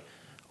up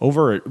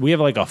we have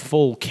like a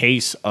full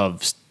case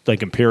of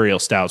like imperial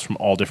stouts from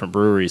all different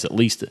breweries. At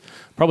least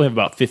probably have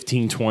about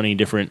 15, 20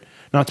 different.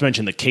 Not to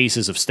mention the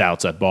cases of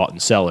stouts I bought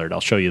and cellared. I'll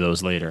show you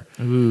those later.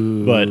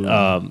 Ooh, but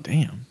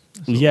damn.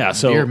 Yeah,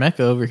 so beer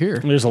mecca over here.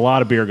 There's a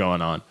lot of beer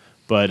going on,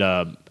 but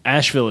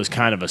Asheville is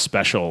kind of a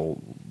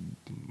special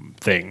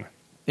thing.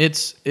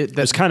 It's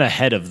kind of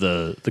ahead of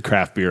the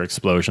craft beer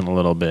explosion a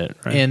little bit,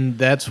 right? And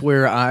that's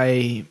where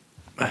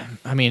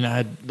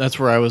that's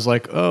where I was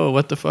like, oh,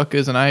 what the fuck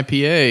is an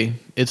IPA?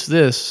 It's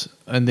this,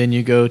 and then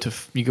you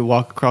could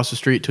walk across the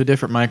street to a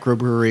different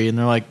microbrewery, and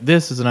they're like,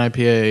 this is an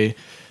IPA.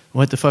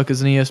 What the fuck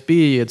is an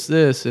ESB? It's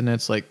this, and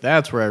it's like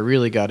that's where I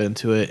really got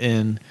into it,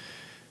 and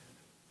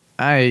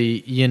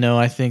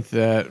I think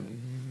that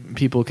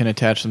people can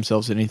attach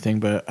themselves to anything,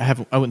 but I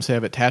wouldn't say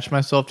I've attached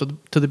myself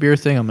to the beer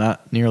thing. I'm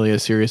not nearly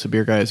as serious a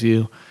beer guy as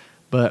you,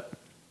 but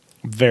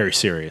very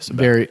serious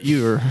about it.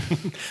 You're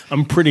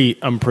I'm pretty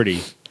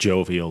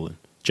jovial and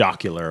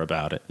jocular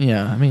about it.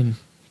 Yeah, I mean,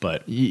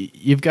 but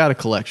you've got a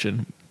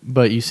collection,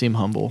 but you seem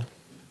humble.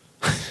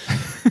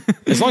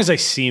 As long as I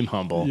seem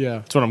humble, yeah,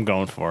 that's what I'm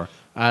going for.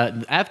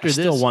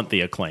 Still want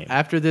the acclaim.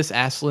 After this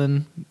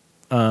Aslan,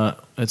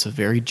 it's a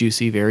very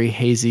juicy, very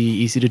hazy,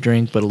 easy to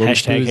drink, but a little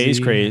Hashtag boozy. haze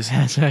craze.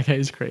 Hashtag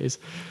haze craze.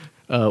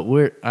 I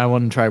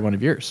want to try one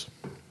of yours.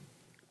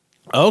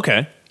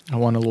 Okay. I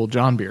want a little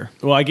John beer.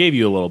 Well, I gave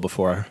you a little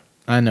before.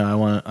 I know. I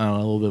want a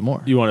little bit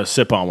more. You want to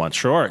sip on one?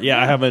 Sure.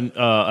 Yeah, I have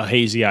a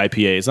hazy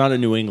IPA. It's not a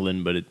New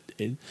England, but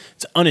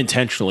it's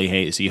unintentionally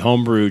hazy.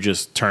 Homebrew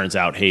just turns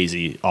out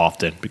hazy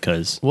often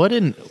because what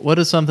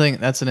is something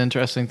that's an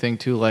interesting thing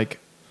too. Like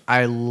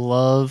I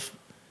love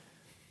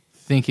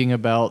thinking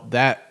about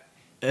that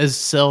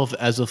as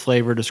a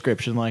flavor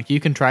description. Like you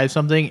can try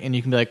something and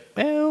you can be like,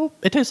 well,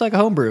 it tastes like a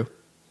homebrew.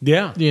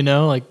 Yeah.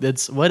 Like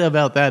that's what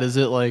about that? Is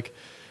it like,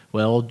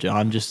 well,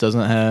 John just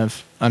doesn't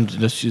have. I'm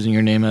just using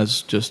your name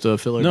as just a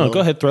filler. No, go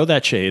ahead, throw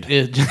that shade.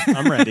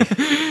 I'm ready.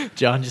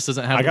 John just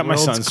doesn't have I got the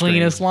world's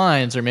cleanest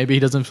lines, or maybe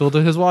he doesn't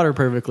filter his water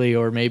perfectly,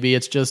 or maybe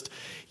it's just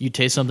you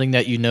taste something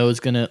that you know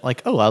is gonna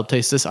like, oh, I'll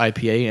taste this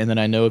IPA, and then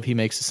I know if he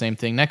makes the same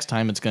thing next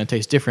time, it's gonna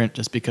taste different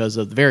just because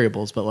of the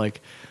variables. But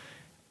like,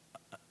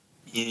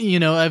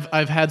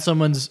 I've had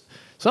someone's.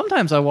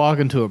 Sometimes I walk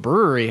into a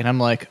brewery and I'm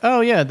like,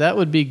 oh yeah, that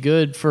would be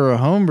good for a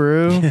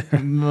homebrew.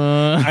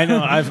 I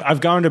know.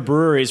 I've gone to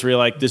breweries where you're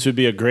like, this would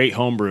be a great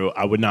homebrew.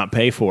 I would not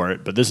pay for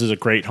it, but this is a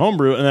great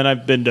homebrew. And then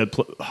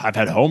I've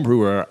had homebrew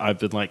where I've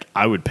been like,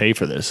 I would pay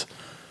for this.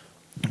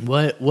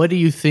 What do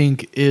you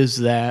think is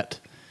that?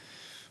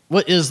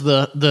 What is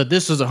the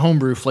this is a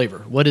homebrew flavor?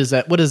 What is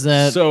that? What is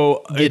that?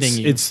 So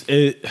getting it's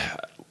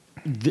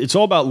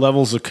all about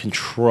levels of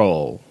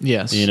control.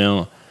 Yes.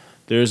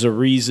 There's a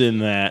reason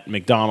that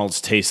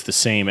McDonald's tastes the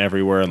same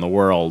everywhere in the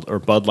world, or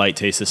Bud Light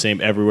tastes the same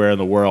everywhere in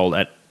the world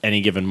at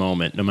any given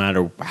moment, no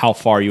matter how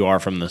far you are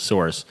from the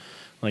source.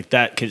 Like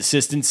that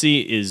consistency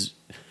is,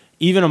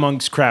 even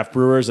amongst craft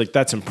brewers, like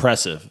that's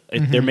impressive.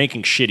 They're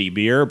making shitty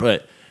beer,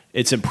 but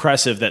it's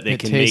impressive that they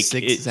can make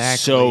it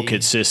so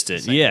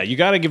consistent. Yeah, you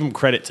got to give them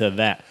credit to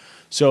that.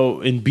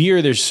 So in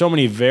beer, there's so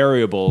many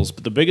variables,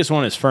 but the biggest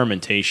one is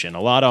fermentation.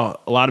 A lot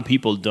of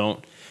people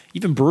don't.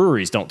 Even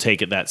breweries don't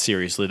take it that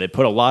seriously. They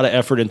put a lot of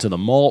effort into the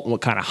malt and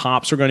what kind of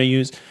hops we're going to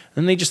use,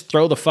 and they just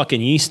throw the fucking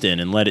yeast in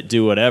and let it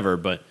do whatever.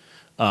 But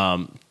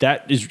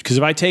That is because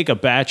if I take a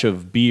batch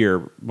of beer,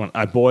 when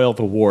I boil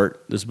the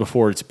wort, this is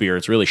before it's beer,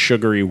 it's really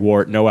sugary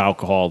wort, no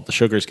alcohol. The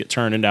sugars get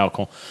turned into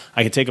alcohol.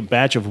 I can take a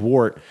batch of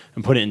wort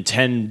and put it in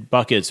 10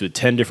 buckets with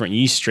 10 different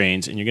yeast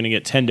strains, and you're going to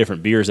get 10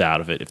 different beers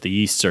out of it if the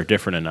yeasts are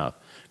different enough,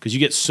 because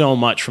you get so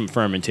much from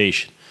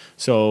fermentation.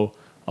 So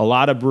a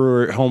lot of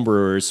home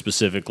brewers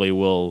specifically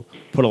will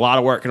put a lot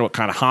of work into what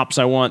kind of hops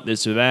I want,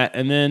 this or that,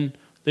 and then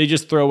they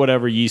just throw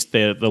whatever yeast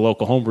the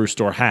local homebrew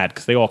store had,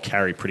 because they all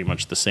carry pretty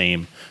much the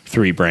same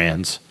 3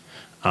 brands.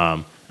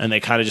 And they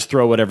kind of just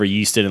throw whatever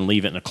yeast in and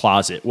leave it in a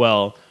closet.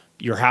 Well,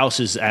 your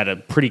house is at a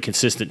pretty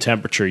consistent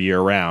temperature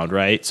year round,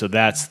 right? So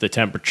that's the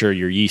temperature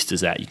your yeast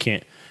is at. You're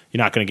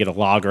not going to get a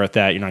lager at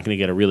that. You're not going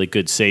to get a really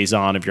good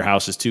saison if your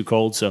house is too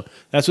cold. So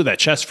that's what that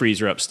chest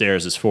freezer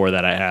upstairs is for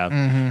that I have.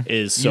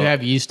 Mm-hmm. You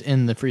have yeast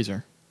in the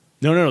freezer.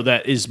 No.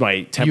 That is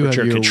my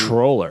temperature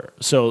controller.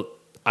 So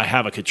I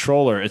have a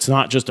controller. It's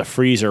not just a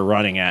freezer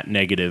running at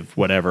negative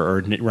whatever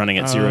or running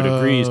at 0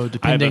 degrees.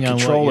 I have a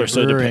controller,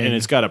 and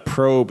it's got a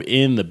probe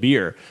in the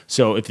beer.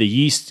 So if the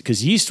yeast,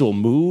 because yeast will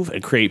move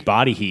and create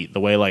body heat the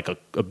way like a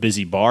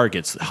busy bar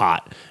gets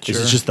hot. Sure.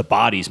 It's just the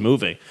body's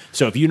moving.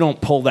 So if you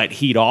don't pull that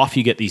heat off,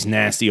 you get these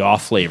nasty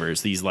off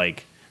flavors, these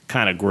like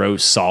kind of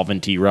gross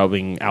solventy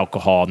rubbing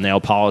alcohol,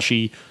 nail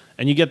polishy.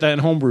 And you get that in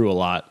homebrew a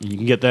lot. You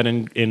can get that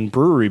in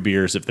brewery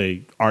beers if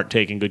they aren't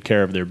taking good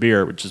care of their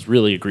beer, which is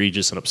really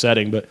egregious and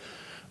upsetting. But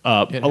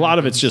a lot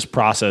of it's just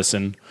process.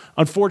 And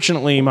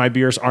unfortunately, my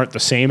beers aren't the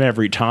same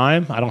every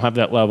time. I don't have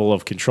that level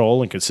of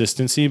control and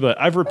consistency. But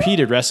I've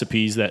repeated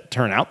recipes that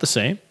turn out the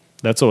same.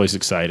 That's always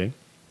exciting.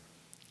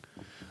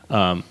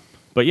 But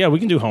yeah, we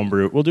can do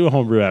homebrew. We'll do a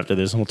homebrew after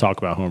this, and we'll talk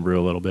about homebrew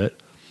a little bit.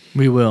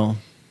 We will.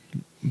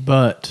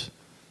 But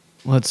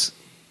let's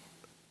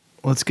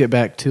get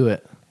back to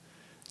it.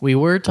 We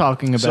were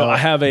talking about... So I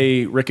have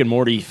a Rick and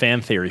Morty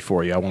fan theory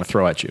for you I want to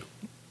throw at you.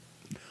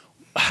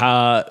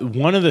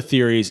 One of the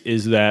theories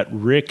is that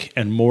Rick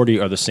and Morty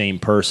are the same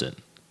person.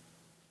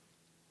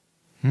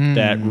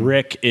 That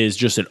Rick is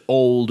just an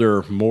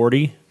older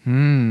Morty.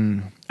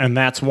 And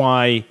that's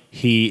why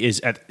he is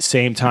at the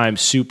same time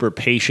super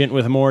patient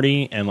with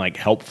Morty and like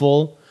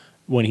helpful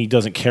when he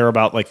doesn't care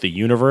about like the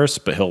universe,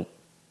 but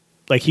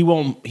he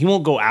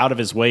won't go out of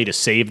his way to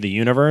save the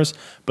universe,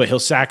 but he'll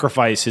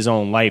sacrifice his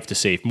own life to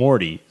save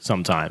Morty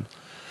sometimes.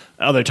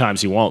 Other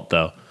times he won't,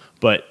 though.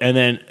 And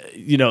then,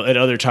 at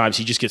other times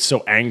he just gets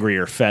so angry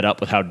or fed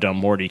up with how dumb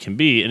Morty can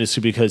be, and it's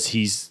because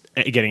he's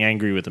getting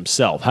angry with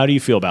himself. How do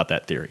you feel about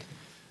that theory?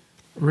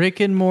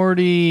 Rick and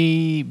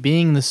Morty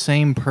being the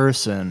same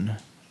person.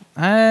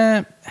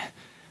 I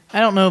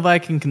don't know if I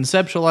can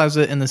conceptualize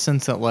it in the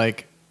sense that,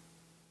 like,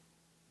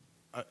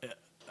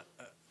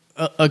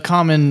 a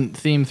common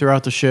theme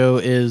throughout the show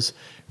is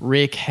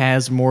Rick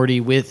has Morty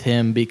with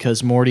him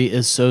because Morty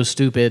is so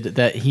stupid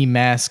that he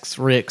masks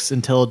Rick's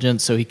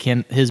intelligence so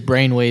his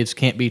brainwaves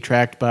can't be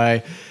tracked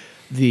by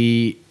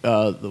the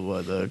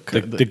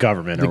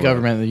government,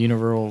 the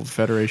Universal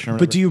Federation.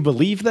 But do you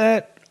believe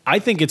that? I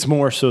think it's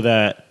more so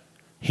that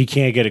he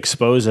can't get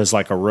exposed as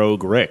like a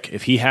rogue Rick.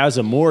 If he has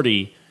a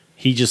Morty,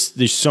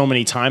 there's so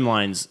many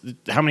timelines.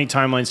 How many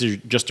timelines is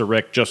just a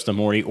Rick, just a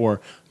Morty, or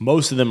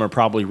most of them are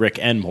probably Rick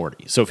and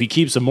Morty. So if he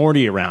keeps a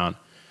Morty around,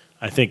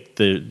 I think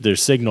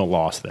there's signal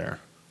loss there.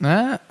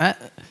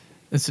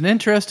 It's an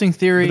interesting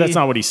theory. But that's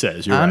not what he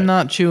says. I'm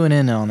not chewing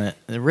in on it.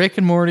 Rick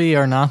and Morty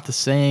are not the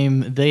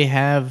same. They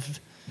have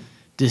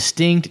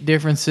distinct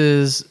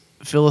differences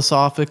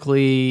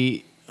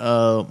philosophically,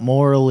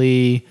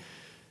 morally.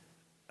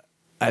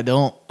 I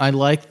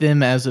like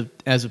them as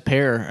a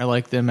pair. I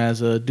like them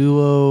as a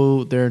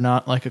duo. They're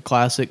not like a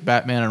classic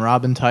Batman and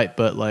Robin type,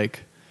 but like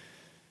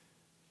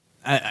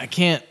I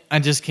can't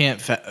just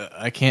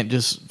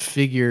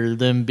figure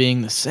them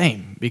being the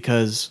same,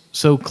 because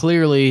so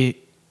clearly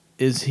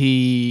is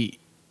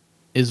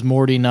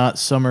Morty not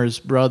Summer's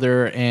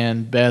brother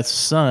and Beth's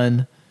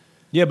son?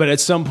 Yeah, but at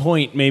some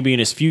point, maybe in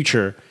his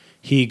future,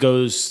 he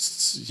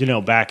goes,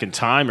 back in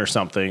time or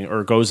something,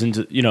 or goes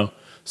into,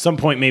 some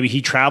point maybe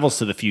he travels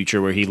to the future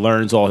where he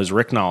learns all his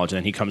Rick knowledge and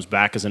then he comes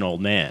back as an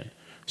old man.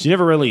 So you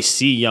never really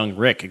see young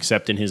Rick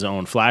except in his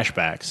own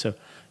flashbacks. So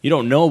you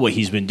don't know what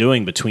he's been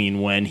doing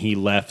between when he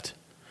left.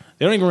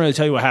 They don't even really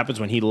tell you what happens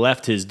when he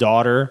left his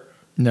daughter.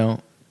 No.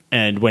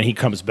 And when he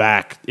comes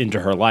back into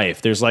her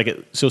life. There's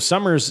so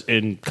Summer's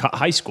in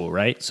high school,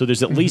 right? So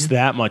there's at least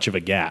that much of a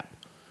gap.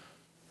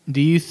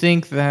 Do you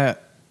think they're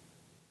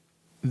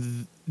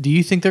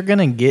going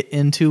to get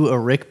into a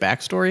Rick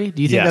backstory?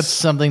 Do you think that's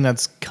something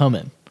that's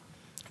coming?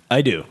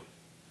 I do.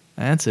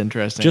 That's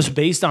interesting. Just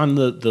based on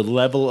the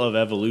level of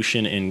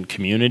evolution in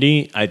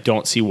Community, I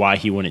don't see why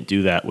he wouldn't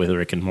do that with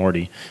Rick and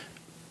Morty.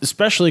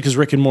 Especially because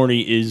Rick and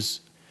Morty is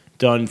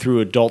done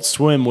through Adult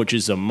Swim, which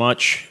is a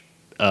much,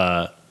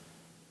 let's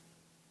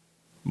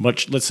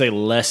say,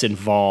 less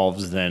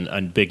involved than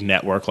a big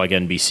network like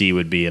NBC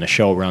would be in a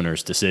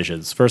showrunner's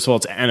decisions. First of all,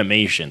 it's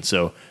animation.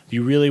 So if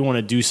you really want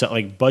to do something,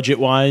 like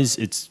budget-wise,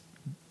 it's,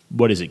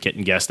 what is it,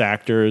 getting guest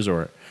actors?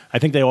 Or I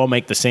think they all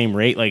make the same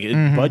rate. Like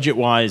budget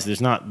wise,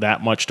 there's not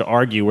that much to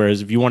argue.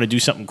 Whereas if you want to do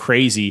something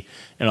crazy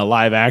in a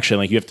live action,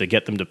 like you have to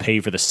get them to pay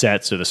for the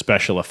sets or the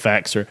special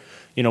effects, or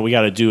we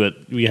got to do it.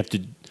 We have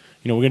to.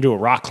 We're going to do a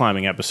rock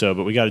climbing episode,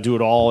 but we got to do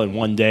it all in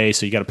one day.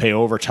 So you got to pay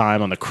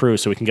overtime on the crew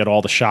so we can get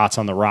all the shots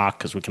on the rock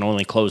because we can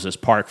only close this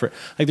park for.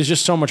 Like, there's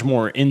just so much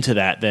more into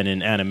that than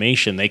in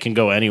animation. They can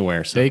go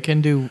anywhere. So they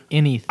can do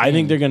anything. I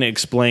think they're going to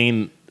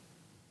explain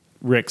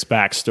Rick's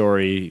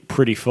backstory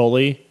pretty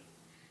fully.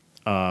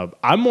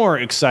 I'm more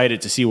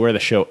excited to see where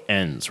the show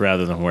ends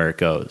rather than where it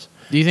goes.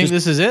 Do you think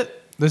this is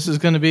it? This is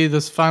going to be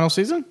this final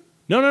season?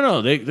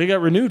 No. They got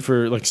renewed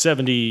for like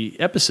 70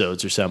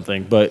 episodes or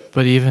something. But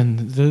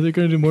even they're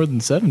going to do more than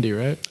 70,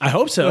 right? I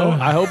hope so.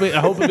 I hope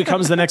it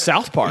becomes the next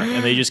South Park,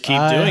 and they just keep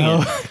doing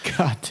it.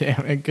 God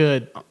damn it,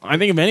 good. I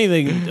think if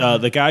anything,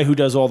 the guy who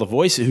does all the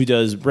voices, who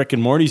does Rick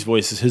and Morty's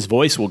voices, his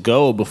voice will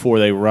go before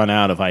they run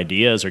out of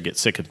ideas or get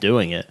sick of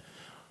doing it.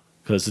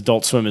 Because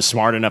Adult Swim is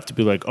smart enough to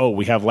be like, oh,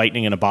 we have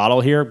lightning in a bottle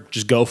here.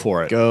 Just go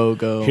for it.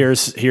 Go.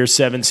 Here's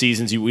 7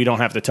 seasons. We don't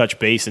have to touch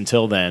base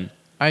until then.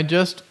 I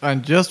just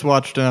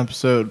watched an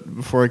episode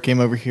before I came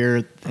over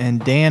here,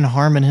 and Dan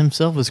Harmon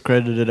himself was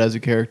credited as a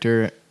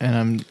character,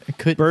 and I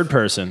couldn't. Bird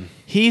Person.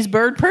 He's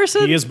Bird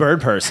Person? He is Bird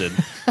Person.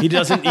 He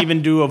doesn't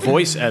even do a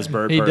voice as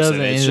Bird Person.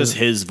 Doesn't. It's just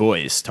his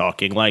voice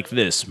talking like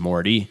this,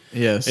 Morty.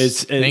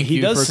 Yes. Thank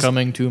you for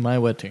coming to my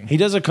wedding. He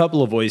does a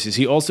couple of voices.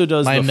 He also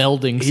does my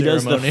melding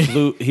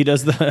ceremony. He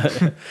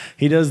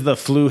does the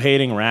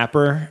flu-hating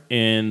rapper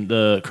in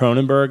the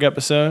Cronenberg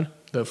episode.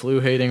 The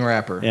flu-hating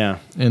rapper. Yeah.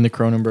 In the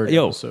Cronenberg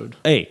episode.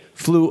 Hey,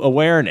 flu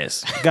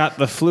awareness. Got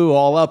the flu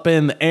all up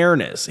in the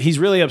airness. He's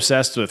really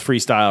obsessed with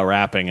freestyle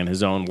rapping in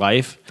his own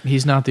life.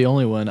 He's not the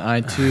only one. I,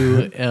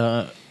 too,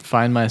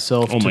 find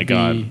myself oh my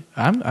God.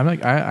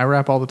 I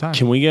rap all the time.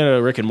 Can we get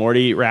a Rick and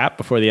Morty rap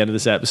before the end of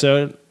this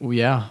episode?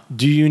 Yeah.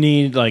 Do you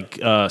need,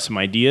 some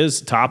ideas,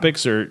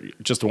 topics, or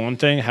just one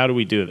thing? How do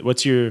we do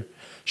it?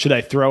 Should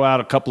I throw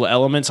out a couple of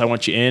elements? I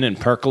want you in and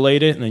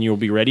percolate it, and then you'll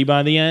be ready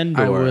by the end?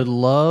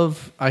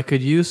 I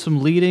could use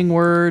some leading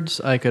words.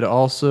 I could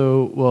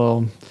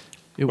also,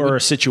 a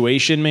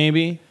situation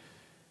maybe?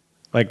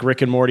 Like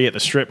Rick and Morty at the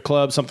strip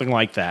club, something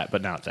like that,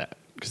 but not that.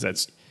 Because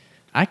that's...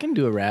 I can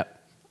do a rap.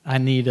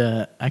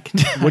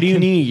 What do you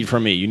need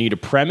from me? You need a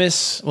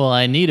premise? Well,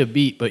 I need a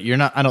beat, but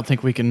I don't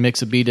think we can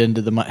mix a beat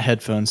into the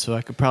headphones, so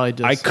I could probably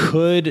just... I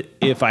could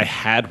if I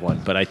had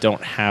one, but I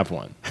don't have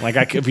one.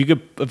 Like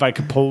if I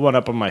could pull one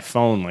up on my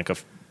phone, like a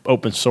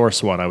open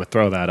source one, I would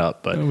throw that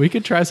up. But we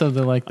could try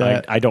something like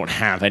that. I don't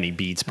have any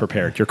beats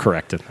prepared. You're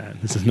correct in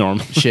that. This is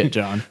normal. Shit,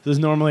 John. This is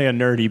normally a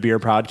nerdy beer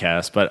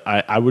podcast, but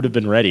I would have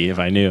been ready if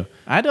I knew.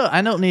 I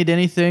don't need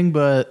anything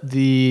but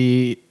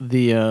the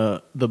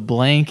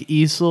blank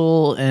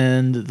easel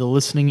and the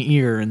listening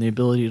ear and the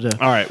ability to.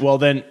 All right. Well,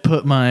 then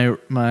put my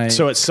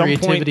So at some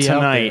point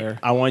tonight,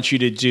 I want you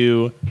to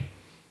do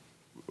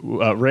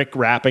Rick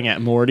rapping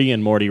at Morty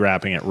and Morty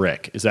rapping at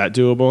Rick. Is that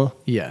doable?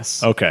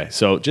 Yes. Okay.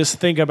 So just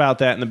think about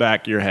that in the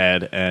back of your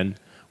head, and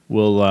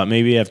we'll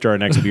maybe after our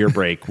next beer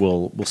break,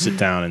 we'll sit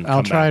down and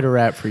I'll try to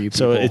rap for you people.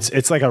 So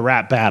it's like a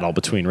rap battle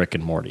between Rick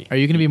and Morty. Are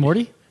you going to be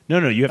Morty? No,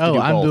 you have to do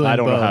both. I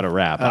don't know how to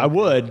rap. Okay. I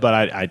would, but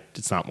I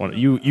it's not one.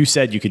 You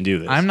said you can do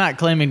this. I'm not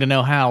claiming to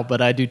know how,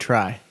 but I do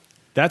try.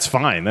 That's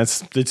fine.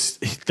 That's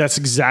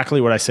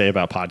exactly what I say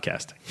about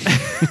podcasting.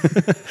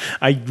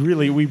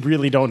 We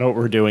really don't know what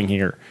we're doing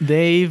here.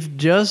 They've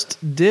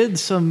just did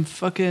some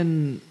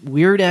fucking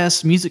weird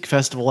ass music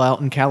festival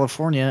out in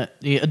California.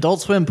 The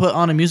Adult Swim put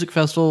on a music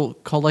festival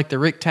called like the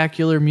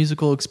Ricktacular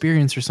Musical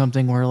Experience or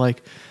something. Where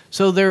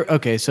so there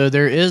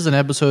is an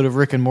episode of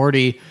Rick and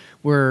Morty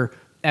where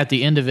at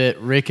the end of it,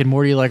 Rick and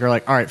Morty are like,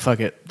 all right, fuck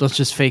it, let's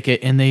just fake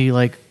it, and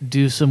they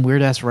do some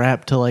weird ass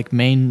rap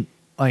to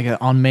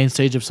on main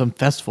stage of some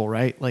festival,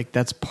 right? Like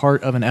that's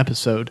part of an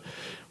episode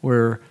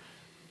where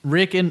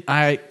Rick and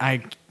I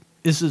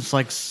this is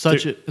like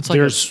such a it's like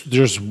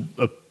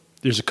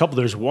there's a couple.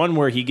 There's one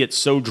where he gets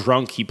so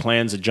drunk he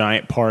plans a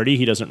giant party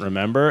he doesn't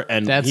remember,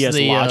 and he has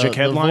Logic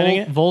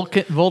headlining it.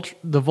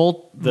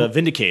 The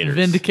Vindicators.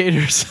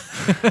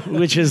 Vindicators,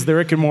 which is the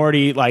Rick and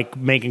Morty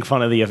making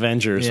fun of the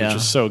Avengers, which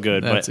is so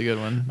good. That's a good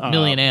one.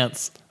 Million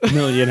Ants,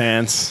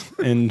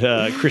 and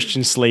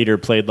Christian Slater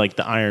played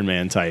the Iron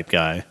Man type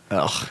guy.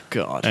 Oh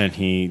God! And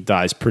he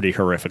dies pretty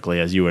horrifically,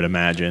 as you would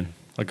imagine,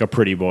 like a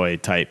pretty boy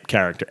type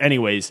character.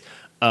 Anyways.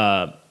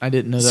 I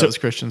didn't know that was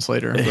Christian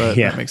Slater, but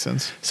that makes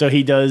sense. So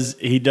he does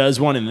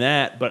one in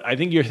that, but I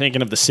think you're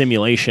thinking of the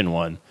simulation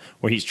one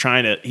where he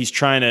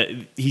thinks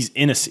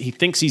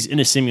he's in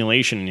a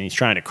simulation and he's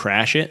trying to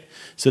crash it.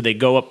 So they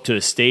go up to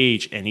a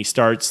stage and he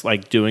starts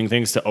doing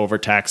things to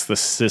overtax the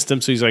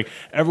system. So he's like,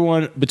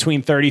 everyone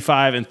between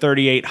 35 and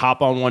 38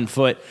 hop on one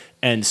foot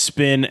and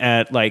spin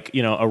at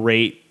a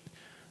rate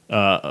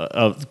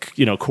of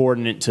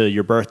coordinate to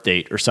your birth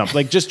date or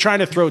something, just trying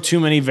to throw too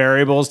many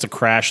variables to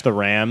crash the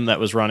RAM that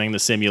was running the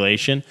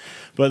simulation.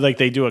 But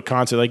they do a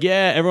concert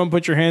everyone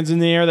put your hands in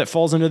the air that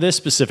falls into this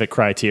specific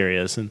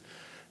criteria,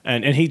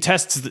 And he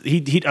tests.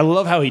 I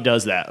love how he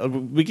does that.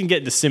 We can get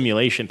into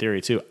simulation theory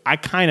too. I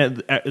kind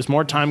of, as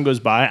more time goes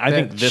by, I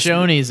think this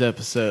Shoney's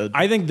episode.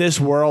 I think this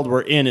world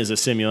we're in is a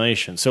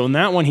simulation. So in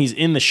that one, he's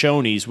in the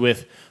Shoney's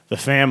with the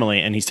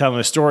family, and he's telling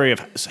the story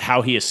of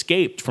how he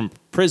escaped from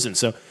prison.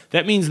 So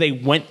that means they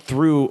went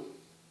through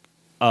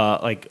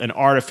like an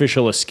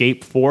artificial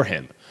escape for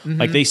him. Mm-hmm.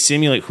 Like they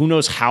simulate. Who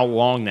knows how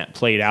long that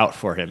played out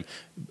for him?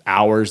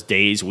 Hours,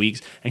 days,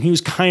 weeks, and he was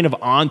kind of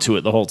onto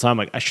it the whole time.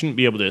 Like, I shouldn't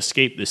be able to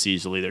escape this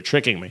easily. They're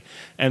tricking me.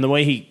 And the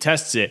way he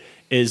tests it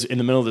is in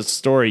the middle of the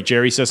story.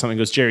 Jerry says something.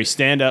 Goes, Jerry,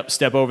 stand up,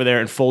 step over there,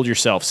 and fold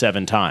yourself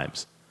 7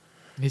 times.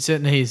 He's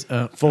sitting. He's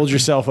fold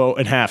yourself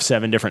in half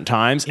 7 different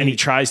times, and he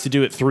tries to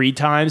do it 3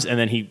 times, and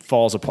then he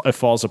falls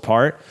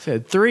apart.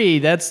 Said 3.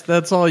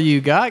 That's all you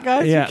got,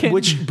 guys. Yeah.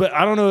 But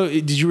I don't know.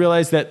 Did you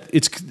realize that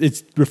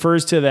it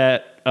refers to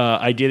that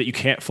idea that you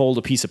can't fold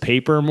a piece of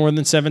paper more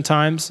than 7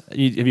 times? Have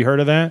you heard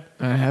of that?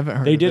 I haven't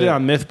heard. They did it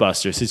on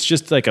MythBusters. It's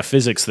just like a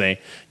physics thing.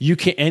 You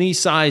can any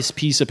size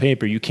piece of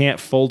paper, you can't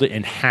fold it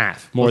in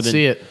half more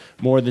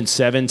than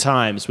 7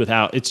 times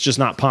without. It's just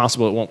not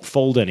possible. It won't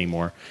fold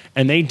anymore.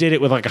 And they did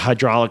it with like a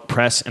hydraulic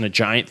press and a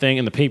giant thing,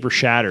 and the paper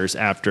shatters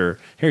after.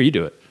 Here, you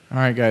do it. All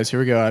right, guys. Here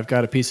we go. I've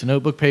got a piece of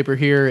notebook paper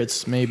here.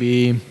 It's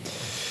maybe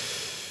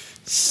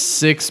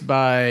 6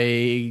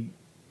 by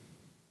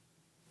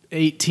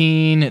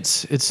 18.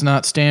 It's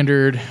not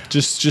standard.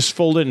 Just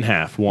fold it in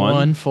half.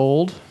 One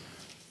fold.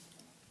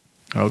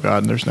 Oh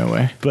God, there's no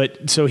way.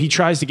 But so he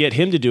tries to get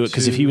him to do it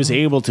because if he was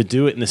able to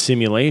do it in the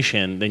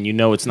simulation, then you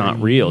know it's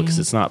not real because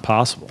it's not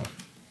possible.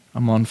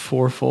 I'm on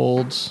 4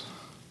 folds.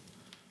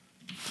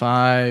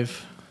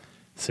 5.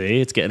 See,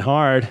 it's getting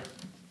hard.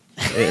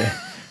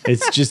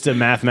 It's just a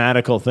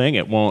mathematical thing.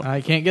 It won't. I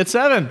can't get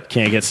 7.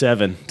 Can't get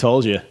 7.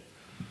 Told you.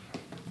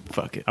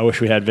 Fuck it. I wish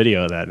we had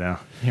video of that now.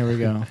 Here we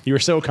go. You were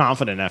so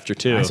confident after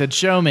 2. I said,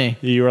 show me.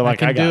 You were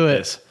like, I got do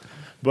this.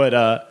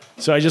 But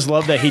so I just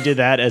love that he did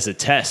that as a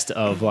test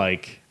of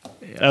like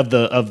of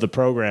the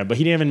program. But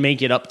he didn't even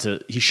make it up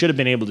to. He should have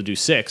been able to do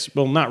 6.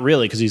 Well, not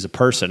really because he's a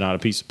person, not a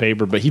piece of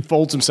paper. But he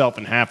folds himself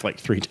in half like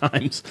 3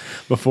 times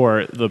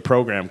before the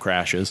program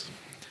crashes.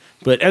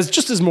 But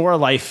as more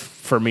life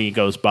for me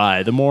goes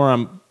by, the more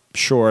I'm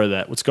sure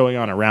that what's going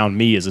on around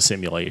me is a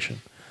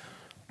simulation.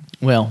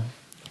 Well.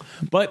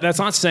 But that's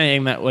not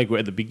saying that, like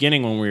at the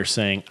beginning when we were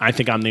saying, I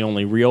think I'm the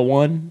only real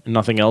one and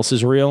nothing else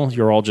is real.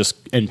 You're all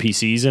just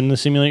NPCs in the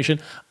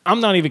simulation.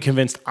 I'm not even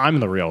convinced I'm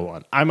the real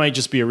one. I might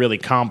just be a really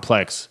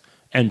complex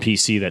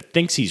NPC that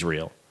thinks he's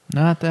real.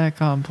 Not that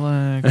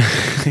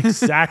complex.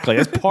 Exactly.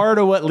 That's part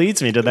of what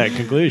leads me to that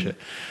conclusion.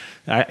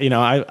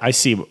 I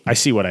see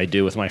what I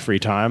do with my free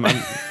time.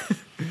 I'm,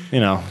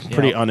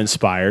 pretty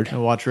uninspired. I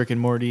watch Rick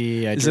and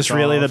Morty. Is this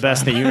really the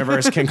best the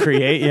universe can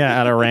create? Yeah,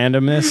 out of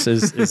randomness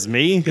is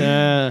me.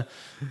 I'm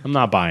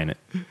not buying it.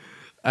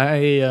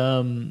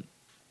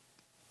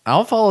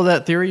 I'll follow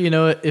that theory.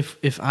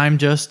 If I'm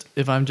just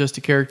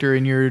a character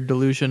in your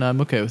delusion,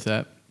 I'm okay with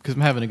that because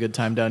I'm having a good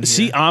time down here.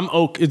 See, I'm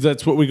okay.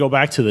 That's what we go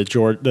back to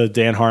the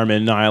Dan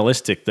Harmon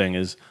nihilistic thing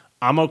is.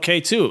 I'm okay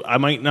too. I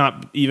might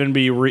not even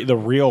be the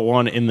real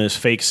one in this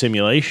fake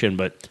simulation,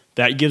 but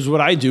that gives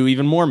what I do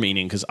even more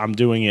meaning because I'm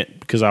doing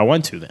it because I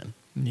want to then.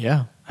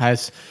 Yeah.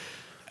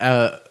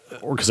 Or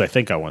because I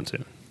think I want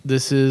to.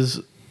 This is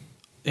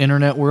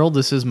internet world.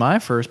 This is my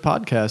first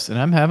podcast, and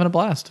I'm having a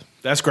blast.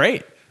 That's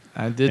great.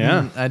 I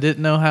didn't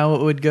know how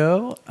it would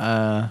go.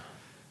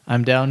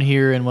 I'm down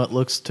here in what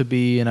looks to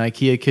be an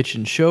IKEA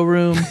kitchen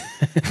showroom.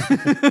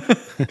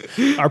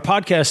 Our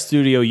podcast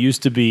studio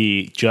used to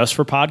be just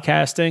for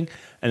podcasting,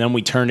 and then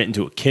we turned it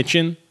into a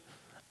kitchen.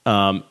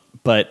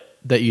 But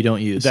that you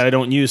don't use. That I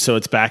don't use, so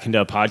it's back into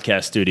a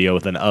podcast studio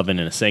with an oven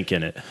and a sink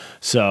in it.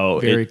 So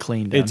very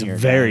clean down here.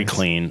 It's very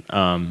clean.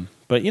 But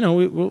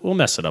we'll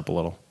mess it up a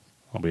little.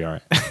 I'll be all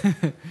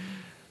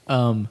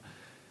right.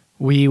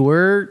 We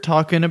were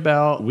talking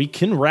about... We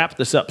can wrap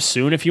this up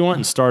soon if you want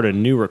and start a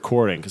new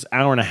recording because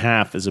hour and a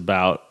half is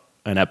about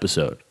an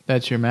episode.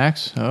 That's your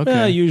max? Okay.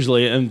 Yeah,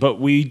 usually.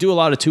 But we do a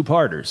lot of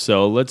 2-parters.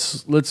 So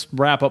let's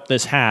wrap up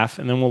this half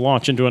and then we'll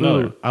launch into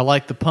another. Ooh, I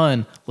like the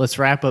pun. Let's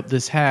wrap up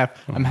this half.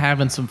 I'm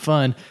having some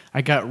fun.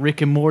 I got Rick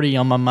and Morty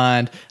on my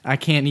mind. I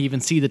can't even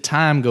see the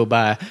time go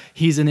by.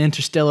 He's an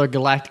interstellar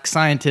galactic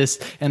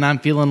scientist and I'm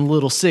feeling a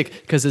little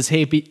sick because his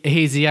hazy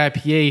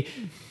IPA...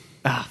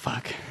 Ah,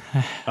 fuck.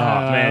 Oh,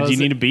 man. Do you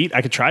need a beat?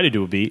 I could try to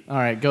do a beat. All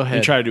right, go ahead.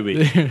 You try to do a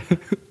beat.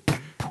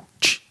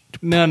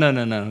 No.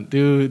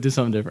 Do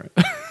something different.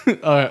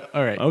 All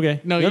right.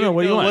 Okay. No,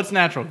 what do you want? What's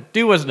natural?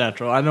 Do what's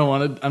natural. I don't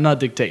want to. I'm not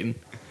dictating.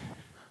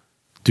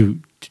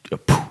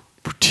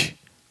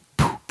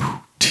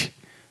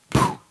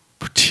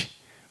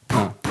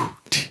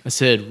 I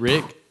said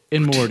Rick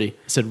and Morty.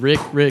 I said Rick,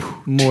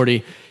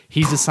 Morty.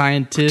 He's a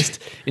scientist,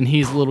 and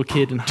he's a little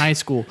kid in high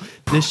school.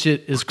 This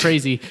shit is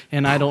crazy,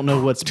 and I don't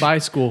know what's by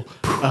school.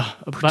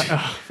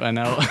 I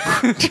know.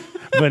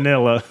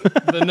 Vanilla.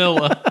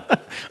 Vanilla.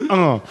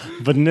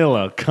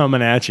 Vanilla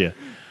coming at you.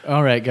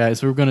 All right,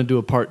 guys, we're going to do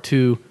a part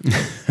 2.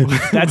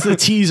 That's a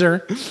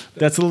teaser.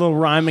 That's a little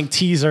rhyming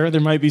teaser.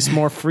 There might be some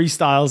more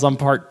freestyles on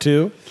part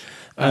 2.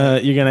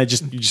 You're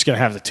just gonna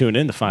have to tune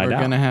in to find out.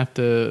 We're gonna have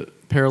to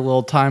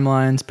parallel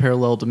timelines,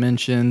 parallel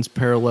dimensions,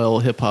 parallel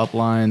hip hop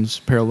lines,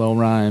 parallel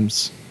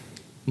rhymes.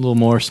 A little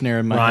more snare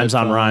in my rhymes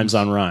headphones. on rhymes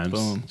on rhymes.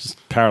 Boom.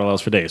 Just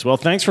parallels for days. Well,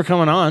 thanks for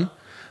coming on.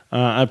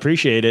 I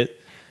appreciate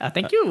it.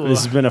 Thank you.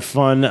 This has been a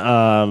fun,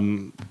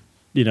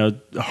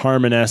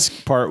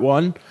 Harmon-esque part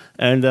 1.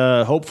 And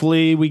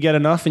hopefully we get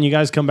enough and you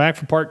guys come back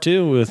for part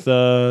 2 with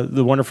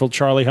the wonderful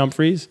Charlie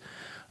Humphreys.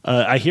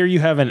 I hear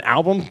you have an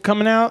album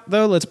coming out,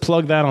 though. Let's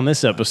plug that on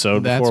this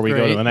episode before we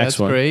go to the next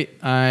one. That's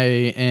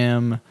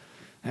great.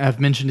 I've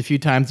mentioned a few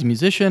times a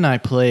musician. I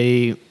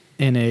play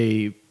in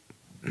a...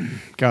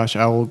 Gosh,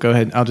 I will go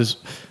ahead. I'll just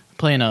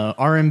play in a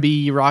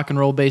R&B rock and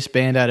roll based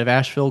band out of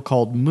Asheville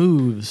called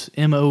Moves,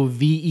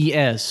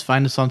 Moves.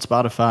 Find us on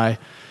Spotify.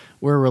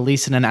 We're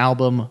releasing an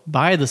album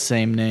by the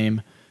same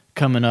name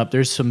coming up.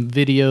 There's some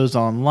videos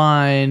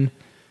online.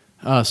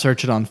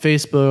 Search it on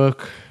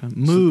Facebook.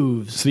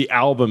 Moves. So the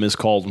album is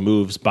called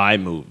Moves by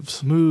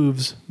Moves.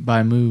 Moves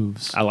by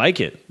Moves. I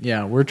like it.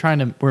 Yeah,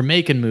 we're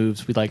making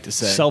moves, we'd like to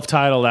say.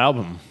 Self-titled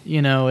album.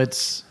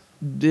 It's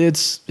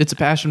a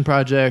passion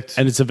project.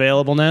 And it's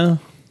available now?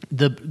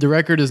 The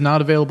record is not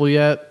available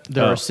yet.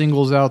 There are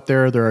singles out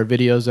there. There are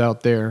videos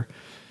out there.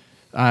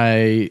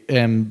 I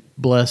am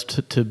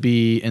blessed to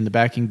be in the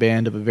backing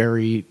band of a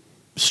very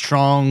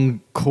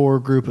strong core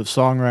group of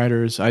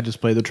songwriters. I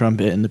just play the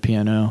trumpet and the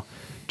piano.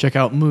 Check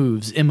out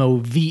Moves,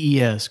 Moves,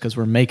 because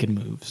we're making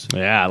moves.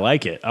 Yeah, I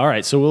like it. All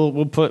right, so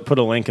we'll put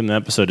a link in the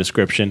episode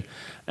description.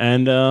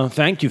 And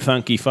thank you,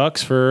 Funky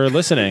Fucks, for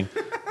listening.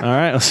 All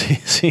right, I'll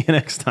see you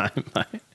next time. Bye.